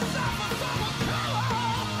 you suffer from a color.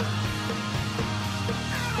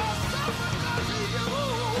 And I suffer 'cause of you.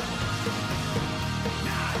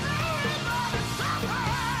 Now everybody's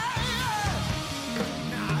suffering.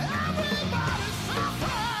 Now everybody's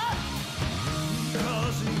suffering.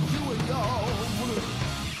 'Cause of you and your blue.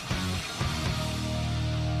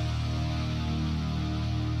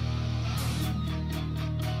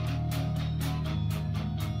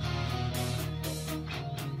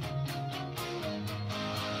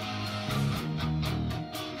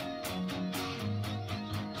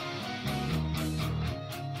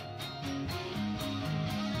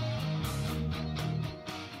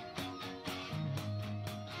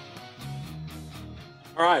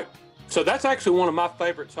 All right. So that's actually one of my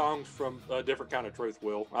favorite songs from Different Kind of Truth,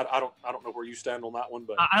 Will. I don't know where you stand on that one,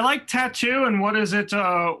 but I like Tattoo and what is it?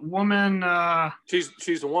 Woman. she's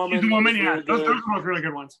a woman. She's a woman. It's Yeah, really those good. are both really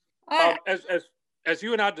good ones. As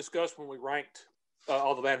you and I discussed when we ranked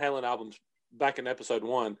all the Van Halen albums back in episode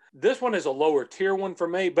 1, this one is a lower tier one for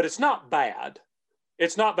me, but it's not bad.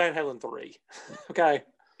 It's not Van Halen 3. Okay.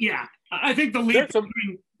 Yeah, I think the leap There's some-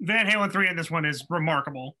 between Van Halen 3 and this one is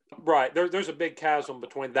remarkable. Right. There's a big chasm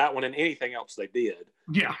between that one and anything else they did.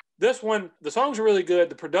 Yeah. This one, the songs are really good.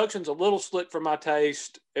 The production's a little slick for my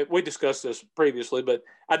taste. We discussed this previously, but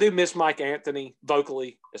I do miss Mike Anthony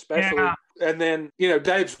vocally, especially. Yeah. And then,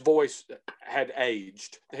 Dave's voice had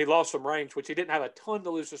aged. He lost some range, which he didn't have a ton to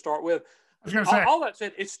lose to start with. I was going to say. All that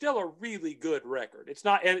said, it's still a really good record. It's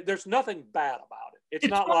not, and there's nothing bad about it. It's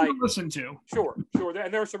not fun like to listen to. Sure.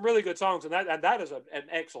 And there are some really good songs, and that is an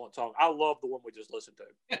excellent song. I love the one we just listened to.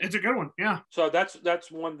 Yeah, it's a good one. Yeah. So that's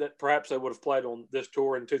one that perhaps they would have played on this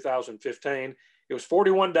tour in 2015. It was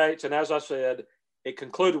 41 dates, and as I said, it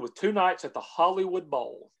concluded with 2 nights at the Hollywood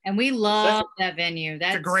Bowl. And we love that venue.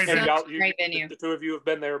 That's a great such venue. a great venue. The two of you have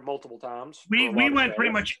been there multiple times. We for a lot of went pretty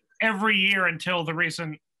shows. much every year until the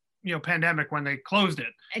recent pandemic when they closed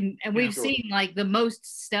it. And we've sure. seen like the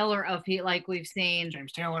most stellar of like we've seen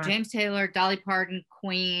James Taylor, Dolly Parton,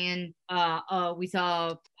 Queen. We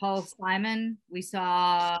saw Paul Simon. We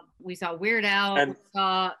saw Weird Al. And- we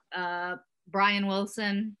saw Brian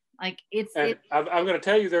Wilson. Like And I'm going to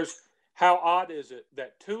tell you, how odd is it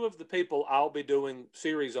that 2 of the people I'll be doing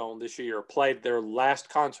series on this year played their last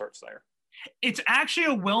concerts there? It's actually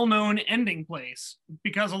a well-known ending place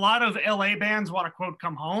because a lot of LA bands want to quote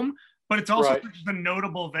come home, but it's also Right. the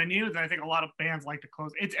notable venue that I think a lot of bands like to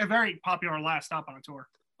close. It's a very popular last stop on a tour.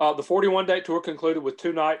 The 41-date tour concluded with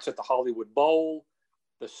 2 nights at the Hollywood Bowl,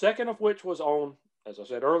 the second of which was on, as I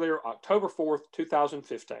said earlier, October 4th,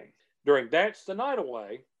 2015. During Dance the Night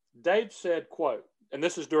Away, Dave said, quote, and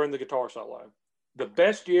this is during the guitar solo, "The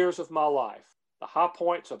best years of my life, the high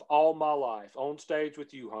points of all my life, on stage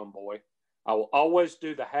with you, homeboy. I will always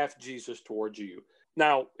do the half Jesus towards you."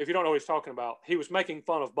 Now, if you don't know what he's talking about, he was making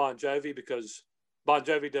fun of Bon Jovi because Bon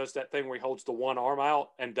Jovi does that thing where he holds the one arm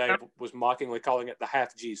out, and Dave was mockingly calling it the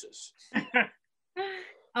half Jesus.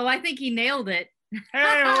 Oh, I think he nailed it.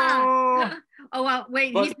 Hey, Oh, well,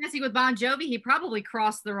 wait, But- he's messing with Bon Jovi. He probably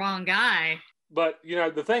crossed the wrong guy. But you know,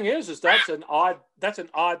 the thing is that's an odd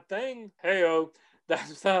thing. Heyo,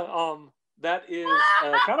 that's that is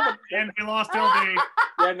kind of a And we lost LD.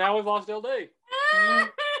 yeah. Now we've lost LD.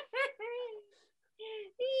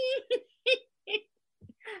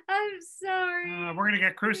 I'm sorry. We're gonna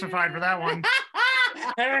get crucified for that one.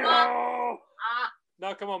 Heyo!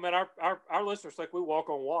 No, come on, man. Our listeners think we walk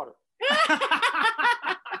on water.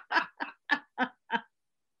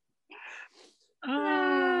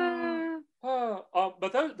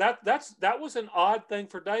 But that was an odd thing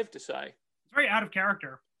for Dave to say. It's very out of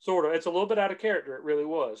character. Sort of. It's a little bit out of character. It really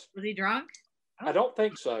was. Was he drunk? I don't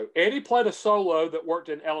think so. Eddie played a solo that worked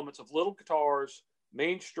in elements of Little Guitars,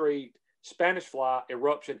 Mean Street, Spanish Fly,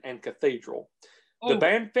 Eruption, and Cathedral. The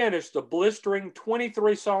band finished the blistering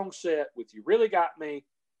 23-song set with You Really Got Me,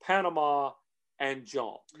 Panama, and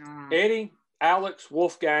Jump. Eddie, Alex,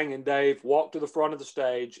 Wolfgang, and Dave walked to the front of the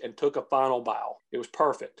stage and took a final bow. It was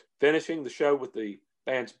perfect, finishing the show with the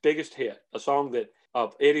band's biggest hit, a song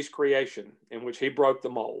of Eddie's creation, in which he broke the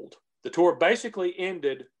mold. The tour basically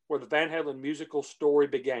ended where the Van Halen musical story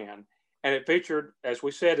began, and it featured, as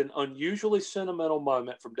we said, an unusually sentimental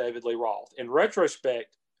moment from David Lee Roth. In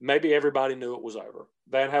retrospect, maybe everybody knew it was over.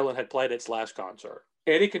 Van Halen had played its last concert.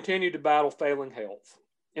 Eddie continued to battle failing health.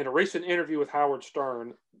 In a recent interview with Howard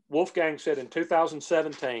Stern, Wolfgang said in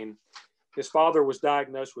 2017, his father was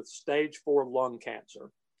diagnosed with stage 4 lung cancer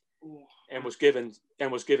and was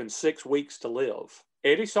given 6 weeks to live.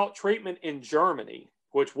 Eddie sought treatment in Germany,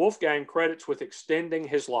 which Wolfgang credits with extending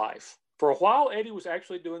his life. For a while, Eddie was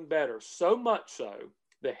actually doing better, so much so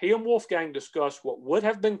that he and Wolfgang discussed what would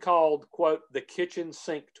have been called, quote, the kitchen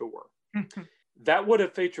sink tour. That would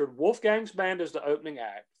have featured Wolfgang's band as the opening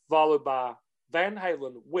act, followed by Van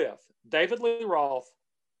Halen with David Lee Roth,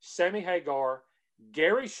 Sammy Hagar,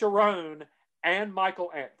 Gary Cherone, and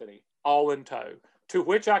Michael Anthony, all in tow. To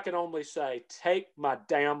which I can only say, take my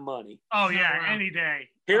damn money. Oh yeah, any day.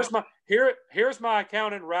 Here's my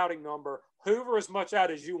account and routing number. Hoover as much out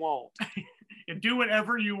as you want. And do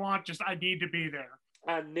whatever you want. Just I need to be there.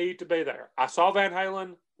 I need to be there. I saw Van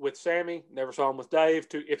Halen with Sammy. Never saw him with Dave.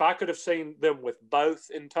 If I could have seen them with both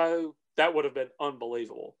in tow, that would have been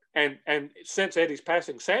unbelievable. And since Eddie's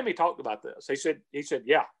passing, Sammy talked about this. He said,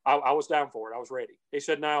 yeah, I was down for it. I was ready. He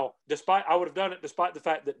said, now, I would have done it despite the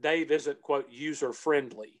fact that Dave isn't, quote, user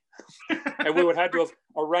friendly. And we would have to have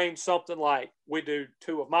arranged something like we do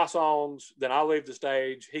 2 of my songs, then I leave the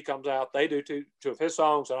stage, he comes out, they do two of his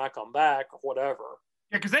songs, and I come back or whatever.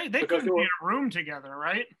 Yeah, because they couldn't be in a room together,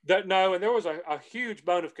 right? No, and there was a huge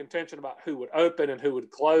bone of contention about who would open and who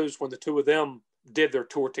would close when the 2 of them did their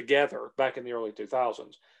tour together back in the early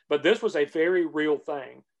 2000s. But this was a very real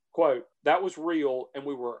thing. Quote, that was real, and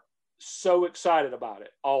we were so excited about it,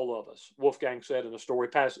 all of us, Wolfgang said in a story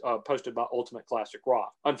posted by Ultimate Classic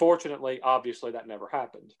Rock. Unfortunately, obviously, that never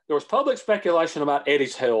happened. There was public speculation about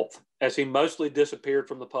Eddie's health as he mostly disappeared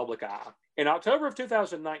from the public eye. In October of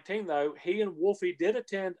 2019, though, he and Wolfie did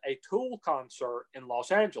attend a Tool concert in Los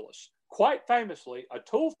Angeles. Quite famously, a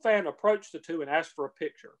Tool fan approached the 2 and asked for a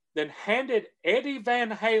picture, then handed Eddie Van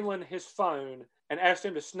Halen his phone and asked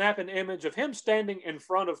him to snap an image of him standing in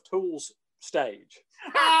front of Tool's stage.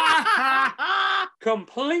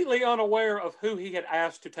 Completely unaware of who he had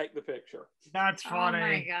asked to take the picture. That's funny. Oh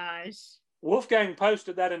my gosh. Wolfgang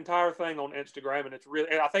posted that entire thing on Instagram, and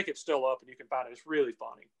I think it's still up and you can find it. It's really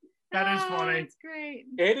funny. That is funny. It's great.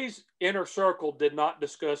 Eddie's inner circle did not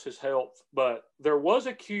discuss his health, but there was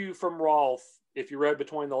a cue from Roth, if you read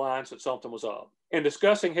between the lines, that something was up. In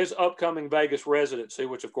discussing his upcoming Vegas residency,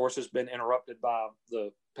 which of course has been interrupted by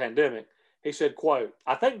the pandemic, he said, quote,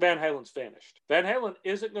 I think Van Halen's finished. Van Halen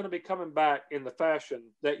isn't going to be coming back in the fashion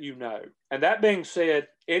that you know. And that being said,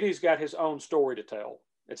 Eddie's got his own story to tell.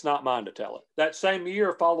 It's not mine to tell it. That same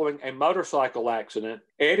year, following a motorcycle accident,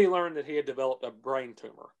 Eddie learned that he had developed a brain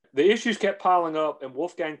tumor. The issues kept piling up, and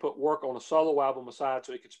Wolfgang put work on a solo album aside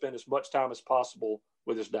so he could spend as much time as possible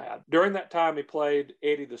with his dad. During that time, he played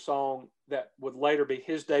Eddie the song that would later be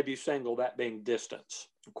his debut single, that being Distance.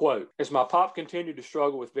 Quote, as my pop continued to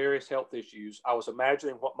struggle with various health issues, I was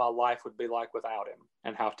imagining what my life would be like without him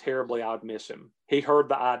and how terribly I'd miss him. He heard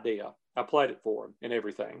the idea. I played it for him and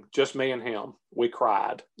everything. Just me and him. We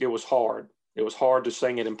cried. It was hard. It was hard to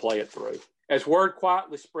sing it and play it through. As word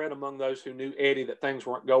quietly spread among those who knew Eddie that things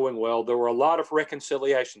weren't going well, there were a lot of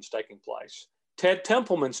reconciliations taking place. Ted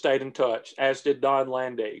Templeman stayed in touch, as did Don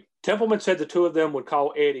Landy. Templeman said the 2 of them would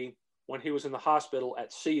call Eddie when he was in the hospital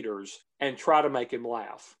at Cedars and try to make him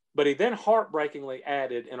laugh. But he then heartbreakingly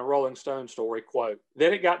added in a Rolling Stone story, quote,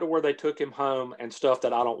 then it got to where they took him home and stuff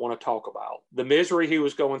that I don't want to talk about. The misery he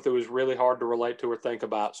was going through is really hard to relate to or think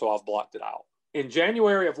about, so I've blocked it out. In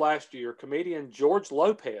January of last year, comedian George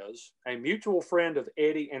Lopez, a mutual friend of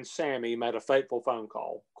Eddie and Sammy, made a fateful phone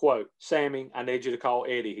call. Quote, Sammy, I need you to call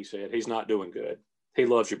Eddie, he said. He's not doing good. He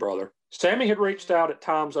loves you, brother. Sammy had reached out at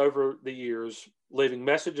times over the years, leaving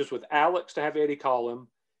messages with Alex to have Eddie call him,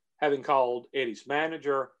 having called Eddie's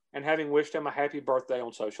manager, and having wished him a happy birthday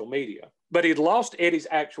on social media. But he'd lost Eddie's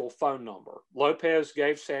actual phone number. Lopez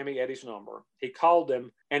gave Sammy Eddie's number. He called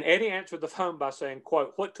him, and Eddie answered the phone by saying,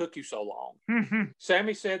 quote, what took you so long?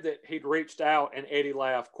 Sammy said that he'd reached out, and Eddie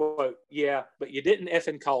laughed, quote, yeah, but you didn't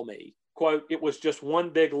effing call me. Quote, it was just one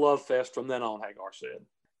big love fest from then on, Hagar said.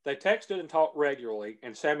 They texted and talked regularly,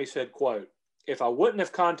 and Sammy said, quote, if I wouldn't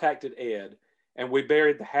have contacted Ed, and we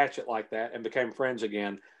buried the hatchet like that and became friends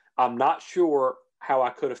again, I'm not sure how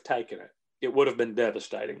I could have taken it. It would have been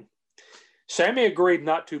devastating. Sammy agreed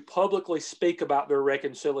not to publicly speak about their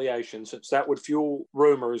reconciliation, since that would fuel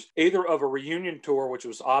rumors either of a reunion tour, which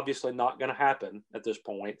was obviously not going to happen at this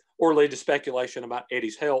point, or lead to speculation about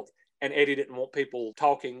Eddie's health. And Eddie didn't want people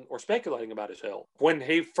talking or speculating about his health. When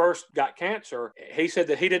he first got cancer, he said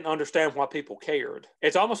that he didn't understand why people cared.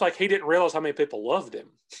 It's almost like he didn't realize how many people loved him.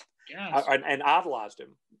 Yes. And idolized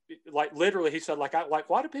him. Like literally, he said,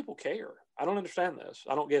 why do people care? I don't understand this.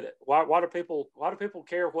 I don't get it. Why do people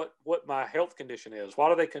care what my health condition is? Why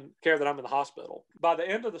do they care that I'm in the hospital? By the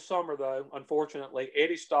end of the summer, though, unfortunately,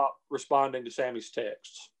 Eddie stopped responding to Sammy's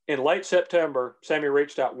texts. In late September, Sammy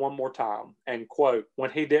reached out one more time and, quote,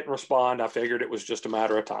 when he didn't respond, I figured it was just a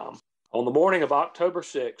matter of time. On the morning of October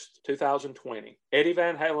 6th, 2020, Eddie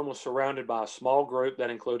Van Halen was surrounded by a small group that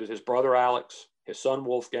included his brother Alex, his son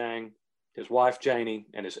Wolfgang, his wife Janie,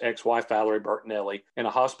 and his ex-wife Valerie Bertinelli in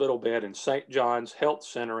a hospital bed in St. John's Health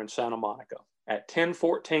Center in Santa Monica at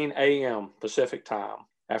 10:14 a.m. Pacific time.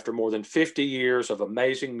 After more than 50 years of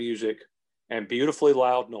amazing music and beautifully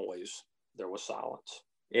loud noise, there was silence.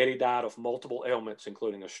 Eddie died of multiple ailments,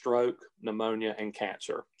 including a stroke, pneumonia, and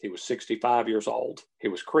cancer. He was 65 years old. He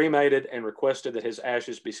was cremated and requested that his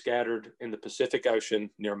ashes be scattered in the Pacific Ocean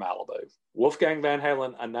near Malibu. Wolfgang Van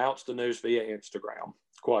Halen announced the news via Instagram.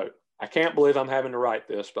 Quote, I can't believe I'm having to write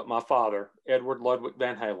this, but my father, Edward Ludwig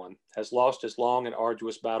Van Halen, has lost his long and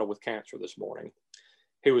arduous battle with cancer this morning.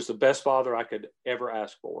 He was the best father I could ever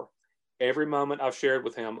ask for. Every moment I've shared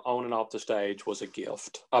with him on and off the stage was a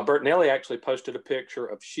gift. Bertinelli actually posted a picture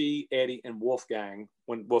of she, Eddie, and Wolfgang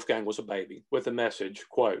when Wolfgang was a baby with the message,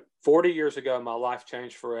 quote, 40 years ago, my life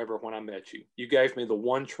changed forever when I met you. You gave me the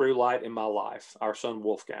one true light in my life, our son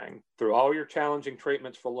Wolfgang. Through all your challenging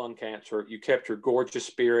treatments for lung cancer, you kept your gorgeous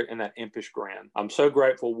spirit and that impish grin. I'm so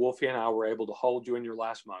grateful Wolfie and I were able to hold you in your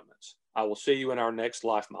last moments. I will see you in our next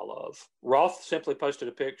life, my love. Roth simply posted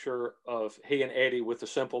a picture of he and Eddie with the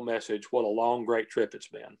simple message, what a long, great trip it's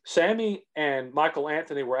been. Sammy and Michael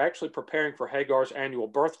Anthony were actually preparing for Hagar's annual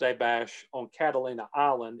birthday bash on Catalina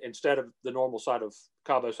Island instead of the normal site of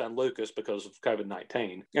Cabo San Lucas because of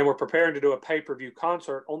COVID-19. And we're preparing to do a pay-per-view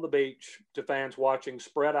concert on the beach to fans watching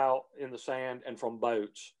spread out in the sand and from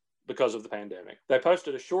boats because of the pandemic. They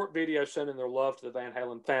posted a short video sending their love to the Van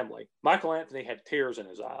Halen family. Michael Anthony had tears in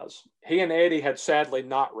his eyes. He and Eddie had sadly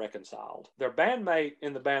not reconciled. Their bandmate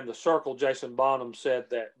in the band The Circle, Jason Bonham, said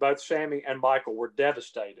that both Sammy and Michael were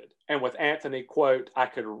devastated. And with Anthony, quote, I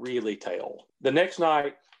could really tell. The next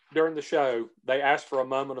night during the show, they asked for a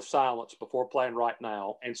moment of silence before playing Right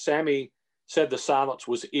Now, and Sammy said the silence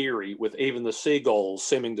was eerie, with even the seagulls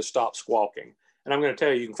seeming to stop squawking. And I'm going to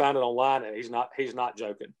tell you, you can find it online, and he's not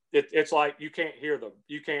joking. It's like you can't hear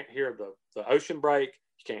the ocean break.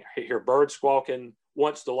 You can't hear birds squawking.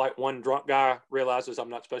 Once the one drunk guy realizes I'm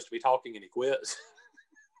not supposed to be talking, and he quits.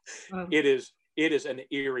 It is an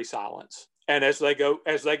eerie silence. And as they go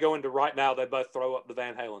into Right Now, they both throw up the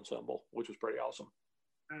Van Halen symbol, which was pretty awesome.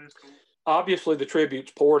 That is cool. Obviously, the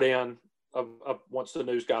tributes poured in once the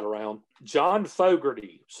news got around. John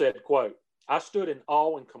Fogerty said, quote, I stood in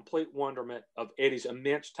awe and complete wonderment of Eddie's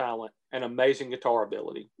immense talent and amazing guitar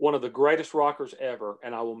ability. One of the greatest rockers ever,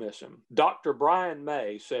 and I will miss him. Dr. Brian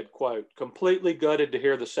May said, quote, completely gutted to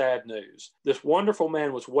hear the sad news. This wonderful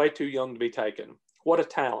man was way too young to be taken. What a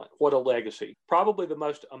talent, what a legacy. Probably the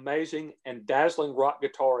most amazing and dazzling rock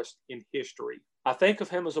guitarist in history. I think of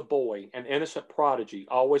him as a boy, an innocent prodigy,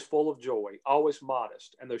 always full of joy, always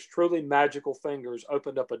modest, and those truly magical fingers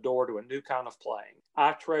opened up a door to a new kind of playing.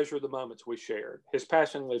 I treasure the moments we shared. His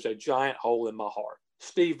passing leaves a giant hole in my heart.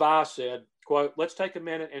 Steve Vai said, quote, let's take a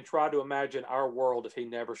minute and try to imagine our world if he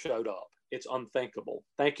never showed up. It's unthinkable.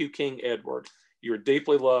 Thank you, King Edward. You're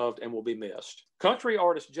deeply loved and will be missed. Country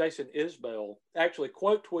artist Jason Isbell actually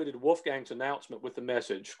quote tweeted Wolfgang's announcement with the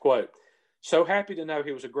message, quote, "So happy to know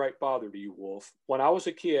he was a great father to you, Wolf. When I was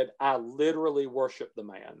a kid, I literally worshiped the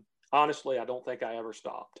man. Honestly, I don't think I ever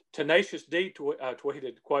stopped." Tenacious D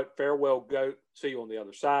tweeted, quote, "Farewell, GOAT. See you on the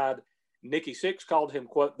other side." Nikki Sixx called him,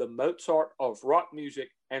 quote, "the Mozart of rock music."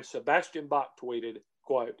 And Sebastian Bach tweeted,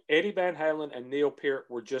 quote, "Eddie Van Halen and Neil Peart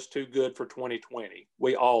were just too good for 2020.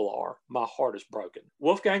 We all are. My heart is broken."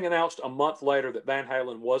 Wolfgang announced a month later that Van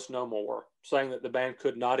Halen was no more, saying that the band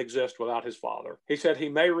could not exist without his father. He said he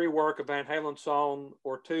may rework a Van Halen song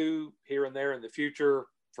or two here and there in the future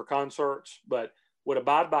for concerts, but would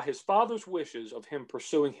abide by his father's wishes of him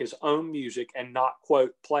pursuing his own music and not,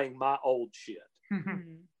 quote, playing my old shit.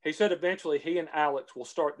 He said eventually he and Alex will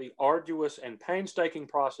start the arduous and painstaking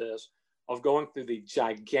process of going through the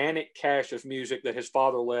gigantic cache of music that his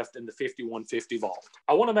father left in the 5150 vault.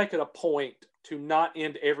 I want to make it a point to not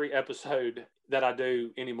end every episode that I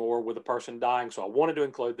do anymore with a person dying, so I wanted to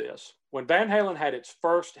include this. When Van Halen had its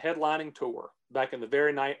first headlining tour back in the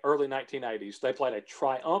very early 1980s, they played a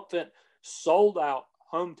triumphant, sold-out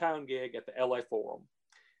hometown gig at the LA Forum.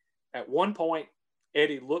 At one point,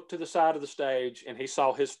 Eddie looked to the side of the stage and he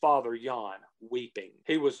saw his father, Jan, weeping.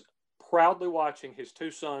 He was proudly watching his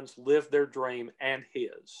two sons live their dream and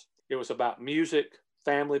his. It was about music,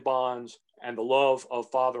 family bonds, and the love of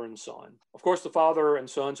father and son. Of course, the father and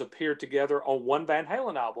sons appeared together on one Van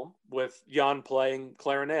Halen album, with Jan playing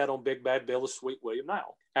clarinet on Big Bad Bill Sweet William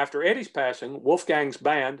Now. After Eddie's passing, Wolfgang's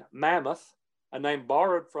band, Mammoth, a name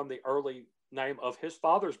borrowed from the early name of his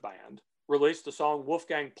father's band, released the song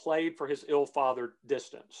Wolfgang played for his ill father,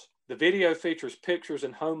 Distance. The video features pictures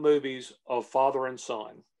and home movies of father and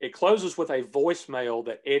son. It closes with a voicemail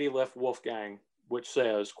that Eddie left Wolfgang, which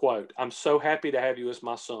says, quote, "I'm so happy to have you as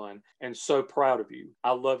my son and so proud of you.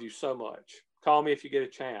 I love you so much. Call me if you get a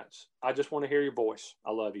chance. I just want to hear your voice.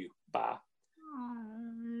 I love you. Bye."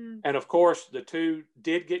 And of course, the two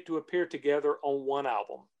did get to appear together on one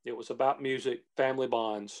album. It was about music, family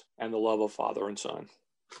bonds, and the love of father and son.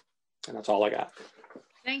 And that's all I got.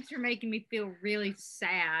 Thanks for making me feel really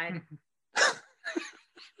sad.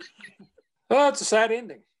 Oh, it's a sad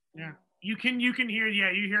ending. Yeah. You can hear,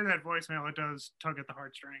 you hear that voicemail. It does tug at the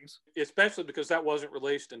heartstrings. Especially because that wasn't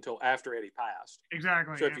released until after Eddie passed.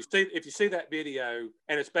 Exactly. So if you see that video,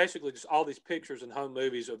 and it's basically just all these pictures and home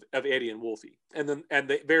movies of Eddie and Wolfie. And then at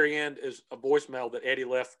the very end is a voicemail that Eddie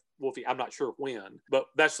left Wolfie. I'm not sure when, but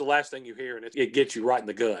that's the last thing you hear, and it gets you right in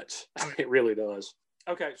the guts. It really does.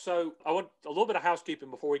 Okay, so I want a little bit of housekeeping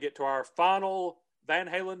before we get to our final Van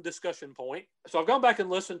Halen discussion point. So I've gone back and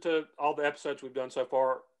listened to all the episodes we've done so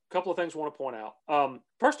far. A couple of things I want to point out.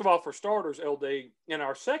 First of all, for starters, LD, in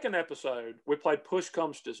our second episode, we played Push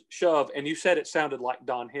Comes to Shove, and you said it sounded like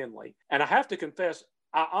Don Henley. And I have to confess,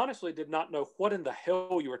 I honestly did not know what in the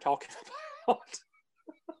hell you were talking about.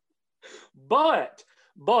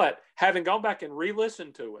 But having gone back and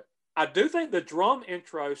re-listened to it, I do think the drum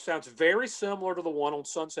intro sounds very similar to the one on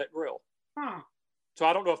Sunset Grill. Huh. So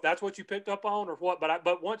I don't know if that's what you picked up on or what,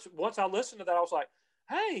 but once I listened to that, I was like,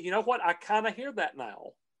 hey, you know what? I kind of hear that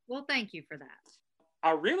now. Well, thank you for that.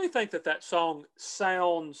 I really think that song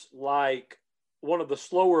sounds like one of the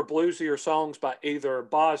slower, bluesier songs by either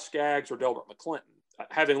Boz Scaggs or Delbert McClinton,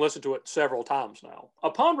 having listened to it several times now.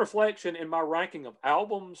 Upon reflection in my ranking of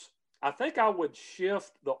albums, I think I would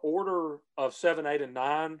shift the order of 7, 8, and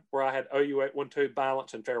 9, where I had OU812,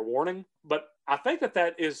 Balance, and Fair Warning. But I think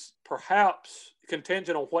that is perhaps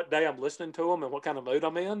contingent on what day I'm listening to them and what kind of mood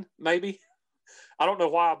I'm in, maybe. I don't know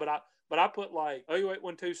why, but I put like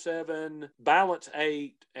OU812 7, Balance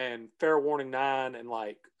 8, and Fair Warning 9, and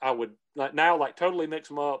I would now totally mix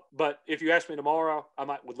them up. But if you ask me tomorrow,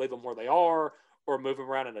 I would leave them where they are or move them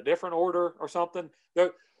around in a different order or something.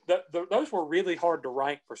 Those were really hard to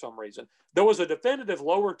rank for some reason. There was a definitive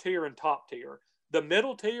lower tier and top tier. The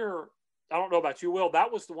middle tier, I don't know about you, Will,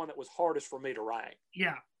 that was the one that was hardest for me to rank.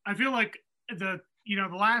 Yeah, I feel like the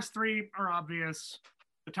last three are obvious.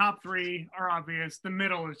 The top three are obvious. The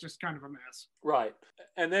middle is just kind of a mess. Right.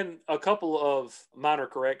 And then a couple of minor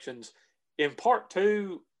corrections. In part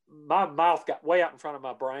 2, my mouth got way out in front of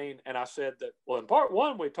my brain, and I said that, well, in part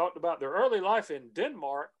 1, we talked about their early life in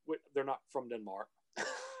Denmark. They're not from Denmark.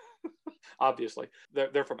 Obviously,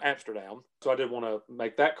 they're from Amsterdam. So I did want to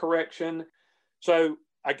make that correction. So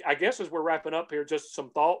I guess as we're wrapping up here, just some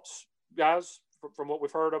thoughts, guys, from what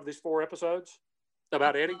we've heard of these 4 episodes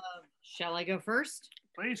about Eddie. Shall I go first?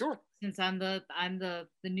 Please. Sure. Since I'm the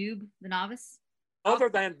noob, the novice. Other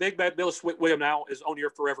than Big Bad Bill Sweet William Now is on your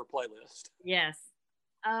forever playlist. Yes.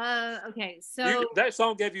 Okay. So that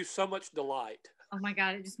song gave you so much delight. oh my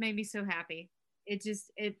God, it just made me so happy.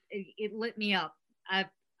 it lit me up.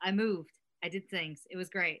 I moved. I did things. It was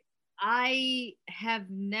great. I have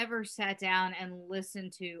never sat down and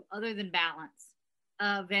listened to, other than Balance,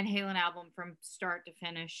 a Van Halen album from start to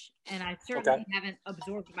finish, and I certainly haven't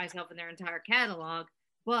absorbed myself in their entire catalog.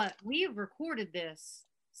 But we have recorded this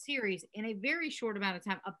series in a very short amount of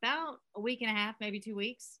time, about a week and a half, maybe 2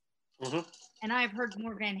 weeks. Mm-hmm. And I've heard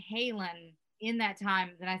more Van Halen in that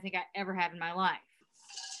time than I think I ever have in my life.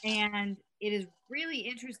 And it is really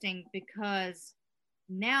interesting because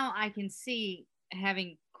now I can see,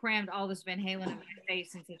 having crammed all this Van Halen in my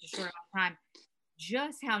face in such a short amount of time,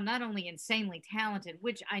 just how not only insanely talented,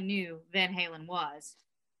 which I knew Van Halen was,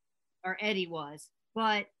 or Eddie was,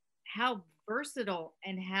 but how versatile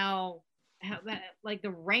and how like the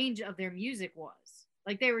range of their music was.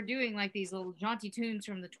 Like they were doing like these little jaunty tunes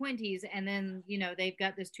from the 20s, and then, you know, they've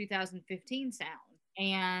got this 2015 sound.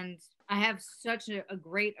 And I have such a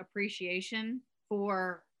great appreciation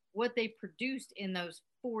for what they produced in those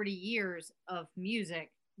 40 years of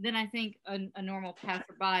music than I think a normal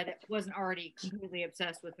passerby that wasn't already completely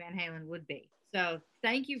obsessed with Van Halen would be. So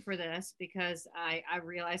thank you for this, because I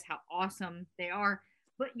realize how awesome they are.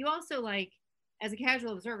 But you also, like, as a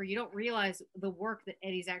casual observer, you don't realize the work that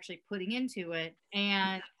Eddie's actually putting into it.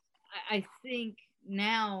 And I think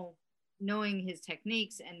now, knowing his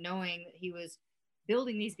techniques and knowing that he was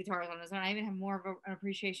building these guitars on his own, I even have more of an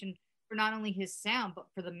appreciation for not only his sound, but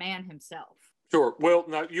for the man himself. Sure. Well,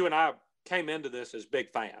 now you and I came into this as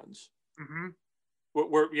big fans. Mm-hmm.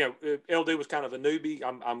 We're you know, LD was kind of a newbie.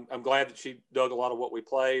 I'm glad that she dug a lot of what we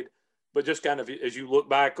played, but just kind of as you look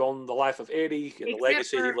back on the life of Eddie and the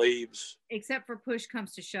legacy he leaves. Except for Push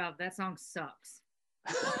Comes to Shove, that song sucks.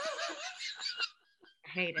 I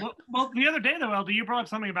hate it. Well, the other day though, LD, you brought up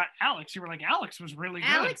something about Alex. You were like, Alex was really good.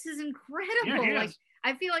 Alex is incredible. Yeah, like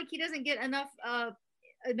I feel like he doesn't get enough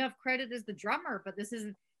credit as the drummer, but this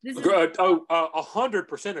is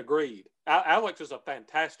 100% agreed. Alex is a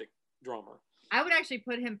fantastic drummer. I would actually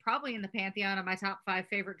put him probably in the pantheon of my top 5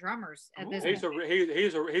 favorite drummers at this point.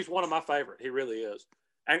 He's one of my favorite. He really is.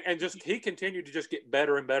 And just he continued to just get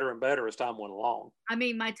better and better and better as time went along. I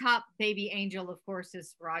mean, my top baby angel, of course,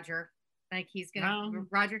 is Roger. Like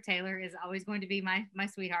Roger Taylor is always going to be my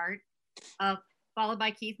sweetheart. Followed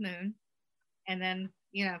by Keith Moon, and then,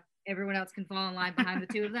 you know, everyone else can fall in line behind the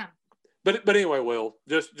two of them. But anyway, Will,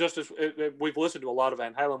 just as we've listened to a lot of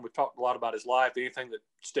Van Halen, we've talked a lot about his life. Anything that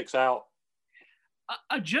sticks out?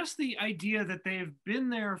 Just the idea that they've been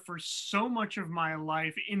there for so much of my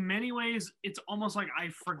life. In many ways, it's almost like I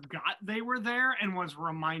forgot they were there and was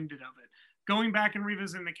reminded of it. Going back and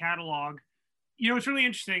revisiting the catalog, you know, it's really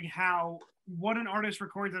interesting how what an artist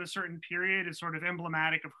records at a certain period is sort of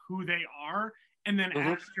emblematic of who they are. And then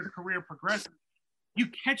as your career progresses, you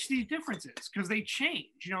catch these differences because they change.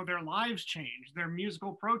 You know, their lives change, their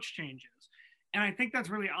musical approach changes. And I think that's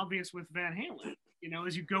really obvious with Van Halen. You know,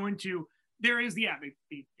 as you go into, there is the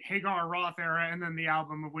Hagar Roth era, and then the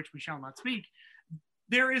album of which we shall not speak.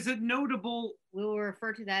 There is a notable... We'll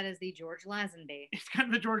refer to that as the George Lazenby. It's kind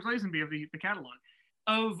of the George Lazenby of the catalog,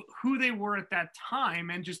 of who they were at that time,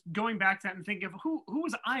 and just going back to that and thinking of who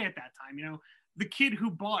was I at that time, you know? The kid who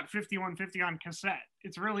bought 5150 on cassette.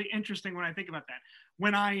 It's really interesting when I think about that.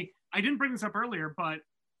 When I didn't bring this up earlier, but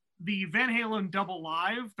the Van Halen double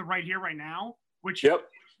live, the Right Here, Right Now, which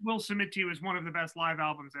we'll submit to you as one of the best live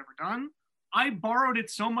albums ever done. I borrowed it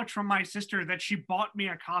so much from my sister that she bought me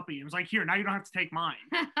a copy. It was like, here, now you don't have to take mine.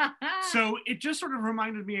 So it just sort of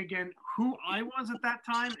reminded me again who I was at that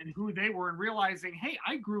time and who they were, and realizing, hey,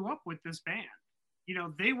 I grew up with this band. You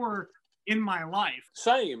know, they were in my life.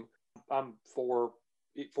 Same. I'm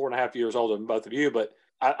 4.5 years older than both of you, but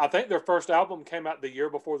I think their first album came out the year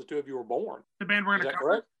before the two of you were born. The band we're going to cover?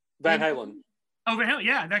 Correct? Van Halen. Oh, Van Halen,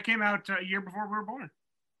 yeah. That came out a year before we were born.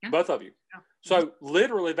 Yeah. Both of you. Yeah. So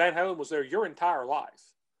literally Van Halen was there your entire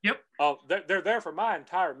life. Yep. They're there for my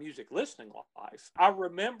entire music listening life. I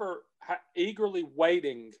remember eagerly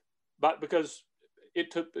waiting, because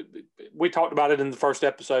we talked about it in the first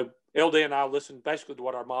episode. LD and I listened basically to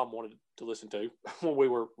what our mom wanted to listen to when we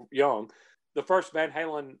were young. The first Van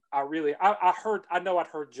Halen, I'd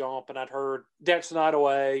heard Jump, and I'd heard Dance the Night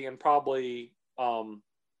Away, and probably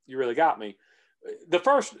You Really Got Me. The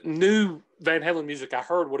first new Van Halen music I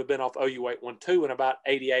heard would have been off OU 812 in about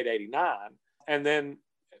 88, 89. And then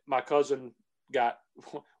my cousin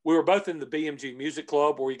we were both in the BMG Music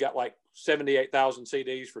Club, where we got like 78,000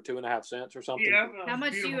 CDs for 2.5 cents or something. Yeah, how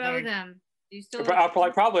much do you owe them? Do you still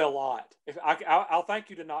probably a lot. If I'll thank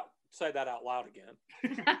you to not say that out loud again.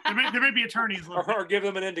 there may be attorneys or give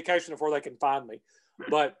them an indication of where they can find me.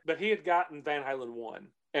 But he had gotten Van Halen 1,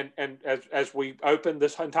 and as we opened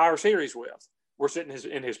this entire series with, we're sitting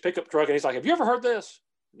in his pickup truck, and he's like, "Have you ever heard this?"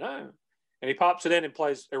 No. And he pops it in and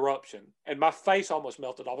plays Eruption. And my face almost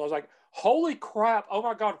melted off. I was like, holy crap. Oh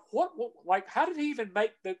my God. What like, how did he even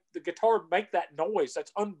make the guitar make that noise?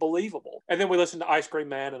 That's unbelievable. And then we listened to Ice Cream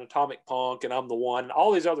Man and Atomic Punk and I'm the One and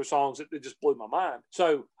all these other songs that just blew my mind.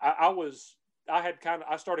 So I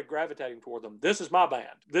started gravitating toward them. This is my band.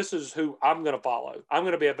 This is who I'm going to follow. I'm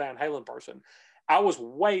going to be a Van Halen person. I was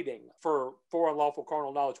waiting for Unlawful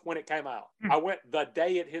Carnal Knowledge when it came out. I went the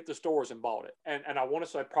day it hit the stores and bought it. And I want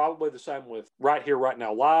to say probably the same with Right Here, Right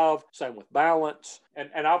Now Live, same with Balance.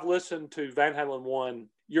 And I've listened to Van Halen 1.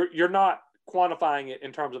 You're not quantifying it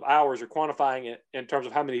in terms of hours, you're quantifying it in terms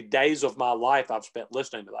of how many days of my life I've spent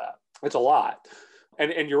listening to that. It's a lot.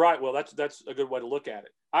 And you're right, Will, that's a good way to look at it.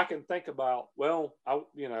 I can think about, well,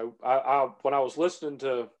 when I was listening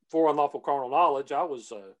to For Unlawful Carnal Knowledge, I was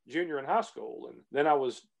a junior in high school. And then I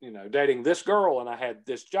was, dating this girl and I had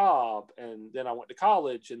this job. And then I went to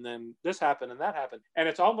college and then this happened and that happened. And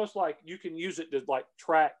it's almost like you can use it to like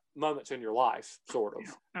track moments in your life, sort of.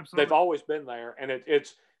 Yeah, absolutely. They've always been there. And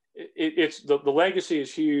it's the legacy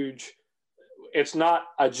is huge. It's not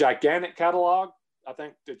a gigantic catalog. I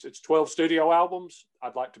think it's 12 studio albums.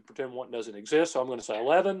 I'd like to pretend one doesn't exist, so I'm going to say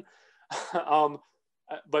 11.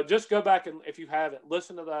 But just go back and if you haven't,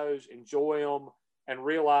 listen to those, enjoy them, and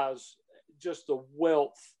realize just the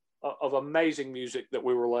wealth of amazing music that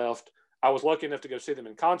we were left. I was lucky enough to go see them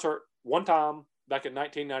in concert one time back in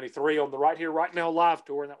 1993 on the Right Here, Right Now live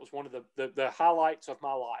tour, and that was one of the highlights of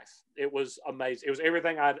my life. It was amazing. It was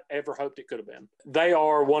everything I'd ever hoped it could have been. They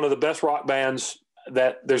are one of the best rock bands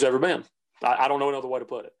that there's ever been. I don't know another way to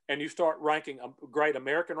put it. And you start ranking great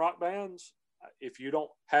American rock bands, if you don't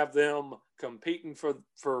have them competing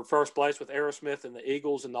for first place with Aerosmith and the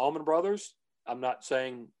Eagles and the Allman Brothers, I'm not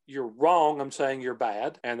saying you're wrong. I'm saying you're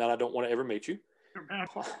bad and that I don't want to ever meet you.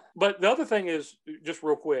 But the other thing is, just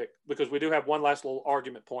real quick, because we do have one last little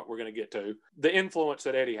argument point we're going to get to, the influence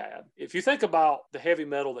that Eddie had. If you think about the heavy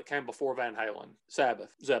metal that came before Van Halen, Sabbath,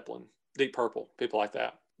 Zeppelin, Deep Purple, people like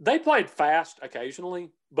that, they played fast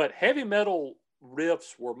occasionally, but heavy metal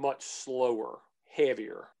riffs were much slower,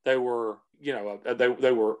 heavier. They were,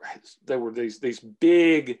 they were these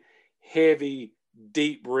big, heavy,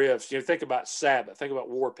 deep riffs. Think about Sabbath, think about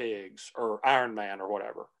War Pigs or Iron Man or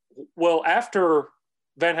whatever. Well, after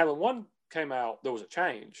Van Halen 1 came out, there was a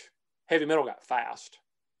change. Heavy metal got fast.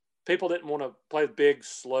 People didn't want to play big,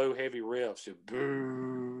 slow, heavy riffs.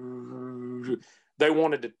 They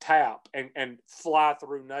wanted to tap and fly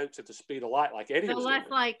through notes at the speed of light like Eddie was less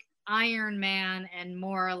doing. like Iron Man and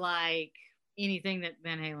more like anything that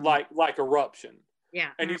Van Halen like Eruption. Yeah.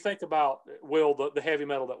 And you think about, Will, the heavy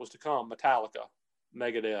metal that was to come, Metallica,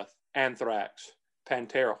 Megadeth, Anthrax,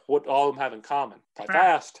 Pantera, what all of them have in common? Play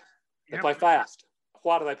fast. They play fast.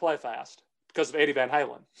 Why do they play fast? Because of Eddie Van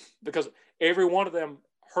Halen. Because every one of them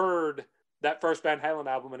heard that first Van Halen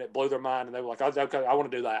album and it blew their mind and they were like, okay, I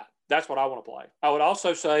want to do that. That's what I want to play. I would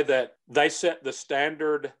also say that they set the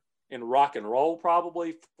standard in rock and roll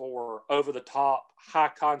probably for over-the-top,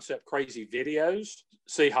 high-concept, crazy videos.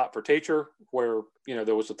 See Hot for Teacher, where,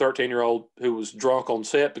 there was a 13-year-old who was drunk on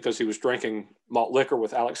set because he was drinking malt liquor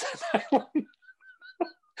with Alex Van Halen.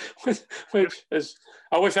 Which is,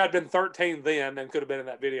 I wish I'd been 13 then and could have been in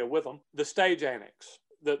that video with them. The stage annex,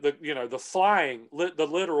 the flying, the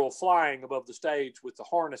literal flying above the stage with the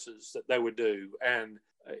harnesses that they would do. And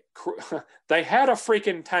they had a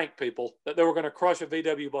freaking tank, people, that they were going to crush a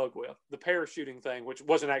VW Bug with. The parachuting thing, which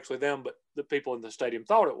wasn't actually them, but the people in the stadium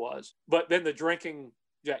thought it was. But then the drinking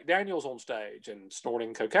Jack Daniels on stage and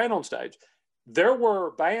snorting cocaine on stage. There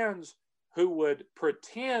were bands who would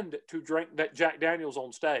pretend to drink that Jack Daniels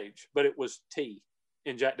on stage, but it was tea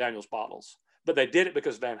in Jack Daniels bottles. But they did it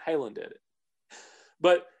because Van Halen did it.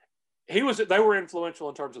 But they were influential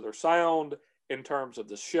in terms of their sound, in terms of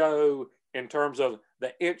the show, in terms of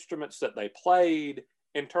the instruments that they played,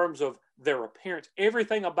 in terms of their appearance.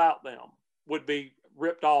 Everything about them would be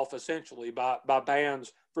ripped off essentially by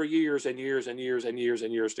bands for years and years and years and years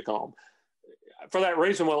and years to come. For that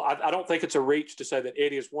reason, well, I don't think it's a reach to say that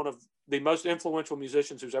Eddie is one of the most influential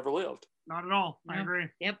musicians who's ever lived. Not at all. I agree.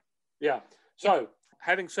 Yep. Yeah. So,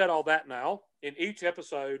 having said all that now, in each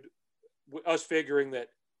episode, us figuring that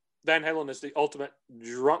Van Halen is the ultimate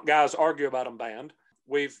drunk guys argue about him band,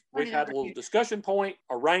 we've had a little discussion point,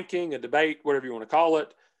 a ranking, a debate, whatever you want to call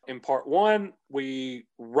it. In part 1, we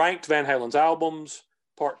ranked Van Halen's albums.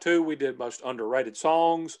 Part 2, we did most underrated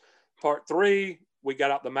songs. Part 3, we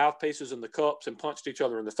got out the mouthpieces and the cups and punched each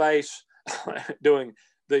other in the face, doing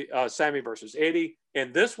the Sammy versus Eddie.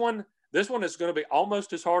 And this one is going to be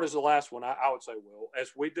almost as hard as the last one, I would say, Will,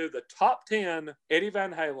 as we do the top 10 Eddie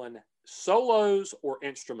Van Halen solos or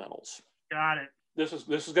instrumentals. Got it. This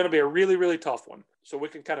is going to be a really, really tough one. So we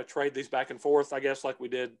can kind of trade these back and forth, I guess, like we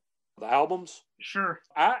did the albums. Sure.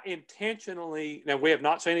 I intentionally, now we have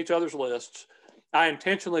not seen each other's lists. I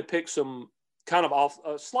intentionally picked some kind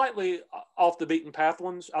of slightly off the beaten path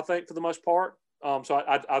ones, I think, for the most part. So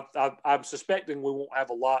I'm suspecting we won't have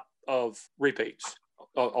a lot of repeats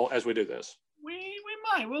as we do this. We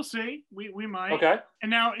might. We'll see. We might. Okay.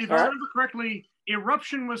 And now, if I remember correctly,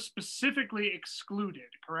 Eruption was specifically excluded,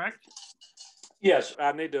 correct? Yes,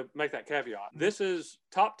 I need to make that caveat. This is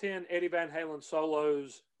top 10 Eddie Van Halen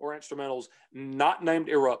solos or instrumentals not named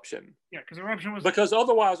Eruption. Yeah, because Eruption was... Because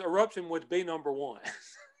otherwise, Eruption would be number one.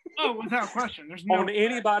 Oh, without question. There's no... On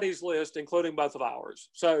anybody's list, including both of ours.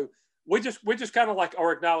 So we just kind of like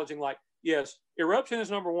are acknowledging like, yes, Eruption is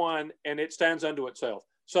number one and it stands unto itself.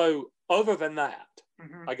 So other than that,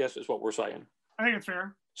 I guess is what we're saying. I think it's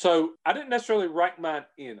fair. So I didn't necessarily rank mine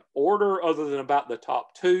in order other than about the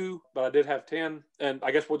top two, but I did have 10. And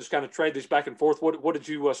I guess we'll just kind of trade these back and forth. What did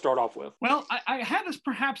you start off with? Well, I had this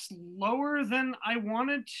perhaps lower than I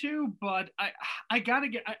wanted to, but I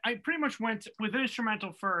pretty much went with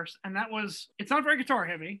instrumental first. And that was, it's not very guitar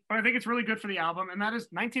heavy, but I think it's really good for the album. And that is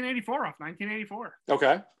 1984 off 1984.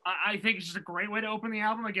 Okay. I think it's just a great way to open the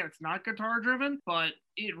album. Again, it's not guitar driven, but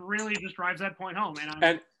it really just drives that point home.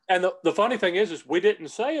 And the funny thing is we didn't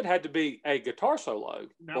say it had to be a guitar solo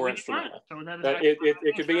or instrumental. So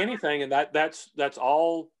it could be anything, and that's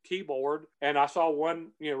all keyboard. And I saw one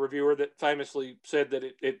reviewer that famously said that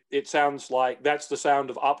it sounds like that's the sound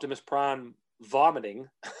of Optimus Prime vomiting.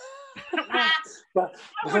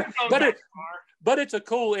 but it's a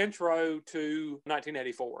cool intro to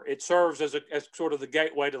 1984. It serves as sort of the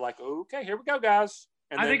gateway to like, okay, here we go, guys.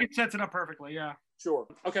 And I think it sets it up perfectly. Yeah. Sure.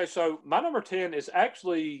 Okay, so my number 10 is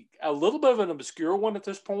actually a little bit of an obscure one at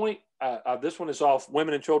this point. This one is off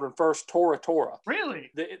Women and Children First, Tora Tora.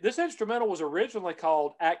 Really? This instrumental was originally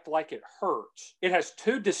called Act Like It Hurts. It has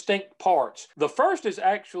two distinct parts. The first is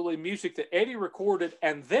actually music that Eddie recorded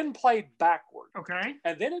and then played backward. Okay.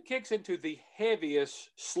 And then it kicks into the heaviest,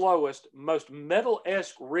 slowest, most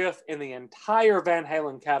metal-esque riff in the entire Van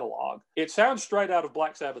Halen catalog. It sounds straight out of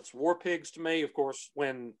Black Sabbath's War Pigs to me. Of course,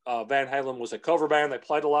 when Van Halen was a cover band, they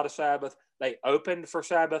played a lot of Sabbath. They opened for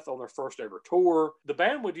Sabbath on their first ever tour. The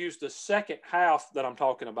band would use the second half that I'm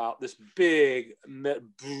talking about, this big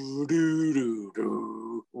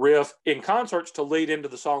riff in concerts to lead into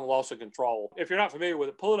the song Loss of Control. If you're not familiar with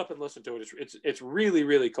it, pull it up and listen to it. It's really,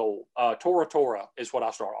 really cool. Tora Tora is what I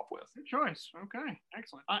start off with. Good choice. Okay,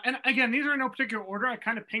 excellent. And again, these are in no particular order. I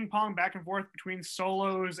kind of ping pong back and forth between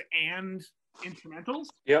solos and instrumentals.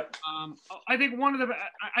 Yep. I think one of the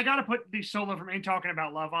I gotta put the solo from Ain't Talking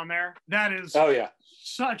About Love on there. That is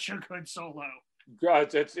such a good solo.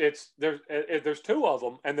 There's two of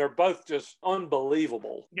them and they're both just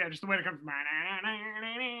unbelievable. Yeah, just the way it comes.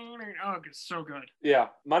 Oh, it's so good. Yeah.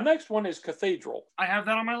 My next one is Cathedral. I have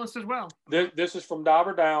that on my list as well. This is from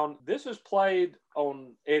Diver Down. This is played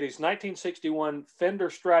on Eddie's 1961 Fender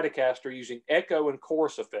Stratocaster using echo and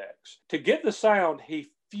chorus effects. To get the sound,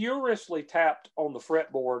 he furiously tapped on the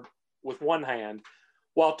fretboard with one hand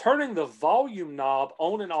while turning the volume knob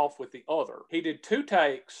on and off with the other. He did 2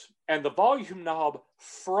 takes and the volume knob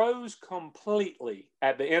froze completely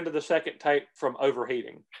at the end of the second take from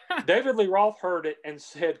overheating. David Lee Roth heard it and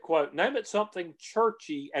said, quote, "Name it something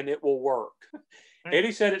churchy and it will work."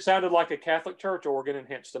 Eddie said it sounded like a Catholic church organ and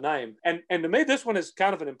hence the name. And to me, this one is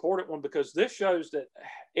kind of an important one because this shows that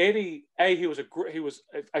Eddie, he was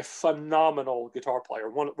a phenomenal guitar player,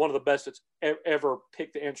 one of the best that's ever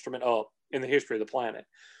picked the instrument up in the history of the planet.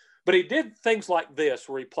 But he did things like this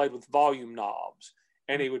where he played with volume knobs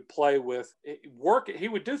and he would play with he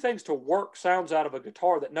would do things to work sounds out of a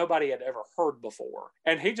guitar that nobody had ever heard before.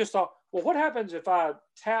 And he just thought, well, what happens if I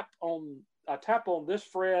tap on this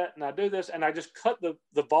fret and I do this and I just cut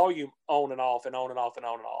the volume on and off and on and off and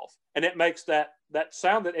on and off. And it makes that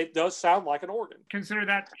sound that it does sound like an organ. Consider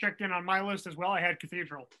that checked in on my list as well. I had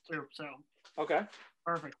Cathedral too. So okay.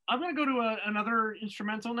 Perfect. I'm going to go to another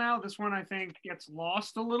instrumental now. This one I think gets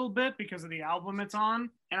lost a little bit because of the album it's on.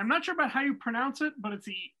 And I'm not sure about how you pronounce it, but it's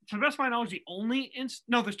to the best of my knowledge, the only there's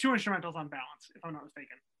 2 instrumentals on Balance, if I'm not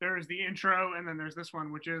mistaken. There's the intro and then there's this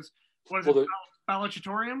one, which is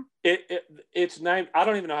Ballachatorium? It's named, I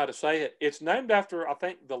don't even know how to say it. It's named after, I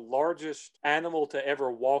think, the largest animal to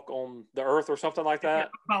ever walk on the earth or something like that.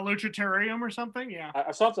 Ballachatorium or something,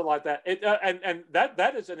 yeah. Something like that. And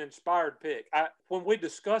that is an inspired pick. When we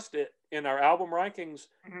discussed it in our album rankings,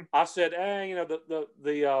 I said,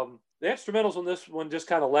 the instrumentals on this one just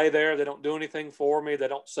kind of lay there. They don't do anything for me. They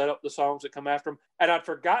don't set up the songs that come after them. And I'd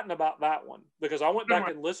forgotten about that one because I went back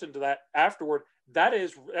and listened to that afterward.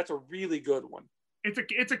 That's a really good one. It's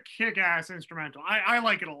a kick-ass instrumental. I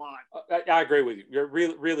like it a lot. I agree with you. You're a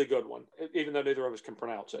really, really good one, even though neither of us can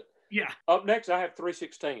pronounce it. Yeah. Up next, I have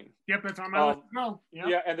 316. Yep, that's on my list. No. Yep.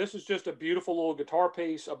 Yeah, and this is just a beautiful little guitar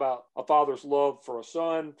piece about a father's love for a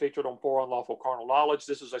son, featured on Poor Unlawful Carnal Knowledge.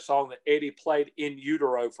 This is a song that Eddie played in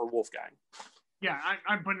utero for Wolfgang. Yeah,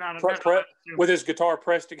 I'm putting that with his guitar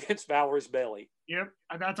pressed against Valerie's belly. Yep,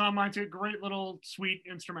 that's on mine too. Great little sweet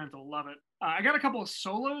instrumental. Love it. I got a couple of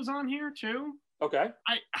solos on here too. Okay.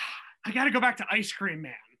 I got to go back to Ice Cream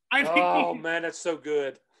Man. Oh man, that's so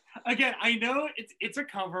good. Again, I know it's a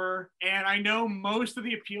cover, and I know most of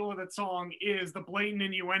the appeal of that song is the blatant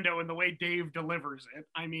innuendo and the way Dave delivers it.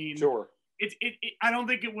 I mean, sure. I don't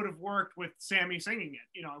think it would have worked with Sammy singing it.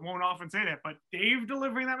 I won't often say that, but Dave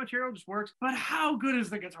delivering that material just works. But how good is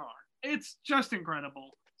the guitar? It's just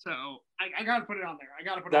incredible. So I got to put it on there. I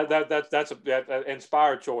got to put it on there. That's an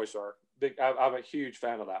inspired choice, sir. I'm a huge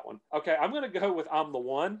fan of that one. Okay, I'm going to go with I'm the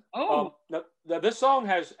One. Oh. This song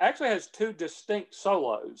has two distinct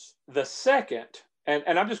solos. The second, and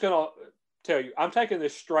I'm just going to tell you, I'm taking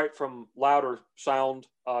this straight from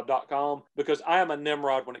loudersound.com because I am a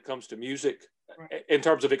Nimrod when it comes to music. In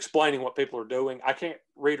terms of explaining what people are doing, I can't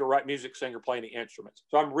read or write music, sing, or play any instruments.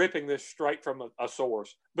 So I'm ripping this straight from a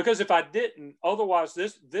source. Because if I didn't, otherwise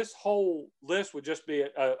this whole list would just be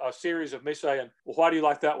a series of me saying, well, why do you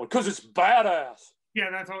like that one? Because it's badass. Yeah,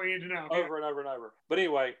 that's all you need to know. Over and over and over. But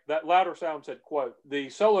anyway, that Louder Sound said, quote, the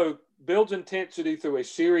solo builds intensity through a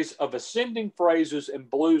series of ascending phrases and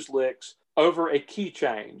blues licks over a key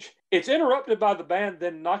change. It's interrupted by the band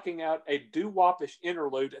then knocking out a doo-wop-ish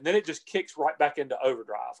interlude, and then it just kicks right back into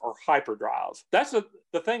overdrive or hyperdrive. That's the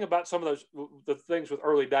thing about some of the things with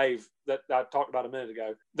early Dave that I talked about a minute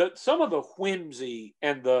ago. That some of the whimsy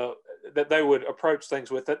and that they would approach things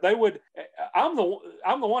with, that they would. I'm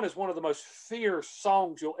the One is one of the most fierce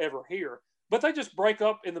songs you'll ever hear. But they just break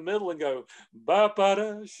up in the middle and go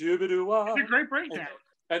ba-ba-da, shoo-ba-doo-wah. It's a great breakdown.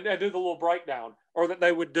 And do the little breakdown, or that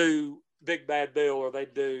they would do Big Bad Bill, or they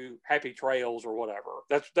do Happy Trails or whatever.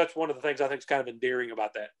 That's one of the things I think is kind of endearing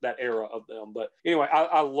about that era of them. But anyway,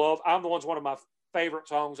 I love I'm the One's one of my favorite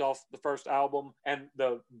songs off the first album, and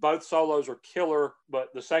both solos are killer,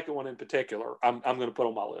 but the second one in particular, I'm going to put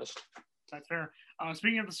on my list. That's fair.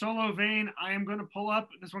 Speaking of the solo vein, I am going to pull up.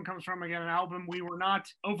 This one comes from, again, an album we were not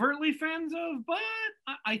overtly fans of, but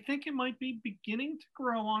I think it might be beginning to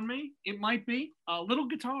grow on me. It might be. Little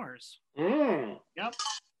Guitars. Yep.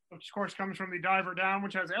 Which, of course, comes from the Diver Down,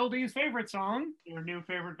 which has LD's favorite song, your new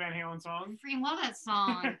favorite Van Halen song. I freaking love that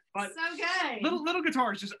song. But so good. Little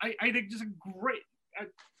Guitars, I think just a great. I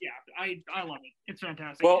love it. It's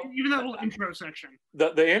fantastic. Well, even that little intro section.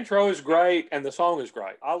 The intro is great and the song is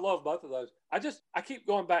great. I love both of those. I keep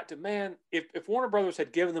going back to, man, if Warner Brothers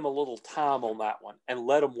had given them a little time on that one and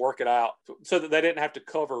let them work it out so that they didn't have to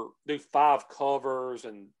do 5 covers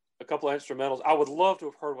and a couple of instrumentals, I would love to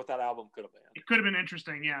have heard what that album could have been. It could have been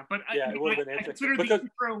interesting, yeah. But it would have been interesting. I consider the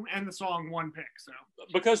intro and the song one pick. So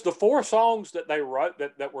because the 4 songs that they wrote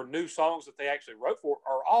that were new songs that they actually wrote for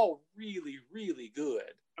are all really, really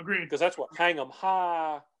good. Agreed. Because that's what Hang 'em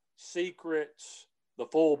High, Secrets, The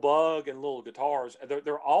Full Bug, and Little Guitars.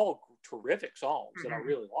 They're all terrific songs that I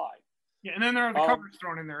really like. Yeah, and then there are the covers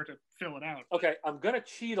thrown in there to fill it out. Okay, I'm going to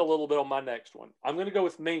cheat a little bit on my next one. I'm going to go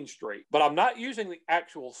with Mean Street, but I'm not using the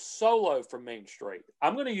actual solo from Mean Street.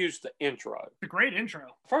 I'm going to use the intro. It's a great intro.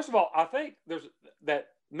 First of all, I think that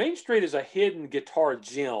Mean Street is a hidden guitar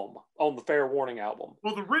gem on the Fair Warning album.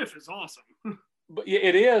 Well, the riff is awesome. But yeah,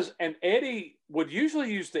 it is, and Eddie would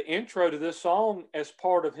usually use the intro to this song as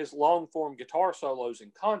part of his long-form guitar solos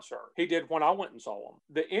in concert. He did when I went and saw him.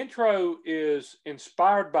 The intro is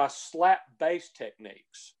inspired by slap bass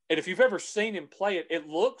techniques. And if you've ever seen him play it, it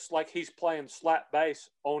looks like he's playing slap bass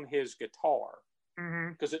on his guitar.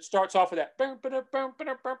 Because it starts off with that,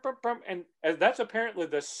 and that's apparently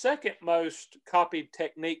the second most copied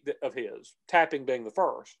technique of his, tapping being the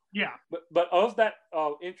first. Yeah. But of that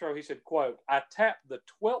intro, he said, quote, I tapped the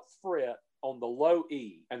 12th fret on the low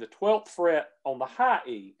E and the 12th fret on the high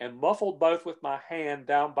E and muffled both with my hand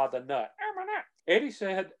down by the nut. Eddie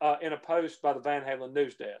said in a post by the Van Halen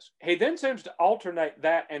news desk. He then seems to alternate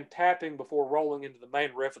that and tapping before rolling into the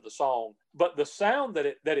main riff of the song. But the sound that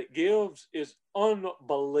it gives is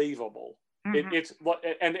unbelievable.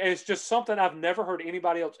 It's just something I've never heard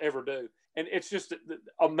anybody else ever do. And it's just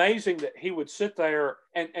amazing that he would sit there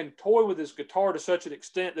and toy with his guitar to such an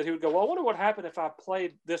extent that he would go, well, I wonder what happened if I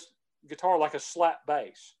played this guitar like a slap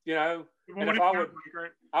bass, you know. Well, And what if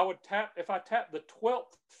I would tap, if I tap the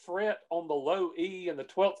 12th fret on the low E and the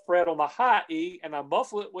 12th fret on the high E, and I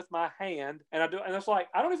muffle it with my hand, and and it's like,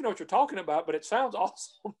 I don't even know what you're talking about, but it sounds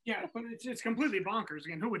awesome. Yeah, but it's completely bonkers.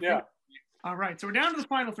 Again, who would Yeah. think? All right, so we're down to the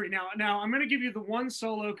final three. Now I'm going to give you the one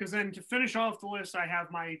solo, because then to finish off the list, I have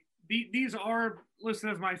these are listed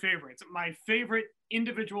as my favorites. My favorite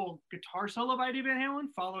individual guitar solo by Eddie Van Halen,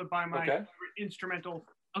 followed by my favorite instrumental.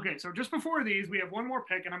 Okay, so just before these, we have one more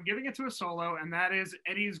pick, and I'm giving it to a solo, and that is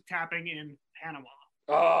Eddie's tapping in Panama.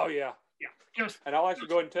 Oh, yeah. Yeah. And I'll actually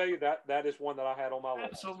go ahead and tell you that is one that I had on my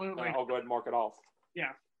list. Absolutely. I'll go ahead and mark it off.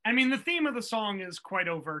 Yeah. I mean, the theme of the song is quite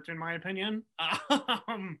overt, in my opinion.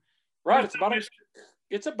 Right.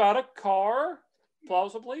 It's about a car,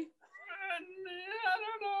 plausibly. I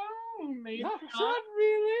don't know. Maybe not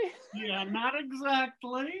really. Yeah, not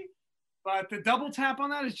exactly. But the double tap on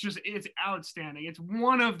that it's outstanding. It's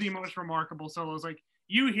one of the most remarkable solos. Like,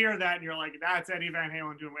 you hear that and you're like, that's Eddie Van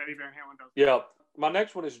Halen doing what Eddie Van Halen does. Yeah. My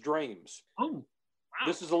next one is Dreams. Oh, wow.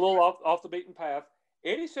 This is a little off the beaten path.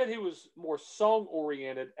 Eddie said he was more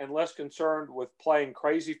song-oriented and less concerned with playing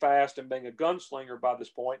crazy fast and being a gunslinger by this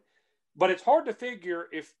point. But it's hard to figure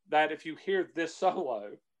if you hear this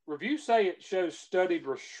solo. Reviews say it shows studied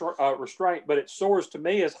restraint, but it soars to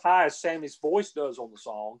me as high as Sammy's voice does on the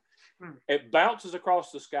song. It bounces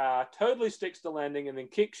across the sky, totally sticks the landing, and then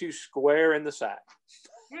kicks you square in the sack.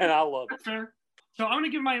 And I love it. Fair. So I'm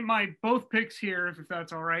going to give my both picks here, if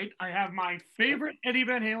that's all right. I have my favorite Eddie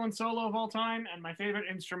Van Halen solo of all time and my favorite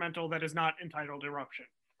instrumental that is not entitled Eruption.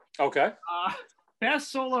 Okay.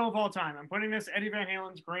 Best solo of all time. I'm putting this Eddie Van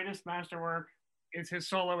Halen's greatest masterwork is his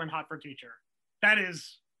solo in Hot for Teacher.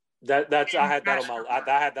 That's I had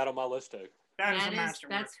that on my list too. That is a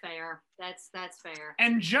masterwork. That's fair. That's fair.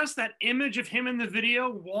 And just that image of him in the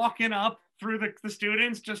video walking up through the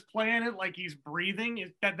students, just playing it like he's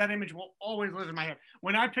breathing, that image will always live in my head.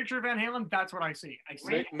 When I picture Van Halen, that's what I see.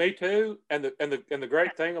 Me too. And the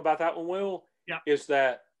great thing about that one, Will, is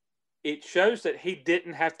that it shows that he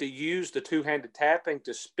didn't have to use the two-handed tapping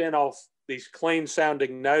to spin off these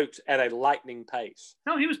clean-sounding notes at a lightning pace.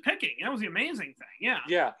 No, he was picking. That was the amazing thing. Yeah.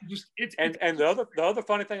 Yeah. And the other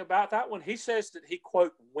funny thing about that one, he says that he,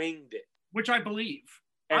 quote, winged it. Which I believe.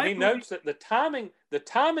 And he notes that the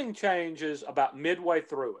timing changes about midway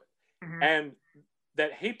through it. Mm-hmm. And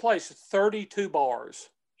that he plays 32 bars.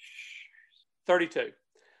 32.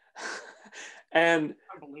 And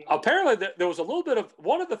apparently there was a little bit of,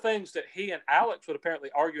 one of the things that he and Alex would apparently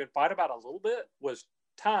argue and fight about a little bit was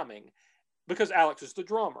timing, because Alex is the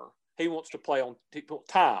drummer. He wants to play on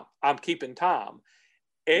time. I'm keeping time.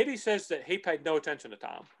 Eddie says that he paid no attention to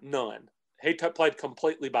time. None. He played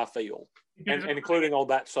completely by feel, and including on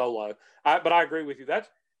that solo. But I agree with you.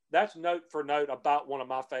 That's note for note about one of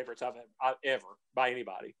my favorites I've ever by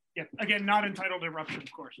anybody. Yeah, again, not entitled Eruption,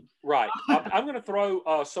 of course. Right. I'm going to throw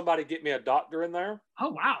Somebody Get Me a Doctor in there. Oh,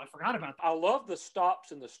 wow. I forgot about that. I love the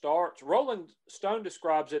stops and the starts. Rolling Stone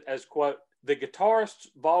describes it as, quote, the guitarist's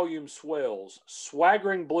volume swells,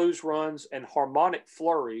 swaggering blues runs, and harmonic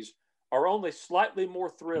flurries are only slightly more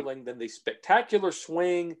thrilling than the spectacular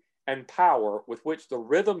swing and power with which the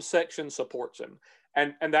rhythm section supports him.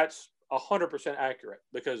 And that's 100% accurate,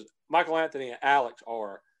 because Michael Anthony and Alex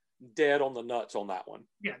are dead on the nuts on that one.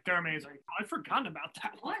 Yeah, they're amazing. I'd forgotten about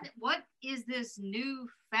that. What is this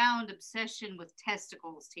newfound obsession with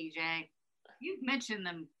testicles, TJ? You've mentioned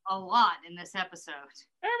them a lot in this episode.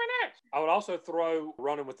 I would also throw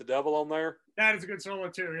Running with the Devil on there. That is a good solo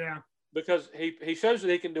too, yeah. Because he shows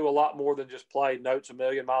that he can do a lot more than just play notes a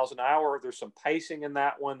million miles an hour. There's some pacing in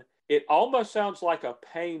that one. It almost sounds like a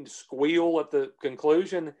pained squeal at the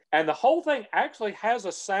conclusion. And the whole thing actually has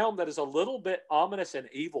a sound that is a little bit ominous and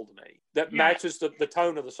evil to me, that matches the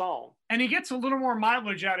tone of the song. And he gets a little more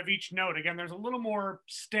mileage out of each note. Again, there's a little more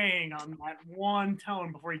staying on that one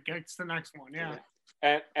tone before he gets the next one.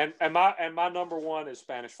 Yeah. And my number one is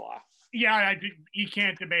Spanish Fly. Yeah, you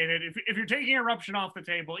can't debate it. If you're taking Eruption off the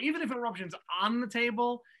table, even if Eruption's on the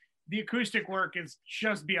table, the acoustic work is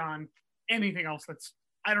just beyond anything else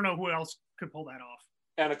I don't know who else could pull that off.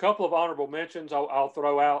 And a couple of honorable mentions I'll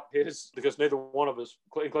throw out his, because neither one of us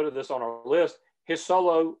included this on our list, his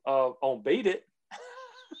solo on Beat It.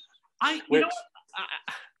 I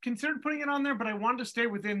considered putting it on there, but I wanted to stay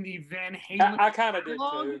within the Van Halen. I kind of did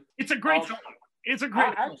too. It's a great solo. It's a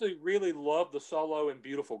great I actually really love the solo in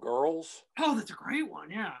Beautiful Girls. Oh, that's a great one,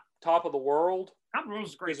 yeah. Top of the World. Top of the World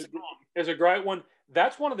is a great song. Is a great one.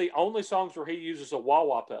 That's one of the only songs where he uses a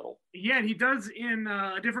wah-wah pedal. Yeah, and he does in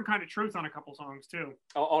A Different Kind of Truth on a couple songs, too.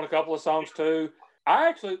 On a couple of songs, too. I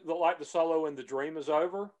actually like the solo in The Dream Is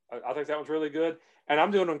Over. I think that one's really good. And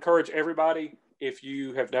I'm going to encourage everybody, if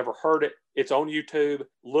you have never heard it, it's on YouTube.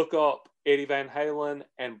 Look up Eddie Van Halen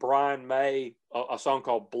and Brian May, a song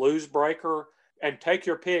called Blues Breaker, and take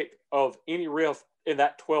your pick of any riff in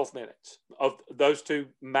that 12 minutes of those two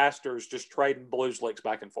masters just trading blues licks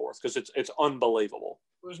back and forth, because it's unbelievable.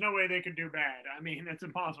 There's no way they could do bad. I mean, it's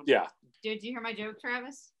impossible. Yeah. Did you hear my joke,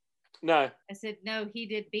 Travis? No. I said, no, he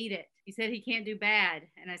did beat it. He said he can't do bad.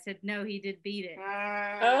 And I said, no, he did beat it.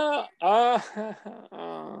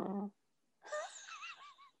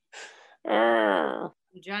 I'm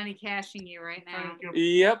Johnny cashing you right now.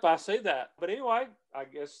 Yep, I see that. But anyway, I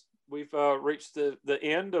guess we've reached the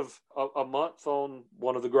end of a month on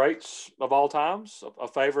one of the greats of all times, a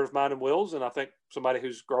favorite of mine and Will's, and I think somebody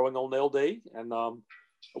who's growing on LD.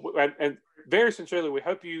 And very sincerely, we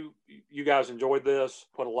hope you guys enjoyed this,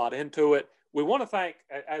 put a lot into it. We want to thank,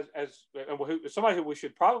 somebody who we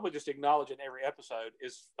should probably just acknowledge in every episode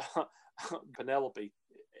is Penelope.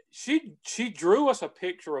 She drew us a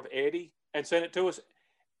picture of Eddie and sent it to us.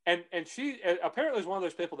 And she apparently is one of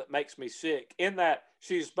those people that makes me sick, in that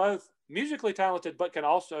she's both musically talented but can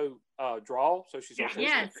also draw. So she's artistic.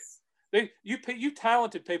 Yes. You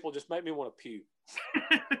talented people just make me want to puke.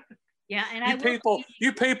 Yeah, and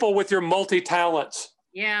you people with your multi talents.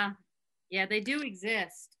 Yeah, they do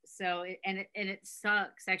exist. So it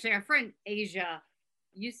sucks. Actually, our friend Asia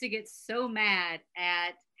used to get so mad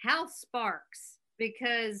at Hal Sparks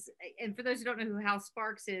because, and for those who don't know who Hal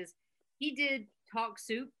Sparks is, he did Talk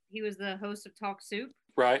Soup. He was the host of Talk Soup.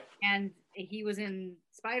 Right. And he was in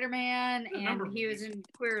Spider-Man, and he was in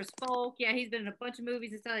Queer as Folk. Yeah, he's been in a bunch of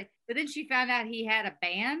movies and stuff. But then she found out he had a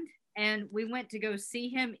band, and we went to go see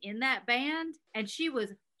him in that band, and she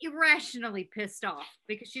was irrationally pissed off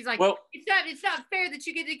because she's like, well, it's not fair that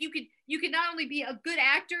you could not only be a good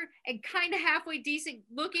actor and kind of halfway decent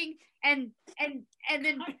looking and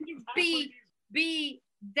then be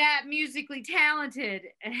that musically talented.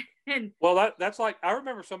 And well, that's like, I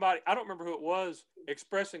remember somebody, I don't remember who it was,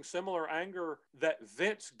 expressing similar anger that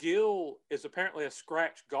Vince Gill is apparently a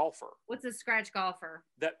scratch golfer. What's a scratch golfer?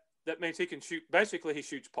 That means he can shoot, basically he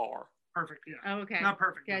shoots par. Perfect, yeah. Oh, okay. Not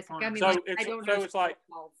perfect. Yes,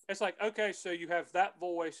 it's like, okay, so you have that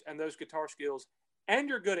voice and those guitar skills, and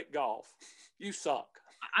you're good at golf. You suck.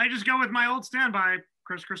 I just go with my old standby,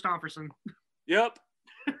 Chris Christopherson. Yep.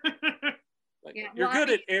 You're good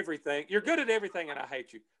at everything. You're good at everything, and I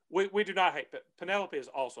hate you. We do not hate, but Penelope is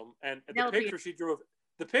awesome. And the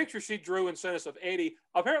picture she drew and sent us of Eddie,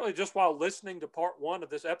 apparently just while listening to part 1 of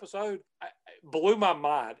this episode, blew my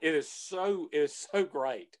mind. It is so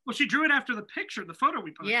great. Well, she drew it after the photo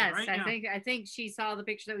we posted, yes, right? I think she saw the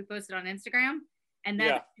picture that we posted on Instagram, and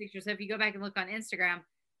that's the picture. So if you go back and look on Instagram,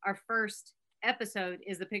 our first episode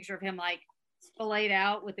is the picture of him like splayed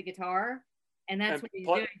out with the guitar. And that's what he's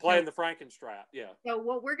doing. Playing the Frankenstrap, yeah. So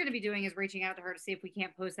what we're going to be doing is reaching out to her to see if we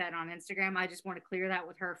can't post that on Instagram. I just want to clear that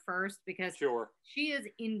with her first because she is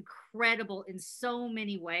incredible in so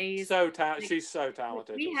many ways. She's so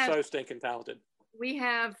talented. So stinking talented. We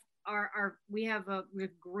have we have a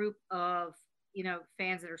group of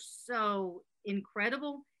fans that are so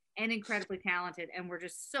incredible and incredibly talented, and we're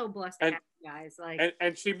just so blessed to have you guys.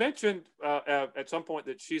 And she mentioned at some point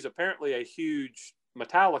that she's apparently a huge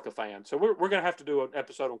Metallica fan, so we're gonna have to do an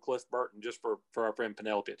episode on Cliff Burton just for our friend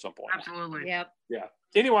Penelope at some point. Absolutely. Yep. Yeah.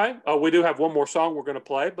 Anyway, we do have one more song we're gonna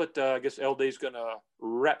play, but I guess LD's gonna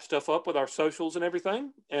wrap stuff up with our socials and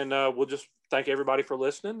everything, and we'll just thank everybody for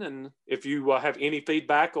listening. And if you have any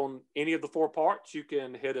feedback on any of the 4 parts, you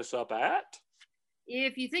can hit us up at.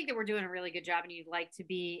 If you think that we're doing a really good job and you'd like to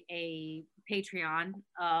be a Patreon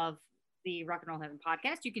of the Rock and Roll Heaven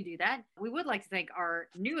podcast, you can do that. We would like to thank our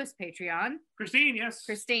newest Patreon, Christine. Yes,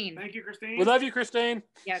 Christine. Thank you, Christine. We love you, Christine.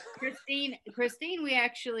 Yeah, Christine we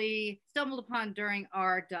actually stumbled upon during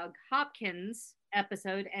our Doug Hopkins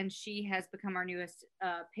episode, and she has become our newest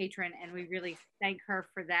patron, and we really thank her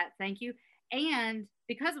for that. Thank you. And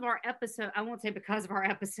because of our episode, I won't say because of our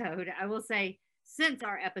episode, I will say since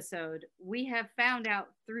our episode, we have found out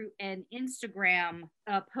through an Instagram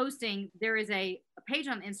posting, there is a page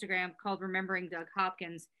on Instagram called Remembering Doug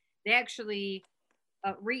Hopkins. They actually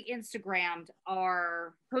re-Instagrammed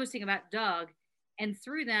our posting about Doug, and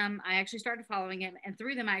through them, I actually started following him, and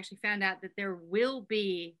through them, I actually found out that there will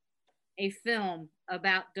be a film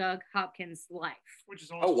about Doug Hopkins' life. Which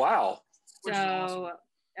is awesome. Oh, wow. So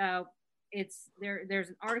there's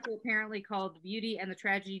an article apparently called The Beauty and the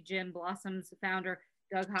Tragedy Jim Blossom's founder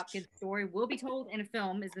Doug Hopkins' story will be told in a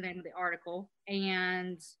film is the name of the article.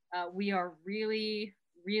 And we are really,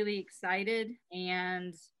 really excited.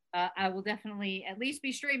 And I will definitely at least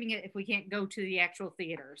be streaming it if we can't go to the actual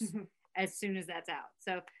theaters as soon as that's out.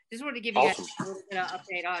 So just wanted to give you guys a little bit of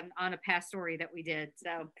update on a past story that we did.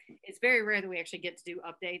 So it's very rare that we actually get to do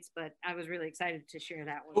updates, but I was really excited to share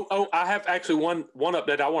that one. Oh, I have actually one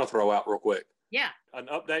update I want to throw out real quick. Yeah. An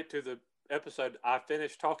update to the episode I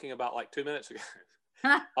finished talking about like 2 minutes ago.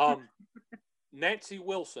 Nancy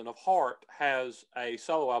Wilson of Heart has a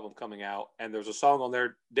solo album coming out, and there's a song on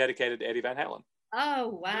there dedicated to Eddie Van Halen. Oh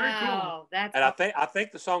wow, cool. That's and I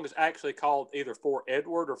think the song is actually called either For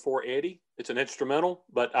Edward or For Eddie. It's an instrumental,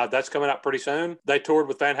 but that's coming out pretty soon. They toured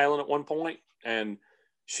with Van Halen at one point, and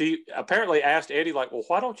she apparently asked Eddie like, "Well,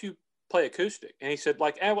 why don't you play acoustic?" And he said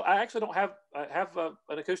like, well, "I actually don't have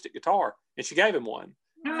an acoustic guitar," and she gave him one.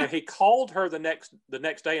 And he called her the next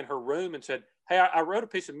day in her room and said, "Hey, I wrote a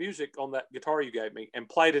piece of music on that guitar you gave me," and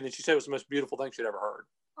played it. And she said it was the most beautiful thing she'd ever heard.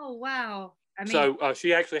 Oh wow! I mean, so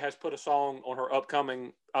she actually has put a song on her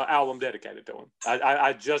upcoming album dedicated to him.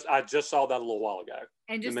 I just saw that a little while ago.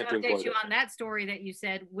 And just to update you on that story that you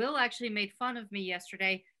said, Will actually made fun of me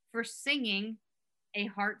yesterday for singing a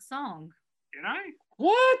Heart song. Did I?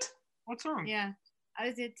 What? What song? Yeah, I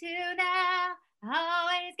was it too now.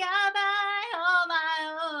 Always got by on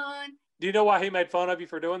my own. Do you know why he made fun of you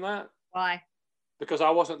for doing that? Why? Because I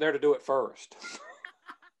wasn't there to do it first.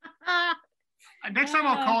 Next time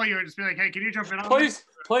I'll call you and just be like, "Hey, can you jump in on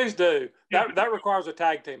Please do. That requires a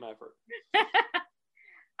tag team effort.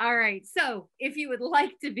 All right. So if you would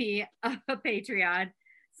like to be a Patreon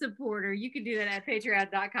supporter, you can do that at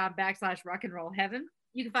patreon.com/rockandrollheaven.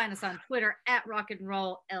 You can find us on Twitter at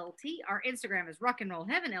rockandrolllt. Our Instagram is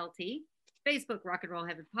rockandrollheavenlt. Facebook, Rock and Roll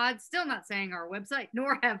Heaven Pod. Still not saying our website,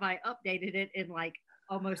 nor have I updated it in like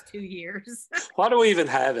almost 2 years. Why do we even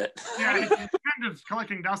have it? Yeah, it's kind of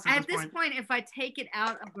collecting dust at this point. If I take it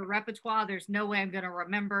out of the repertoire, there's no way I'm going to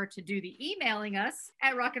remember to do the emailing us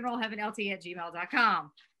at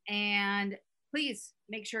rockandrollheavenlt@gmail.com. And please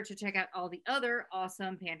make sure to check out all the other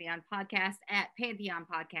awesome Pantheon podcasts at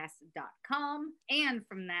pantheonpodcast.com. And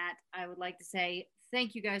from that, I would like to say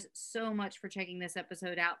thank you guys so much for checking this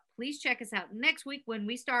episode out. Please check us out next week when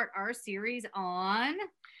we start our series on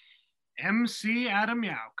MC Adam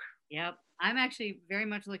Yauk. Yep. I'm actually very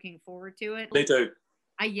much looking forward to it. Me too.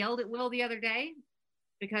 I yelled at Will the other day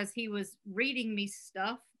because he was reading me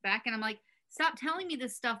stuff back, and I'm like, stop telling me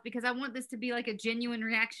this stuff because I want this to be like a genuine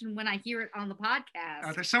reaction when I hear it on the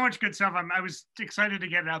podcast. There's so much good stuff. I was excited to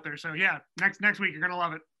get it out there. So yeah, next week you're going to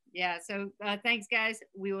love it. Yeah, so thanks, guys.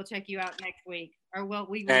 We will check you out next week. Or, well,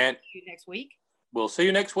 we will see you next week. We'll see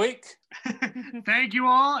you next week. Thank you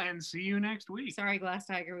all, and see you next week. Sorry, Glass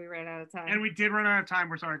Tiger, we ran out of time. And we did run out of time.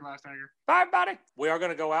 We're sorry, Glass Tiger. Bye, buddy. We are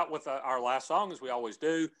going to go out with our last song, as we always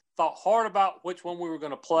do. Thought hard about which one we were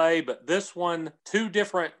going to play, but this one, 2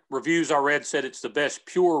 different reviews I read said it's the best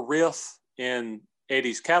pure riff in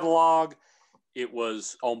Eddie's catalog. It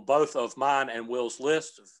was on both of mine and Will's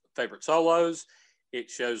list of favorite solos. It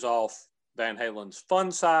shows off Van Halen's fun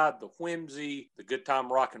side, the whimsy, the good time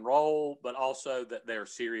rock and roll, but also that they're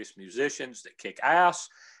serious musicians that kick ass.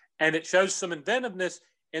 And it shows some inventiveness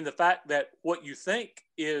in the fact that what you think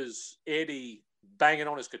is Eddie banging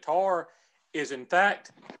on his guitar is in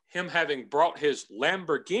fact him having brought his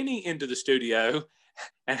Lamborghini into the studio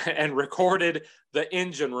and recorded the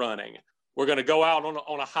engine running. We're going to go out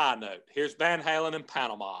on a high note. Here's Van Halen in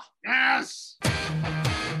Panama. Yes!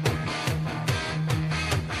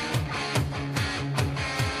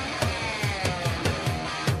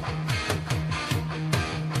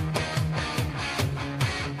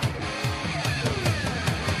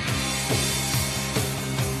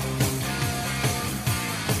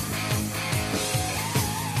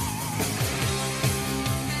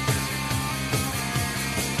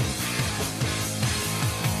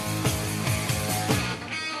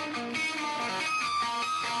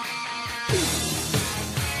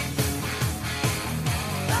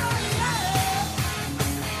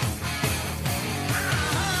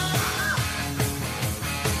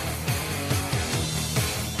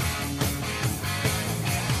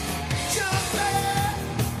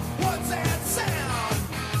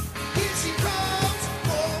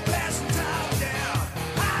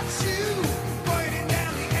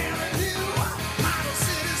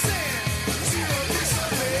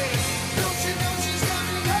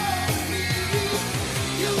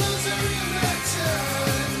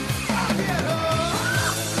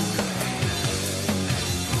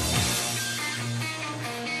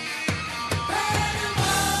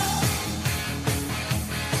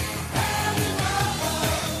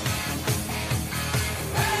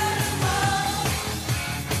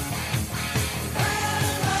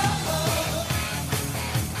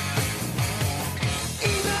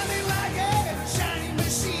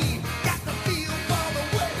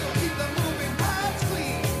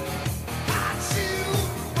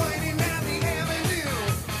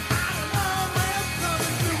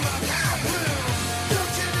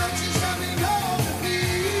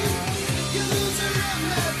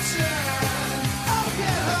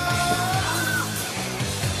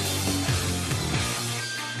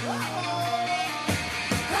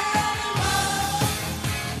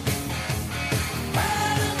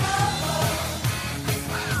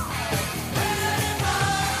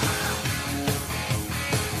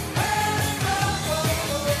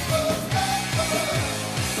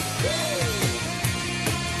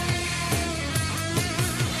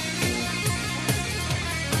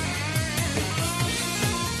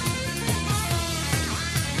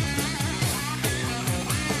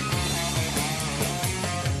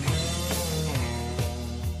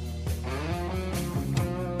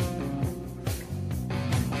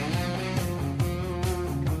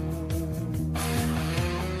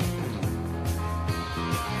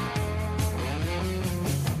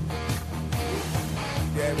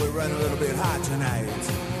 we're running a little bit hot tonight.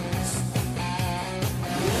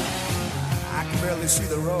 I can barely see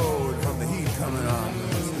the road from the heat coming on.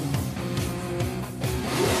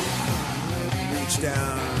 Reach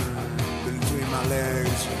down between my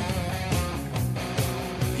legs,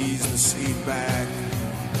 ease the seat back.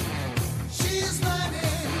 She's running,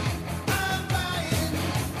 I'm buying,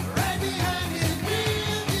 right behind it,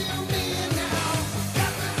 real me now.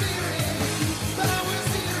 Got the feeling, but I was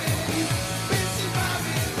hearing, busy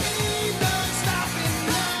bobbing, me done stopping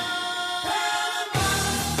now.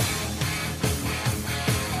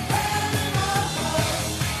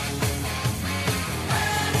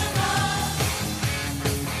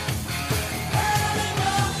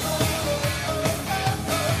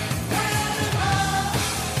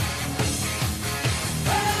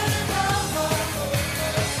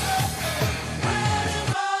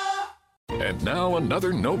 And now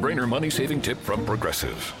another no-brainer money-saving tip from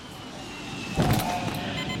Progressive.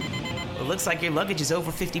 It looks like your luggage is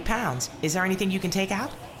over 50 pounds. Is there anything you can take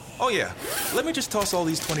out? Oh, yeah. Let me just toss all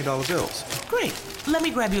these $20 bills. Great. Let me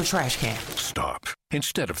grab you a trash can. Stop.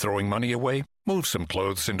 Instead of throwing money away, move some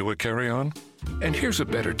clothes into a carry-on. And here's a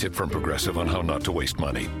better tip from Progressive on how not to waste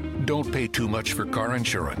money. Don't pay too much for car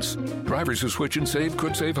insurance. Drivers who switch and save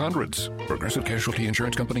could save hundreds. Progressive Casualty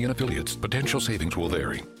Insurance Company and Affiliates. Potential savings will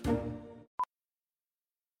vary.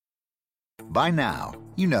 By now,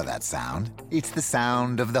 you know that sound. It's the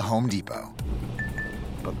sound of the Home Depot.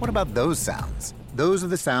 But what about those sounds? Those are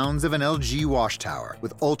the sounds of an LG wash tower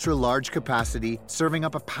with ultra-large capacity, serving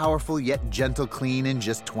up a powerful yet gentle clean in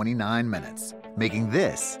just 29 minutes. Making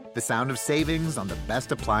this the sound of savings on the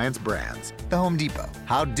best appliance brands. The Home Depot.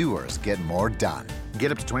 How doers get more done.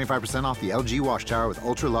 Get up to 25% off the LG wash tower with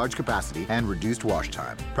ultra-large capacity and reduced wash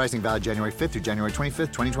time. Pricing valid January 5th through January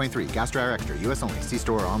 25th, 2023. Gas Dryer Extra. U.S. only. See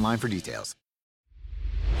store or online for details.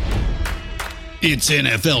 It's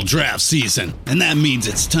NFL draft season, and that means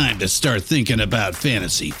it's time to start thinking about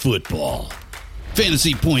fantasy football.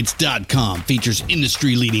 FantasyPoints.com features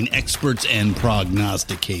industry-leading experts and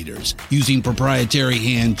prognosticators using proprietary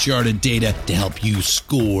hand-charted data to help you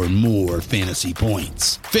score more fantasy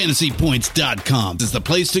points. FantasyPoints.com is the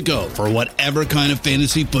place to go for whatever kind of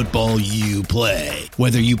fantasy football you play.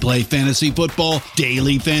 Whether you play fantasy football,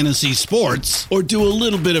 daily fantasy sports, or do a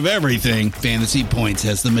little bit of everything, Fantasy Points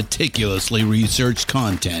has the meticulously researched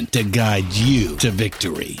content to guide you to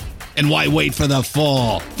victory. And why wait for the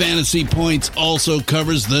fall? Fantasy Points also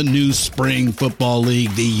covers the new spring football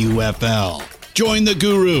league, the UFL. Join the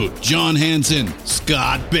guru, John Hansen,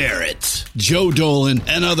 Scott Barrett, Joe Dolan,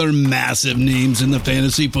 and other massive names in the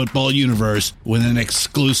fantasy football universe with an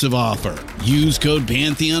exclusive offer. Use code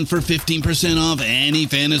Pantheon for 15% off any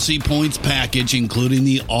Fantasy Points package, including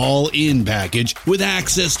the all-in package, with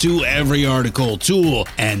access to every article, tool,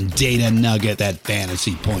 and data nugget that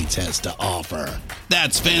Fantasy Points has to offer.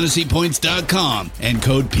 That's FantasyPoints.com and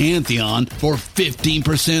code Pantheon for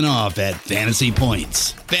 15% off at Fantasy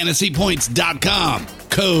Points. FantasyPoints.com,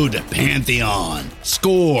 code Pantheon.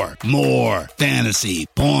 Score more fantasy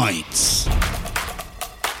points.